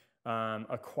becoming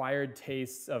acquired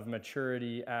tastes of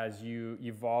maturity as you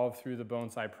evolve through the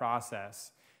bonsai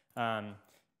process. Ted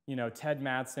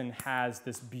Madsen has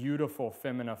this beautiful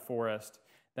Femina forest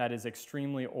that is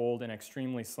extremely old and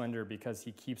extremely slender because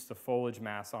he keeps the foliage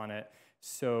mass on it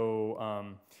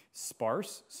so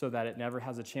sparse so that it never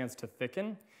has a chance to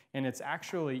thicken. And it's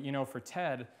actually, for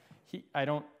Ted, I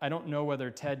don't know whether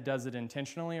Ted does it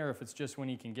intentionally or if it's just when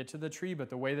he can get to the tree, but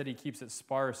the way that he keeps it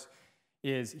sparse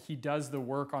is he does the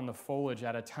work on the foliage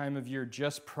at a time of year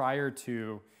just prior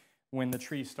to when the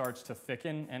tree starts to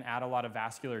thicken and add a lot of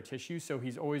vascular tissue. So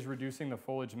he's always reducing the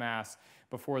foliage mass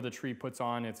before the tree puts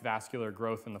on its vascular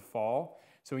growth in the fall.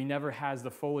 So he never has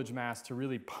the foliage mass to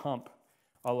really pump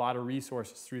a lot of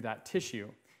resources through that tissue.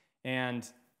 And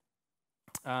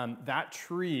that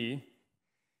tree,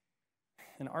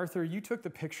 and Arthur, you took the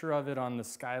picture of it on the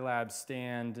Skylab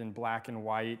stand in black and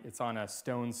white. It's on a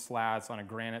stone slab. It's on a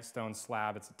granite stone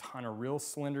slab. It's a ton of real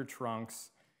slender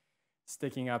trunks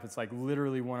sticking up. It's like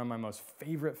literally one of my most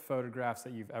favorite photographs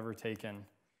that you've ever taken.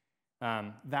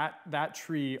 That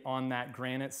tree on that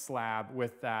granite slab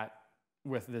with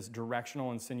this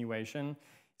directional insinuation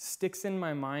sticks in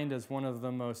my mind as one of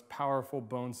the most powerful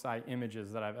bonsai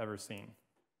images that I've ever seen.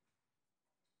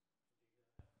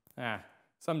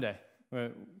 Someday.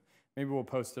 Maybe we'll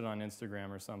post it on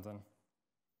Instagram or something.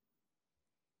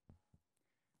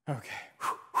 Okay.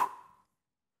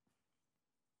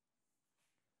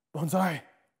 Bonsai.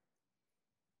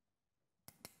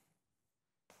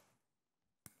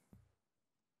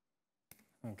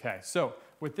 Okay, so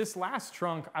with this last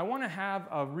trunk, I want to have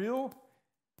a real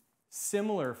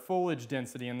similar foliage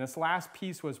density, and this last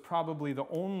piece was probably the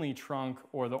only trunk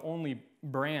or the only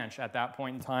branch at that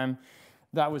point in time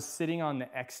that was sitting on the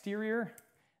exterior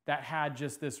that had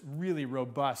just this really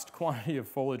robust quantity of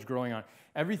foliage growing on.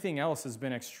 Everything else has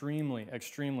been extremely,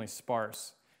 extremely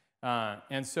sparse.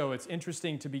 And so it's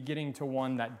interesting to be getting to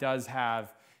one that does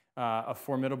have a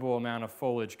formidable amount of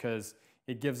foliage because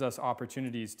it gives us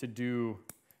opportunities to do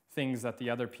things that the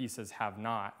other pieces have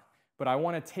not. But I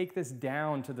want to take this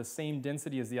down to the same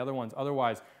density as the other ones.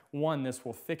 Otherwise, one, this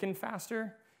will thicken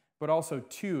faster, but also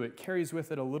two, it carries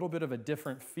with it a little bit of a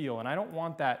different feel. And I don't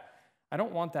want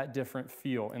that different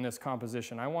feel in this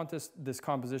composition. I want this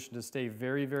composition to stay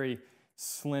very, very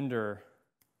slender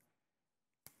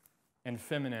and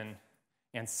feminine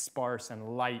and sparse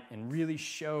and light and really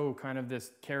show kind of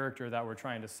this character that we're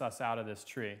trying to suss out of this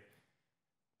tree.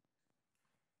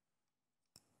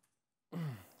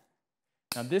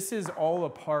 Now this is all a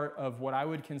part of what I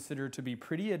would consider to be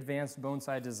pretty advanced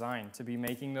bonsai design, to be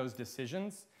making those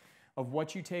decisions of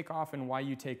what you take off and why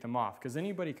you take them off. Because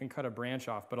anybody can cut a branch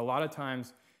off, but a lot of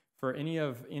times for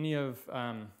anybody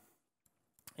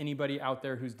out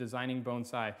there who's designing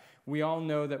bonsai, we all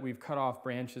know that we've cut off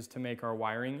branches to make our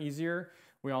wiring easier.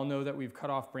 We all know that we've cut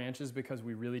off branches because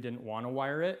we really didn't want to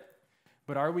wire it.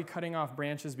 But are we cutting off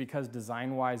branches because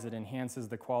design-wise it enhances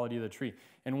the quality of the tree?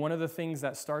 And one of the things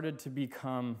that started to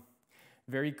become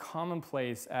very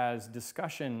commonplace as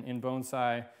discussion in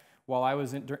bonsai while I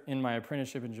was in my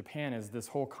apprenticeship in Japan is this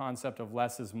whole concept of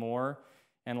less is more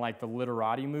and like the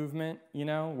literati movement,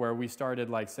 where we started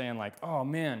like saying like, oh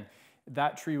man,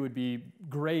 that tree would be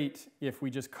great if we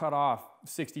just cut off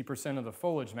 60% of the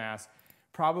foliage mass.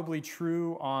 Probably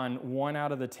true on 1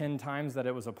 out of the 10 times that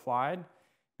it was applied,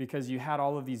 because you had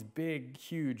all of these big,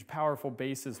 huge, powerful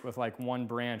bases with like one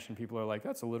branch, and people are like,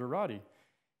 that's a literati.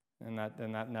 And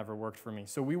that never worked for me.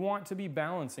 So we want to be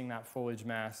balancing that foliage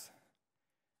mass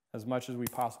as much as we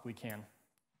possibly can.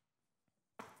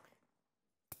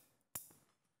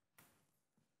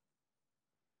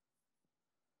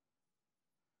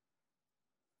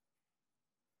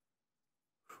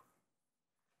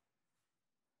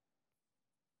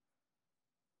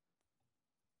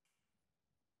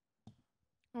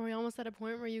 Are we almost at a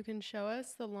point where you can show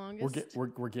us the longest?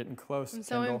 We're getting close. I'm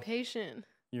so impatient.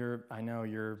 I know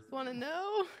you're. Want to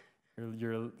know?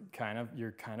 You're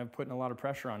kind of putting a lot of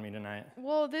pressure on me tonight.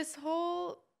 Well,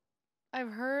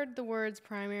 I've heard the words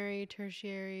primary,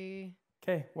 tertiary.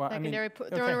 Okay, well, secondary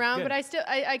thrown around, good. but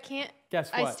I can't.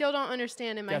 Guess what? I still don't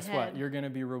understand in my head. Guess what? You're going to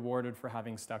be rewarded for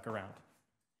having stuck around.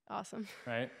 Awesome.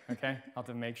 Right? Okay? I'll have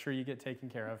to make sure you get taken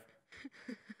care of.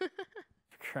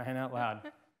 Crying out loud.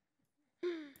 Okay,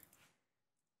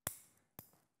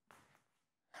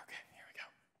 here we go.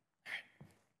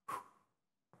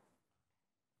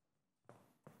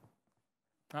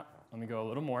 All right. Let me go a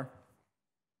little more.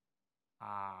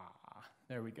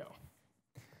 There we go.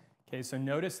 Okay, so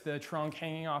notice the trunk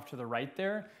hanging off to the right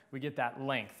there. We get that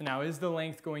length. Now, is the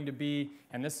length going to be,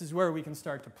 and this is where we can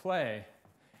start to play,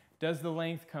 does the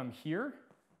length come here?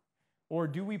 Or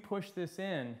do we push this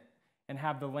in and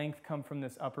have the length come from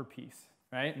this upper piece,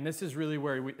 right? And this is really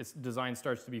where design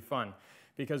starts to be fun,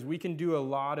 because we can do a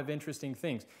lot of interesting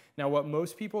things. Now, what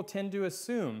most people tend to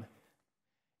assume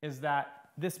is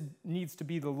that this needs to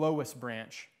be the lowest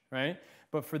branch, right?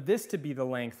 But for this to be the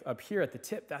length up here at the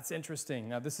tip, that's interesting.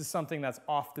 Now, this is something that's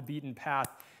off the beaten path,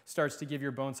 starts to give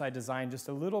your bonsai design just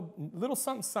a little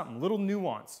something, little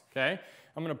nuance, okay?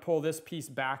 I'm gonna pull this piece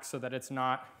back so that it's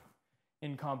not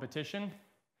in competition.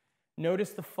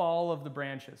 Notice the fall of the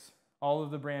branches. All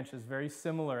of the branches, very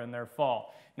similar in their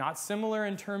fall. Not similar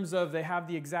in terms of they have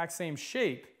the exact same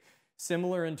shape,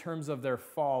 similar in terms of their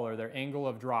fall or their angle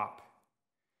of drop.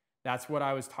 That's what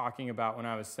I was talking about when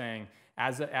I was saying,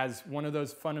 as one of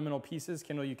those fundamental pieces,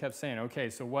 Kendall, you kept saying, okay,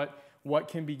 so what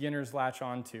can beginners latch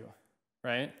onto,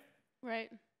 right?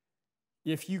 Right.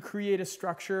 If you create a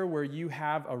structure where you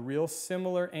have a real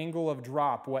similar angle of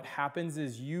drop, what happens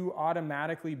is you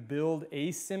automatically build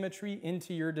asymmetry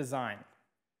into your design.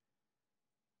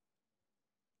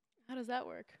 How does that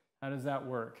work? How does that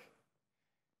work?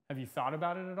 Have you thought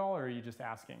about it at all, or are you just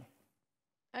asking?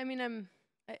 I mean,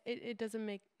 it doesn't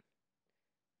make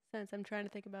sense. I'm trying to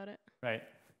think about it. Right,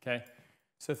 okay.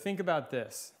 So think about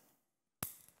this.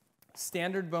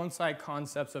 Standard bonsai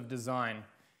concepts of design.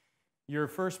 Your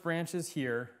first branch is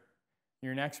here,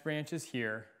 your next branch is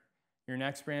here, your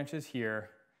next branch is here,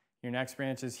 your next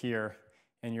branch is here,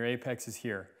 and your apex is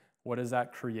here. What does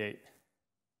that create?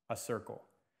 A circle.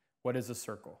 What is a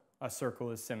circle? A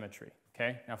circle is symmetry,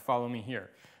 okay? Now follow me here.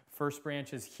 First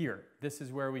branch is here. This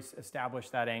is where we establish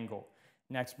that angle.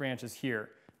 Next branch is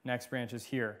here, next branch is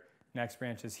here, next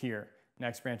branch is here,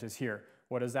 next branch is here.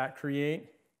 What does that create?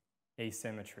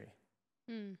 Asymmetry.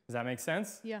 Does that make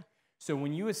sense? Yeah. So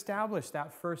when you establish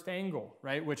that first angle,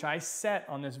 right, which I set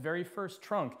on this very first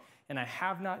trunk, and I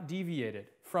have not deviated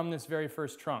from this very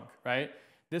first trunk, right?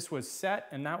 This was set,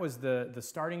 and that was the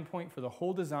starting point for the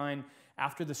whole design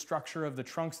after the structure of the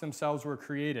trunks themselves were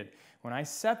created. When I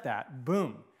set that,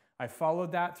 boom, I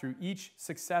followed that through each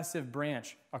successive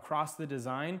branch across the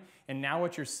design, and now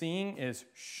what you're seeing is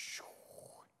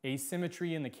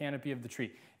asymmetry in the canopy of the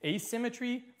tree.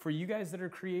 Asymmetry, for you guys that are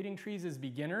creating trees as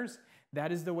beginners,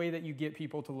 that is the way that you get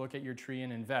people to look at your tree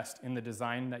and invest in the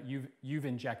design that you've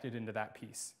injected into that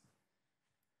piece.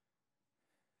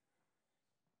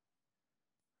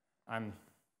 I'm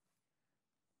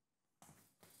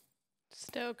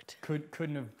stoked.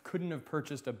 Couldn't have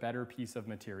purchased a better piece of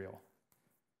material.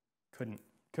 Couldn't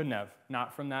have.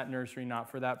 Not from that nursery, not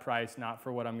for that price, not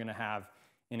for what I'm gonna have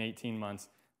in 18 months.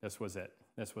 This was it.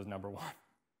 This was number one.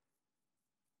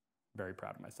 Very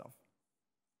proud of myself.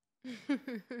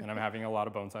 And I'm having a lot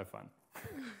of bonsai fun.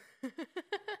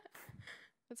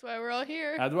 That's why we're all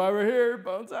here. That's why we're here,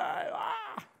 bonsai.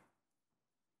 Ah!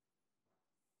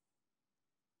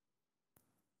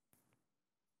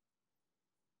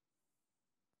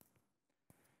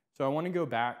 So I want to go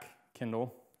back,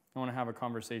 Kendall. I want to have a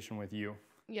conversation with you.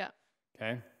 Yeah.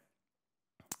 Okay.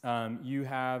 You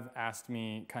have asked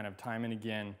me kind of time and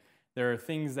again, there are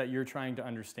things that you're trying to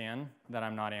understand that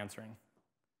I'm not answering,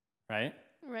 right?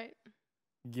 Right.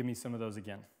 Give me some of those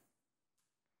again.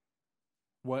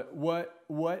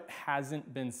 What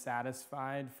hasn't been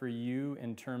satisfied for you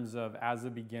in terms of, as a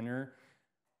beginner,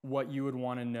 what you would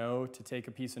want to know to take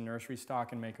a piece of nursery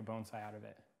stock and make a bonsai out of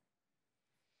it?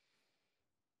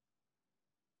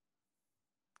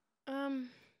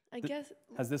 I guess.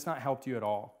 Has this not helped you at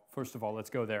all? First of all, let's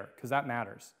go there, because that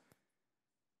matters.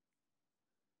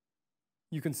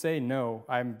 You can say, no,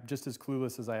 I'm just as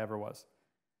clueless as I ever was.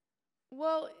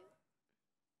 Well,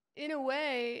 in a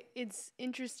way, it's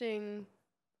interesting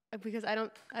because I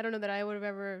don't know that I would have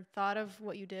ever thought of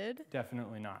what you did.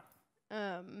 Definitely not.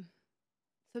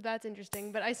 So that's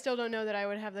interesting, but I still don't know that I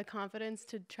would have the confidence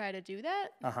to try to do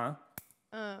that.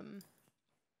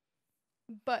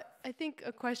 But I think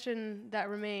a question that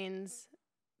remains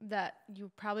that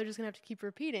you're probably just gonna have to keep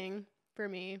repeating for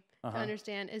me to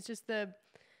understand is just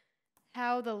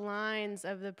how the lines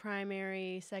of the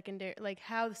primary, secondary, like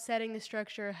how setting the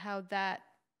structure, how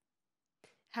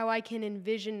I can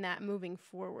envision that moving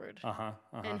forward,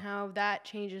 and how that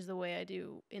changes the way I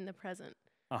do in the present.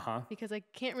 Because I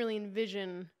can't really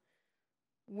envision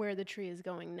where the tree is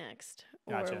going next,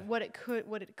 or what it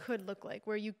could look like.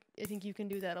 I think you can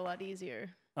do that a lot easier.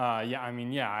 Yeah, I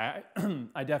mean, yeah,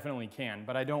 I definitely can,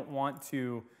 but I don't want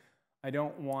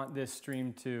this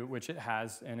stream to, which it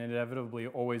has, and it inevitably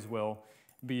always will,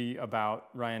 be about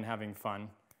Ryan having fun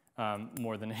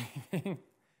more than anything,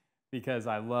 because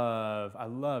I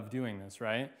love doing this,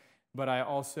 right? But I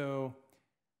also,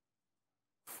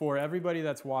 for everybody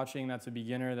that's watching, that's a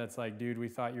beginner, that's like, dude, we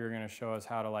thought you were gonna show us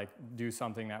how to like do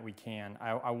something that we can.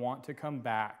 I want to come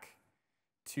back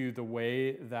to the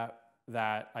way that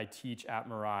I teach at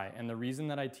Mirai. And the reason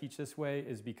that I teach this way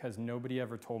is because nobody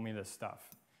ever told me this stuff,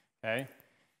 okay?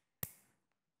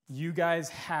 You guys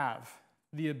have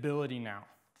the ability now,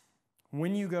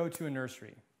 when you go to a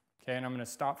nursery, okay, and I'm gonna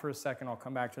stop for a second, I'll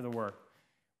come back to the work.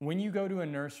 When you go to a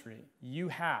nursery, you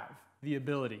have the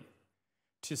ability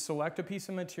to select a piece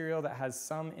of material that has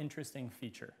some interesting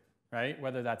feature, right?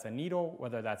 Whether that's a needle,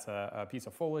 whether that's a piece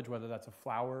of foliage, whether that's a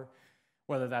flower,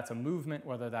 whether that's a movement,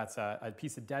 whether that's a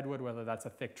piece of deadwood, whether that's a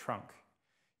thick trunk.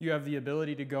 You have the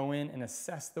ability to go in and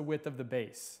assess the width of the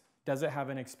base. Does it have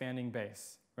an expanding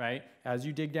base, right? As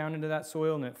you dig down into that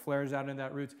soil and it flares out into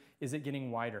that roots, is it getting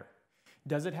wider?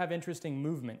 Does it have interesting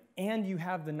movement? And you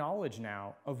have the knowledge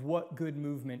now of what good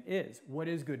movement is. What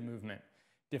is good movement?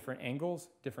 Different angles,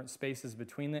 different spaces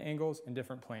between the angles, and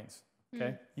different planes,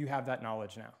 okay? You have that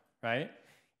knowledge now, right?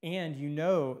 And you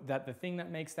know that the thing that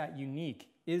makes that unique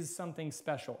is something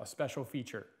special, a special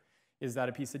feature. Is that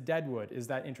a piece of deadwood? Is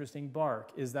that interesting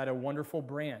bark? Is that a wonderful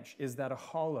branch? Is that a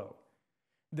hollow?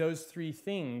 Those three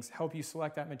things help you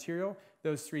select that material.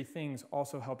 Those three things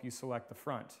also help you select the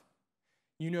front.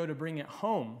 You know to bring it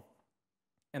home,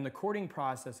 and the courting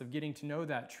process of getting to know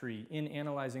that tree in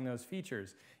analyzing those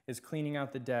features is cleaning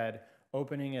out the dead,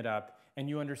 opening it up, and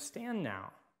you understand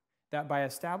now that by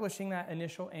establishing that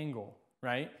initial angle,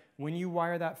 right, when you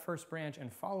wire that first branch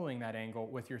and following that angle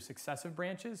with your successive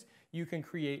branches, you can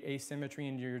create asymmetry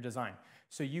into your design.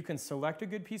 So you can select a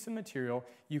good piece of material,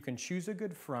 you can choose a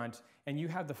good front, and you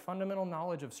have the fundamental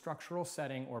knowledge of structural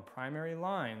setting or primary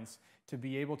lines to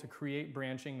be able to create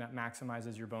branching that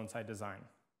maximizes your bonsai design.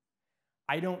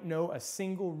 I don't know a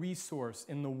single resource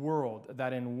in the world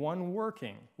that in one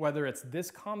working, whether it's this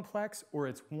complex or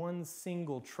it's one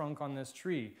single trunk on this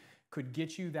tree, could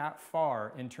get you that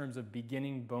far in terms of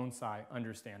beginning bonsai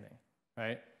understanding,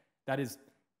 right? That is,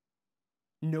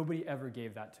 nobody ever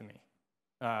gave that to me.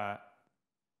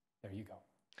 There you go.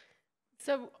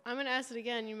 So I'm going to ask it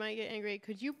again. You might get angry.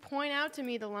 Could you point out to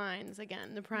me the lines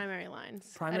again, the primary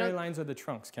lines? Primary lines are the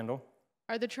trunks, Kendall.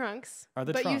 Are the trunks. Are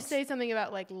the trunks. But you say something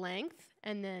about like length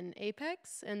and then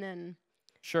apex and then...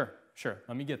 Sure.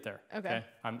 Let me get there. Okay.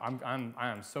 I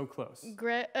am so close.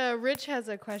 Rich has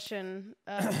a question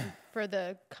for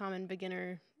the common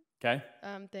beginner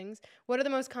things. What are the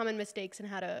most common mistakes and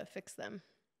how to fix them?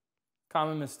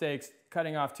 Common mistakes,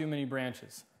 cutting off too many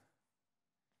branches.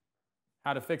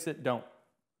 How to fix it? Don't.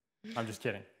 I'm just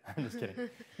kidding.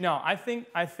 No, I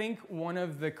think one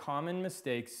of the common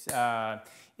mistakes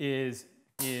is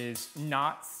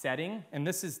not setting, and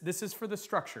this is for the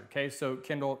structure, okay? So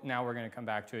Kendall, now we're gonna come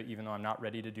back to it even though I'm not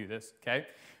ready to do this, okay?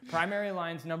 Primary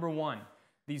lines, number one,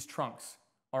 these trunks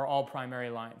are all primary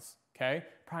lines, okay?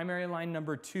 Primary line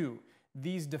number two,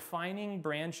 these defining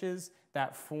branches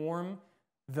that form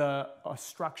the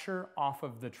structure off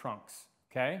of the trunks,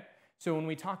 okay? So when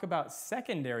we talk about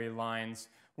secondary lines,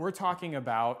 we're talking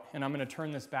about, and I'm gonna turn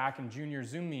this back and Junior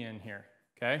zoom me in here,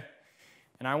 okay?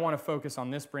 And I wanna focus on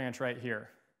this branch right here.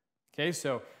 Okay,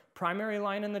 so primary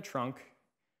line in the trunk,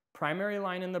 primary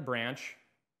line in the branch,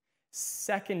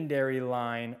 secondary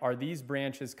line are these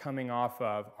branches coming off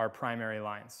of our primary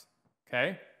lines,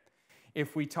 okay?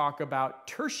 If we talk about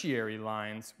tertiary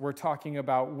lines, we're talking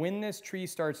about when this tree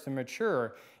starts to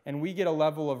mature and we get a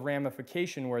level of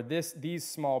ramification where these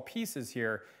small pieces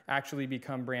here actually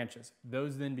become branches.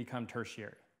 Those then become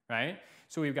tertiary, right?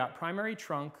 So we've got primary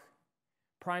trunk,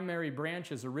 primary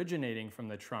branches originating from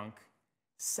the trunk,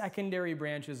 secondary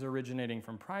branches originating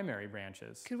from primary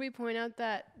branches. Could we point out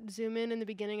that zoom in the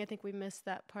beginning? I think we missed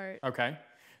that part. Okay,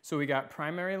 so we got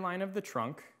primary line of the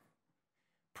trunk,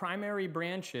 primary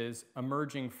branches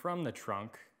emerging from the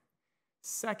trunk,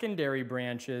 secondary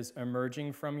branches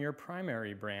emerging from your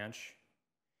primary branch,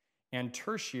 and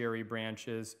tertiary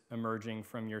branches emerging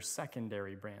from your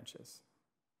secondary branches,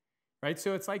 right?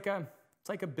 So it's like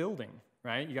a building,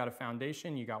 right? You got a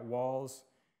foundation, you got walls,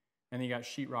 and then you got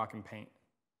sheetrock and paint,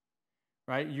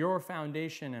 right? Your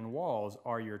foundation and walls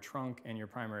are your trunk and your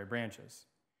primary branches.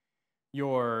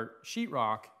 Your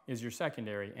sheetrock is your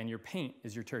secondary, and your paint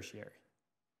is your tertiary,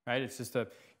 right?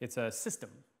 It's a system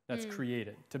that's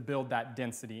created to build that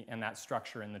density and that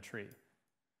structure in the tree.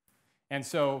 And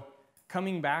so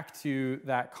coming back to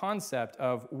that concept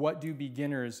of what do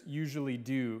beginners usually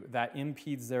do that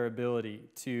impedes their ability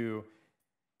to,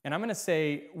 and I'm going to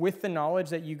say with the knowledge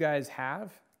that you guys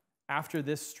have after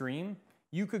this stream,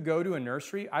 you could go to a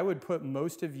nursery. I would put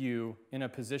most of you in a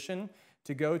position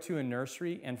to go to a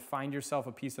nursery and find yourself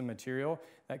a piece of material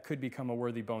that could become a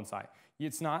worthy bonsai.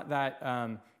 It's not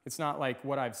that, it's not like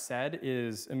what I've said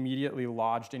is immediately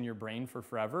lodged in your brain for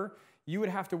forever. You would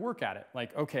have to work at it.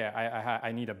 Like, okay,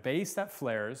 I need a base that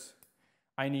flares.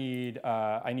 I need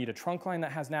a trunk line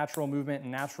that has natural movement,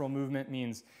 and natural movement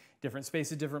means different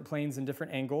spaces, different planes, and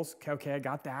different angles. Okay, I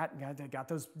got that. Got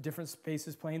those different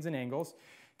spaces, planes, and angles.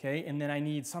 Okay, and then I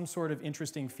need some sort of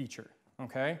interesting feature.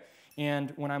 Okay,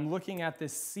 and when I'm looking at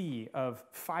this sea of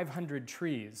 500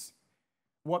 trees,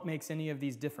 what makes any of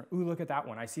these different? Ooh, look at that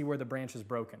one. I see where the branch is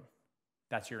broken.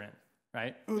 That's your in.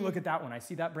 Right? Ooh, look at that one. I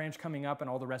see that branch coming up and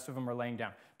all the rest of them are laying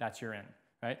down. That's your in,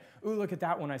 right? Ooh, look at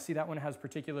that one. I see that one has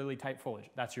particularly tight foliage.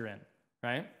 That's your in,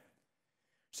 right?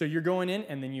 So you're going in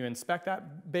and then you inspect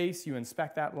that base, you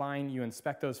inspect that line, you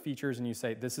inspect those features, and you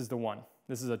say, this is the one.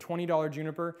 This is a $20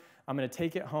 juniper. I'm going to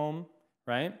take it home,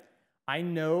 right? I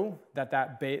know that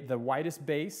the widest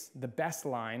base, the best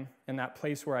line, and that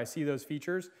place where I see those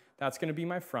features, that's going to be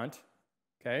my front,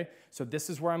 okay? So this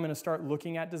is where I'm going to start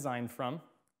looking at design from.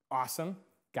 Awesome,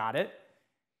 got it.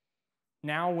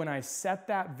 Now when I set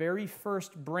that very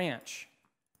first branch,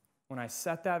 the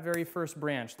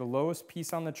lowest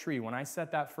piece on the tree, when I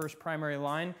set that first primary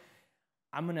line,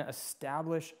 I'm gonna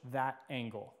establish that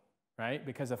angle, right?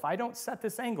 Because if I don't set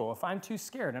this angle, if I'm too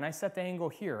scared and I set the angle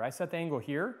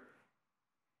here,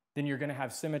 then you're gonna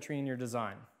have symmetry in your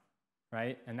design,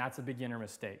 right? And that's a beginner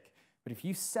mistake. But if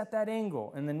you set that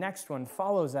angle, and the next one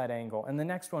follows that angle, and the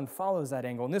next one follows that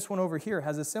angle, and this one over here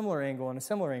has a similar angle and a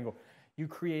similar angle, you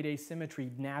create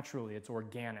asymmetry naturally. It's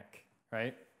organic,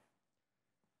 right?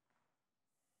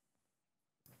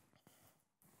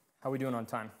 How are we doing on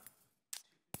time?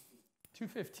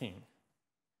 2:15.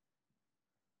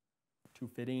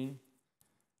 2:15.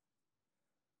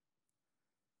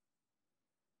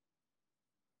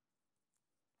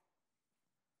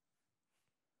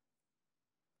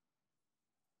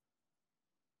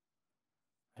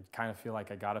 I kind of feel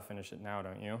like I gotta finish it now,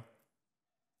 don't you?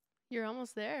 You're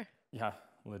almost there. Yeah,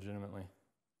 legitimately.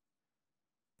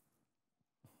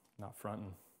 Not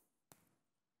fronting.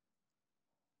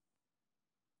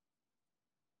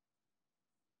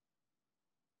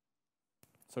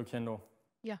 So Kendall.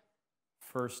 Yeah.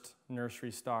 First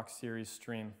Nursery Stock Series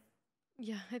stream.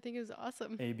 Yeah, I think it was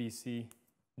awesome. A, B, C,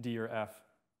 D, or F?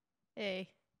 A.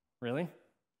 Really?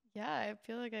 Yeah, I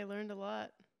feel like I learned a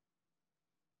lot.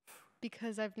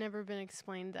 Because I've never been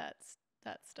explained that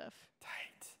stuff.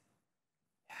 Tight.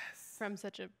 Yes. From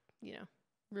such a,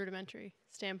 rudimentary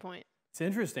standpoint. It's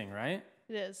interesting, right?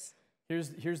 It is.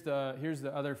 Here's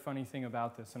the other funny thing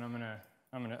about this, and I'm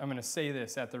gonna say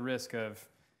this at the risk of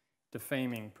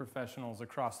defaming professionals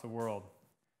across the world.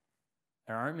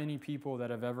 There aren't many people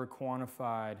that have ever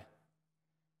quantified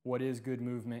what is good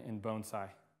movement in bonsai.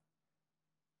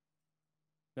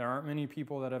 There aren't many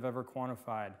people that have ever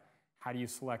quantified how do you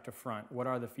select a front? What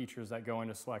are the features that go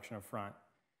into selection of front?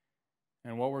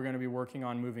 And what we're going to be working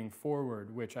on moving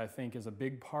forward, which I think is a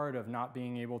big part of not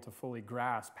being able to fully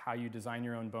grasp how you design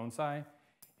your own bonsai,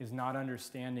 is not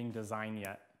understanding design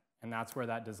yet. And that's where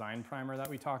that design primer that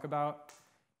we talk about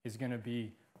is going to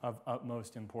be of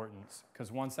utmost importance.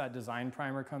 Because once that design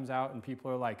primer comes out and people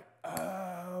are like,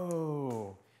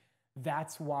 oh,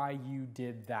 that's why you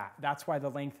did that. That's why the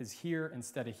length is here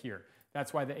instead of here.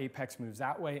 That's why the apex moves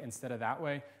that way instead of that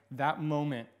way. That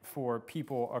moment for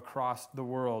people across the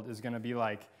world is going to be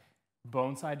like,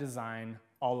 bonsai design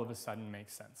all of a sudden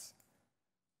makes sense.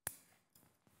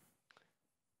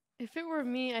 If it were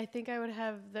me, I think I would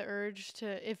have the urge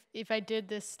to, if I did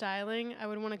this styling, I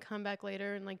would want to come back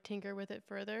later and like tinker with it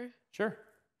further. Sure.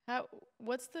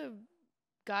 What's the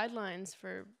guidelines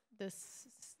for this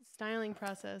styling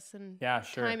process and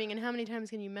sure. timing, and how many times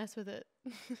can you mess with it?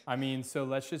 I mean, so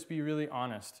let's just be really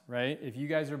honest, right? If you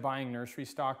guys are buying nursery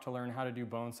stock to learn how to do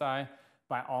bonsai,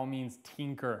 by all means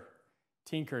tinker.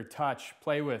 Tinker, touch,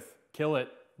 play with, kill it,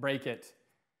 break it.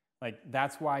 Like,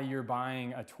 that's why you're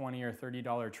buying a $20 or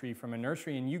 $30 tree from a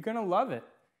nursery, and you're gonna love it.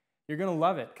 You're gonna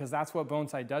love it, because that's what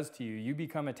bonsai does to you. You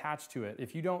become attached to it.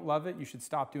 If you don't love it, you should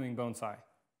stop doing bonsai,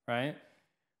 right?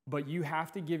 But you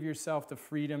have to give yourself the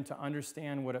freedom to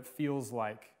understand what it feels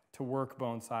like to work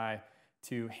bonsai,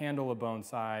 to handle a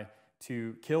bonsai,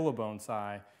 to kill a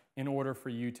bonsai, in order for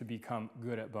you to become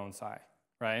good at bonsai,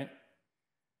 right?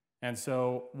 And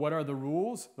so what are the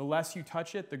rules? The less you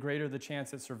touch it, the greater the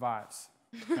chance it survives,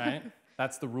 right?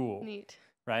 That's the rule. Neat.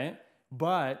 Right?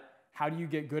 But how do you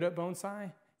get good at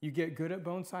bonsai? You get good at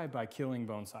bonsai by killing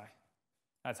bonsai.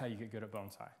 That's how you get good at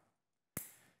bonsai.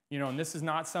 You know, and this is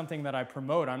not something that I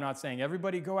promote. I'm not saying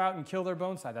everybody go out and kill their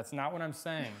bonsai. That's not what I'm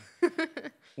saying.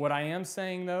 What I am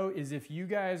saying, though, is if you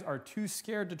guys are too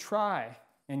scared to try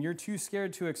and you're too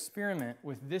scared to experiment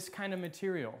with this kind of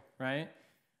material, right?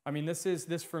 I mean,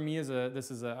 this for me is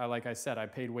like I said, I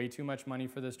paid way too much money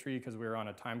for this tree because we were on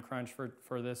a time crunch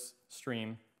for this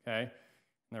stream, okay?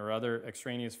 And there were other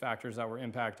extraneous factors that were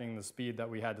impacting the speed that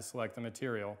we had to select the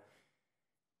material.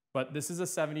 But this is a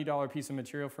 $70 piece of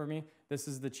material for me. This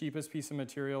is the cheapest piece of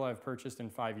material I've purchased in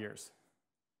 5 years.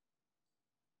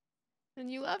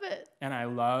 And you love it. And I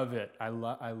love it. I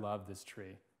love this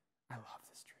tree. I love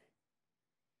this tree.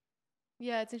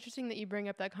 Yeah, it's interesting that you bring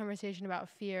up that conversation about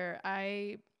fear.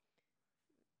 I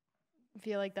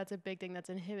feel like that's a big thing that's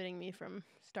inhibiting me from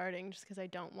starting, just because I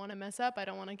don't want to mess up. I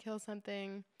don't want to kill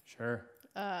something. Sure.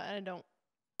 And I don't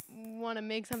want to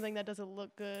make something that doesn't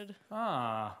look good.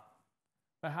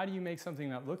 But how do you make something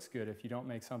that looks good if you don't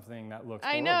make something that looks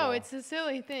I horrible? know, it's a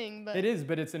silly thing, but... It is,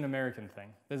 but it's an American thing.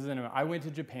 I went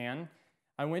to Japan.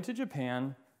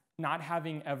 Not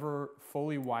having ever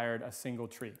fully wired a single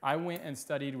tree. I went and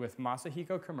studied with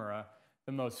Masahiko Kimura,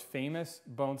 the most famous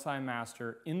bonsai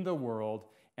master in the world,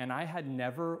 and I had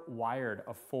never wired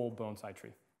a full bonsai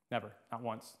tree. Never, not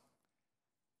once.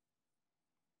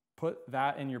 Put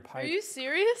that in your pipe. Are you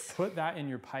serious? Put that in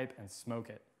your pipe and smoke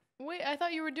it. Wait, I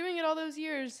thought you were doing it all those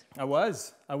years. I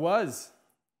was.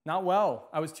 Not well.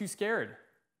 I was too scared.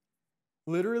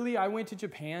 Literally, I went to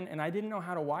Japan and I didn't know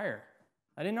how to wire.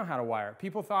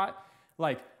 People thought,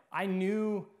 like, I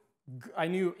knew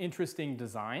interesting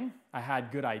design. I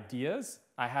had good ideas.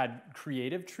 I had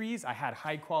creative trees. I had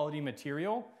high quality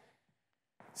material.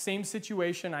 Same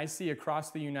situation I see across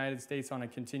the United States on a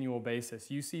continual basis.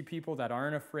 You see people that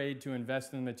aren't afraid to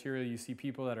invest in the material. You see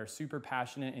people that are super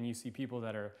passionate, and you see people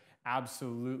that are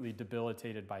absolutely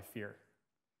debilitated by fear.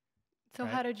 So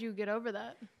How did you get over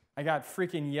that? I got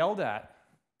freaking yelled at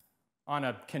on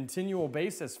a continual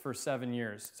basis for 7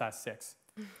 years. That's 6.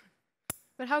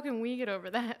 But how can we get over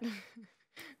that?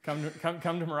 Come to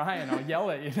Mirai and I'll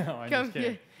yell at you. No, I'm just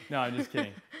kidding. No, I'm just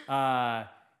kidding.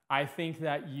 I think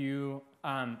that you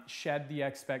shed the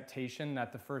expectation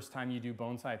that the first time you do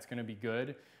bonsai, it's going to be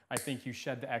good. I think you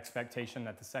shed the expectation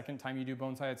that the second time you do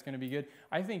bonsai, it's going to be good.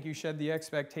 I think you shed the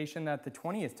expectation that the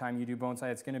 20th time you do bonsai,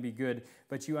 it's going to be good.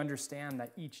 But you understand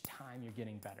that each time you're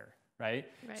getting better, right?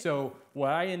 So what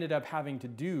I ended up having to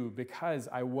do, because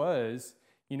I was,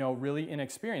 really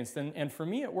inexperienced, and for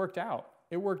me it worked out.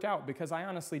 It worked out because I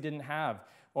honestly didn't have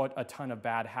a ton of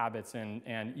bad habits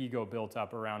and ego built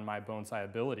up around my bonsai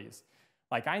abilities.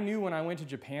 Like, I knew when I went to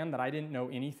Japan that I didn't know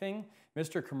anything.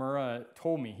 Mr. Kimura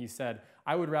told me, he said,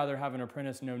 I would rather have an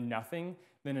apprentice know nothing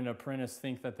than an apprentice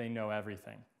think that they know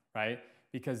everything, right?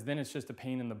 Because then it's just a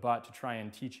pain in the butt to try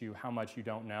and teach you how much you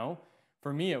don't know.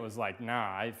 For me, it was like,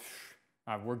 nah,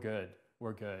 we're good.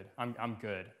 I'm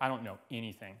good. I don't know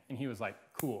anything. And he was like,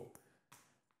 cool.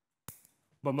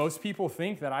 But most people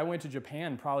think that I went to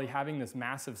Japan probably having this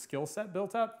massive skill set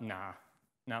built up. Nah,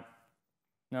 nope.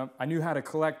 I knew how to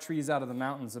collect trees out of the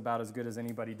mountains about as good as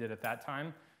anybody did at that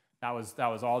time. That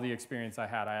was all the experience I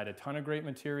had. I had a ton of great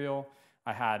material.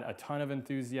 I had a ton of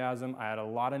enthusiasm. I had a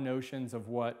lot of notions of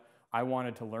what I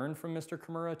wanted to learn from Mr.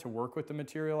 Kimura to work with the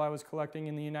material I was collecting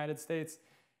in the United States.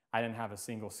 I didn't have a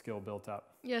single skill built up.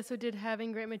 Yeah, so did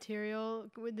having great material,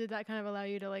 did that kind of allow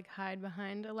you to like hide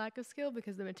behind a lack of skill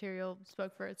because the material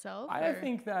spoke for itself? I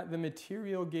think that the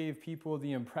material gave people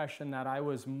the impression that I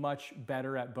was much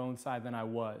better at bonsai than I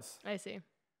was. I see.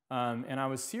 And I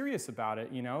was serious about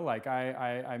it, like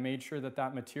I made sure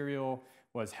that material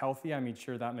was healthy. I made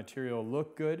sure that material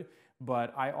looked good,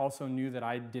 but I also knew that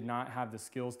I did not have the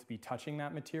skills to be touching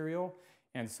that material.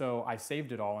 And so I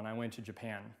saved it all and I went to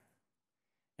Japan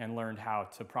and learned how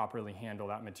to properly handle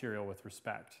that material with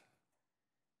respect.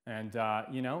 And,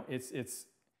 it's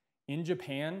in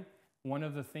Japan, one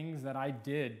of the things that I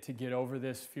did to get over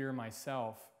this fear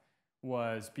myself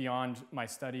was beyond my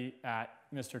study at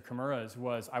Mr. Kimura's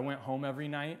was I went home every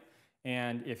night,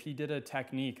 and if he did a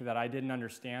technique that I didn't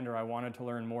understand or I wanted to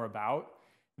learn more about,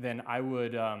 then I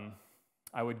would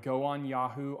go on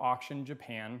Yahoo Auction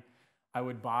Japan. I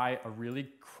would buy a really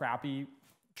crappy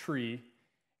tree,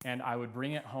 and I would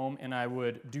bring it home, and I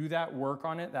would do that work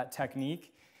on it, that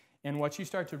technique. And what you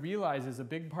start to realize is a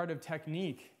big part of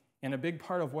technique and a big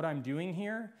part of what I'm doing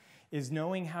here is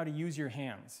knowing how to use your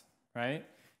hands, right?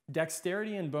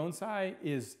 Dexterity in bonsai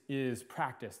is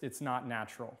practiced. It's not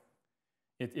natural.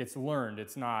 It's learned.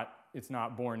 It's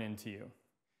not born into you.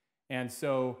 And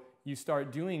so you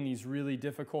start doing these really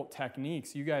difficult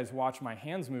techniques. You guys watch my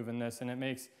hands move in this, and it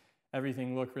makes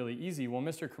everything look really easy. Well,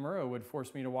 Mr. Kimura would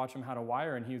force me to watch him how to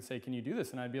wire, and he would say, "Can you do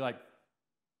this?" And I'd be like,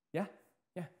 "Yeah,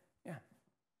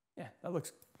 that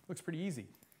looks pretty easy."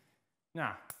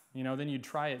 Nah, then you'd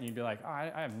try it, and you'd be like, "Oh,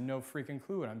 I have no freaking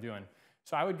clue what I'm doing."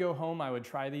 So I would go home, I would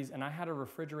try these, and I had a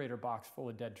refrigerator box full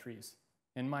of dead trees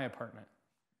in my apartment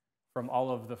from all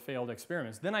of the failed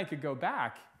experiments. Then I could go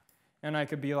back, and I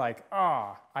could be like,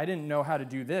 I didn't know how to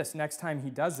do this. Next time he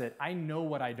does it, I know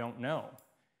what I don't know.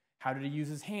 How did he use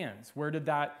his hands? Where did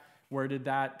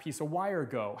that piece of wire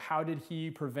go? How did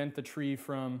he prevent the tree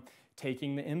from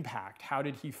taking the impact? How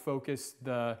did he focus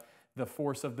the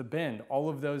force of the bend? All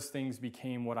of those things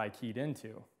became what I keyed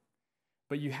into.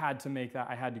 But you had to make that,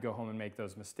 I had to go home and make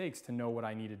those mistakes to know what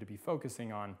I needed to be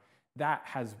focusing on. That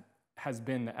has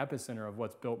been the epicenter of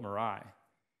what's built Mirai,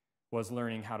 was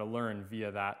learning how to learn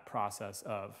via that process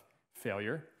of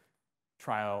failure,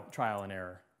 trial and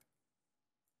error.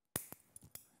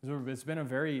 It's been a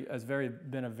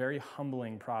very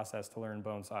humbling process to learn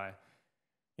bonsai.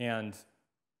 And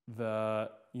the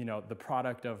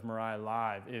product of Mirai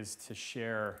Live is to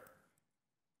share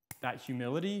that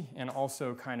humility and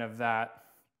also kind of that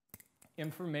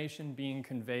information being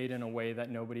conveyed in a way that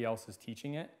nobody else is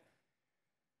teaching it,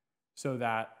 so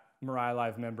that Mirai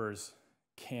Live members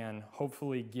can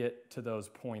hopefully get to those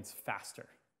points faster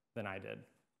than I did.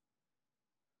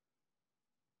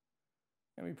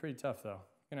 It's gonna be pretty tough though.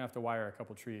 Gonna have to wire a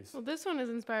couple trees. Well, this one has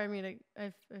inspired me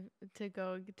to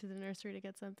go to the nursery to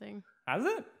get something. Has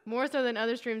it? More so than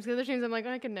other streams. Because other streams, I'm like,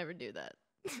 I could never do that.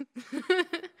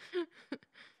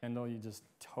 Kendall, you just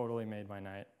totally made my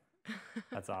night.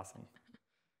 That's awesome.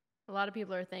 A lot of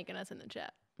people are thanking us in the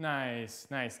chat. Nice,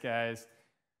 guys.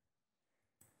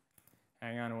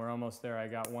 Hang on, we're almost there. I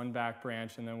got one back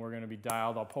branch, and then we're gonna be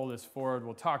dialed. I'll pull this forward.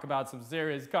 We'll talk about some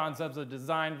serious concepts of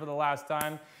design for the last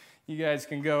time. You guys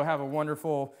can go have a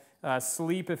wonderful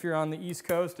sleep if you're on the East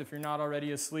Coast, if you're not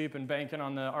already asleep and banking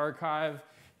on the archive.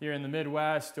 You're in the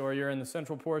Midwest or you're in the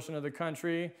central portion of the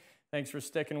country. Thanks for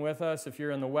sticking with us. If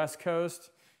you're in the West Coast,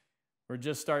 we're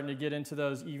just starting to get into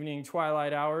those evening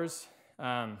twilight hours.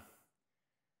 I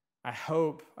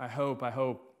hope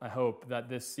that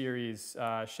this series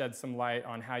sheds some light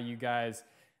on how you guys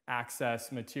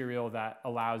access material that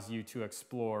allows you to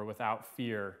explore without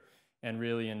fear and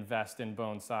really invest in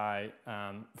bonsai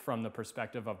from the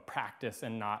perspective of practice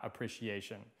and not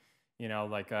appreciation.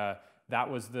 That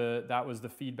was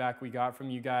the feedback we got from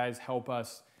you guys. Help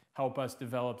us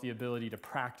develop the ability to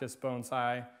practice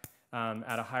bonsai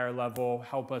at a higher level.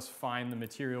 Help us find the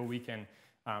material we can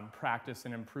practice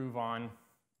and improve on.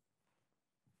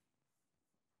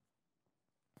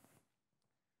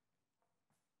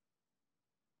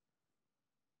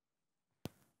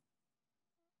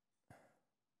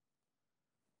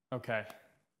 Okay.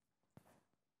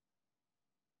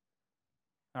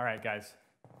 All right, guys.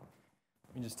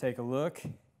 Let me just take a look.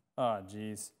 Oh,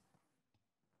 geez.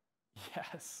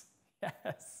 Yes.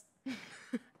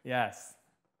 Yes.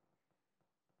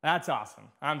 That's awesome.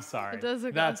 I'm sorry. It does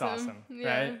look That's awesome.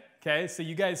 Yeah. Right? Okay, so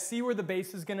you guys see where the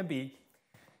base is going to be.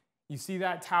 You see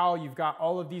that towel, you've got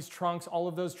all of these trunks. All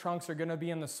of those trunks are going to be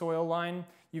in the soil line.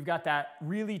 You've got that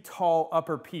really tall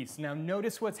upper piece. Now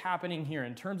notice what's happening here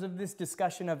in terms of this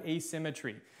discussion of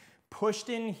asymmetry. Pushed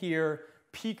in here,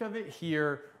 peak of it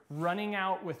here, running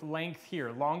out with length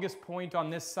here. Longest point on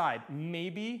this side.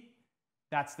 Maybe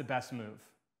that's the best move.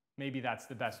 Maybe that's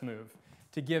the best move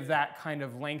to give that kind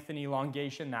of length and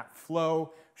elongation, that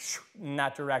flow in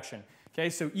that direction. Okay,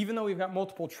 so even though we've got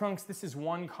multiple trunks, this is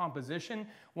one composition.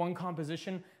 One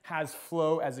composition has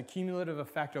flow as a cumulative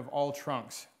effect of all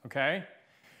trunks, okay?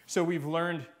 So we've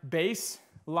learned base,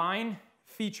 line,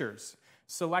 features,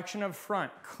 selection of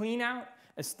front, clean out,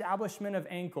 establishment of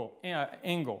angle,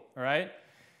 all right?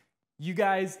 You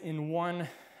guys in one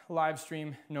live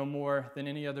stream know more than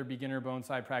any other beginner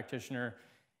bonsai practitioner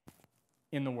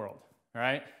in the world, all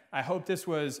right? I hope this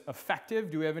was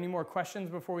effective. Do we have any more questions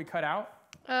before we cut out?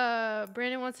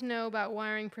 Brandon wants to know about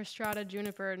wiring Prostrata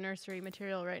Juniper nursery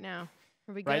material right now.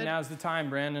 Are we good? Right now's the time,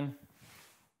 Brandon.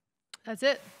 That's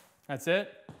it. That's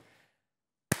it?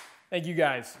 Thank you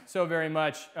guys so very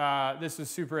much. This was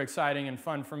super exciting and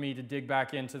fun for me to dig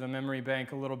back into the memory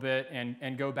bank a little bit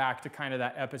and go back to kind of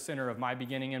that epicenter of my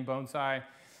beginning in bonsai.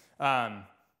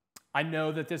 I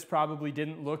know that this probably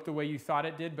didn't look the way you thought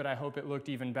it did, but I hope it looked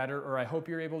even better, or I hope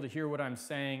you're able to hear what I'm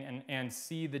saying and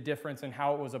see the difference in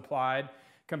how it was applied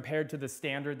compared to the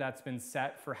standard that's been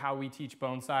set for how we teach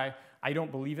bonsai. I don't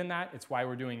believe in that. It's why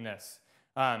we're doing this.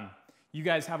 You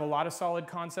guys have a lot of solid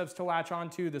concepts to latch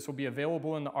onto. This will be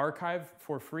available in the archive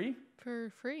for free.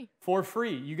 For free. For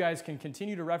free. You guys can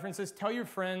continue to reference this. Tell your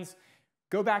friends.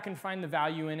 Go back and find the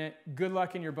value in it. Good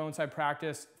luck in your bonsai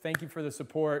practice. Thank you for the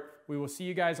support. We will see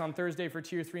you guys on Thursday for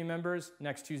Tier 3 members,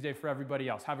 next Tuesday for everybody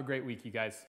else. Have a great week, you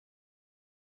guys.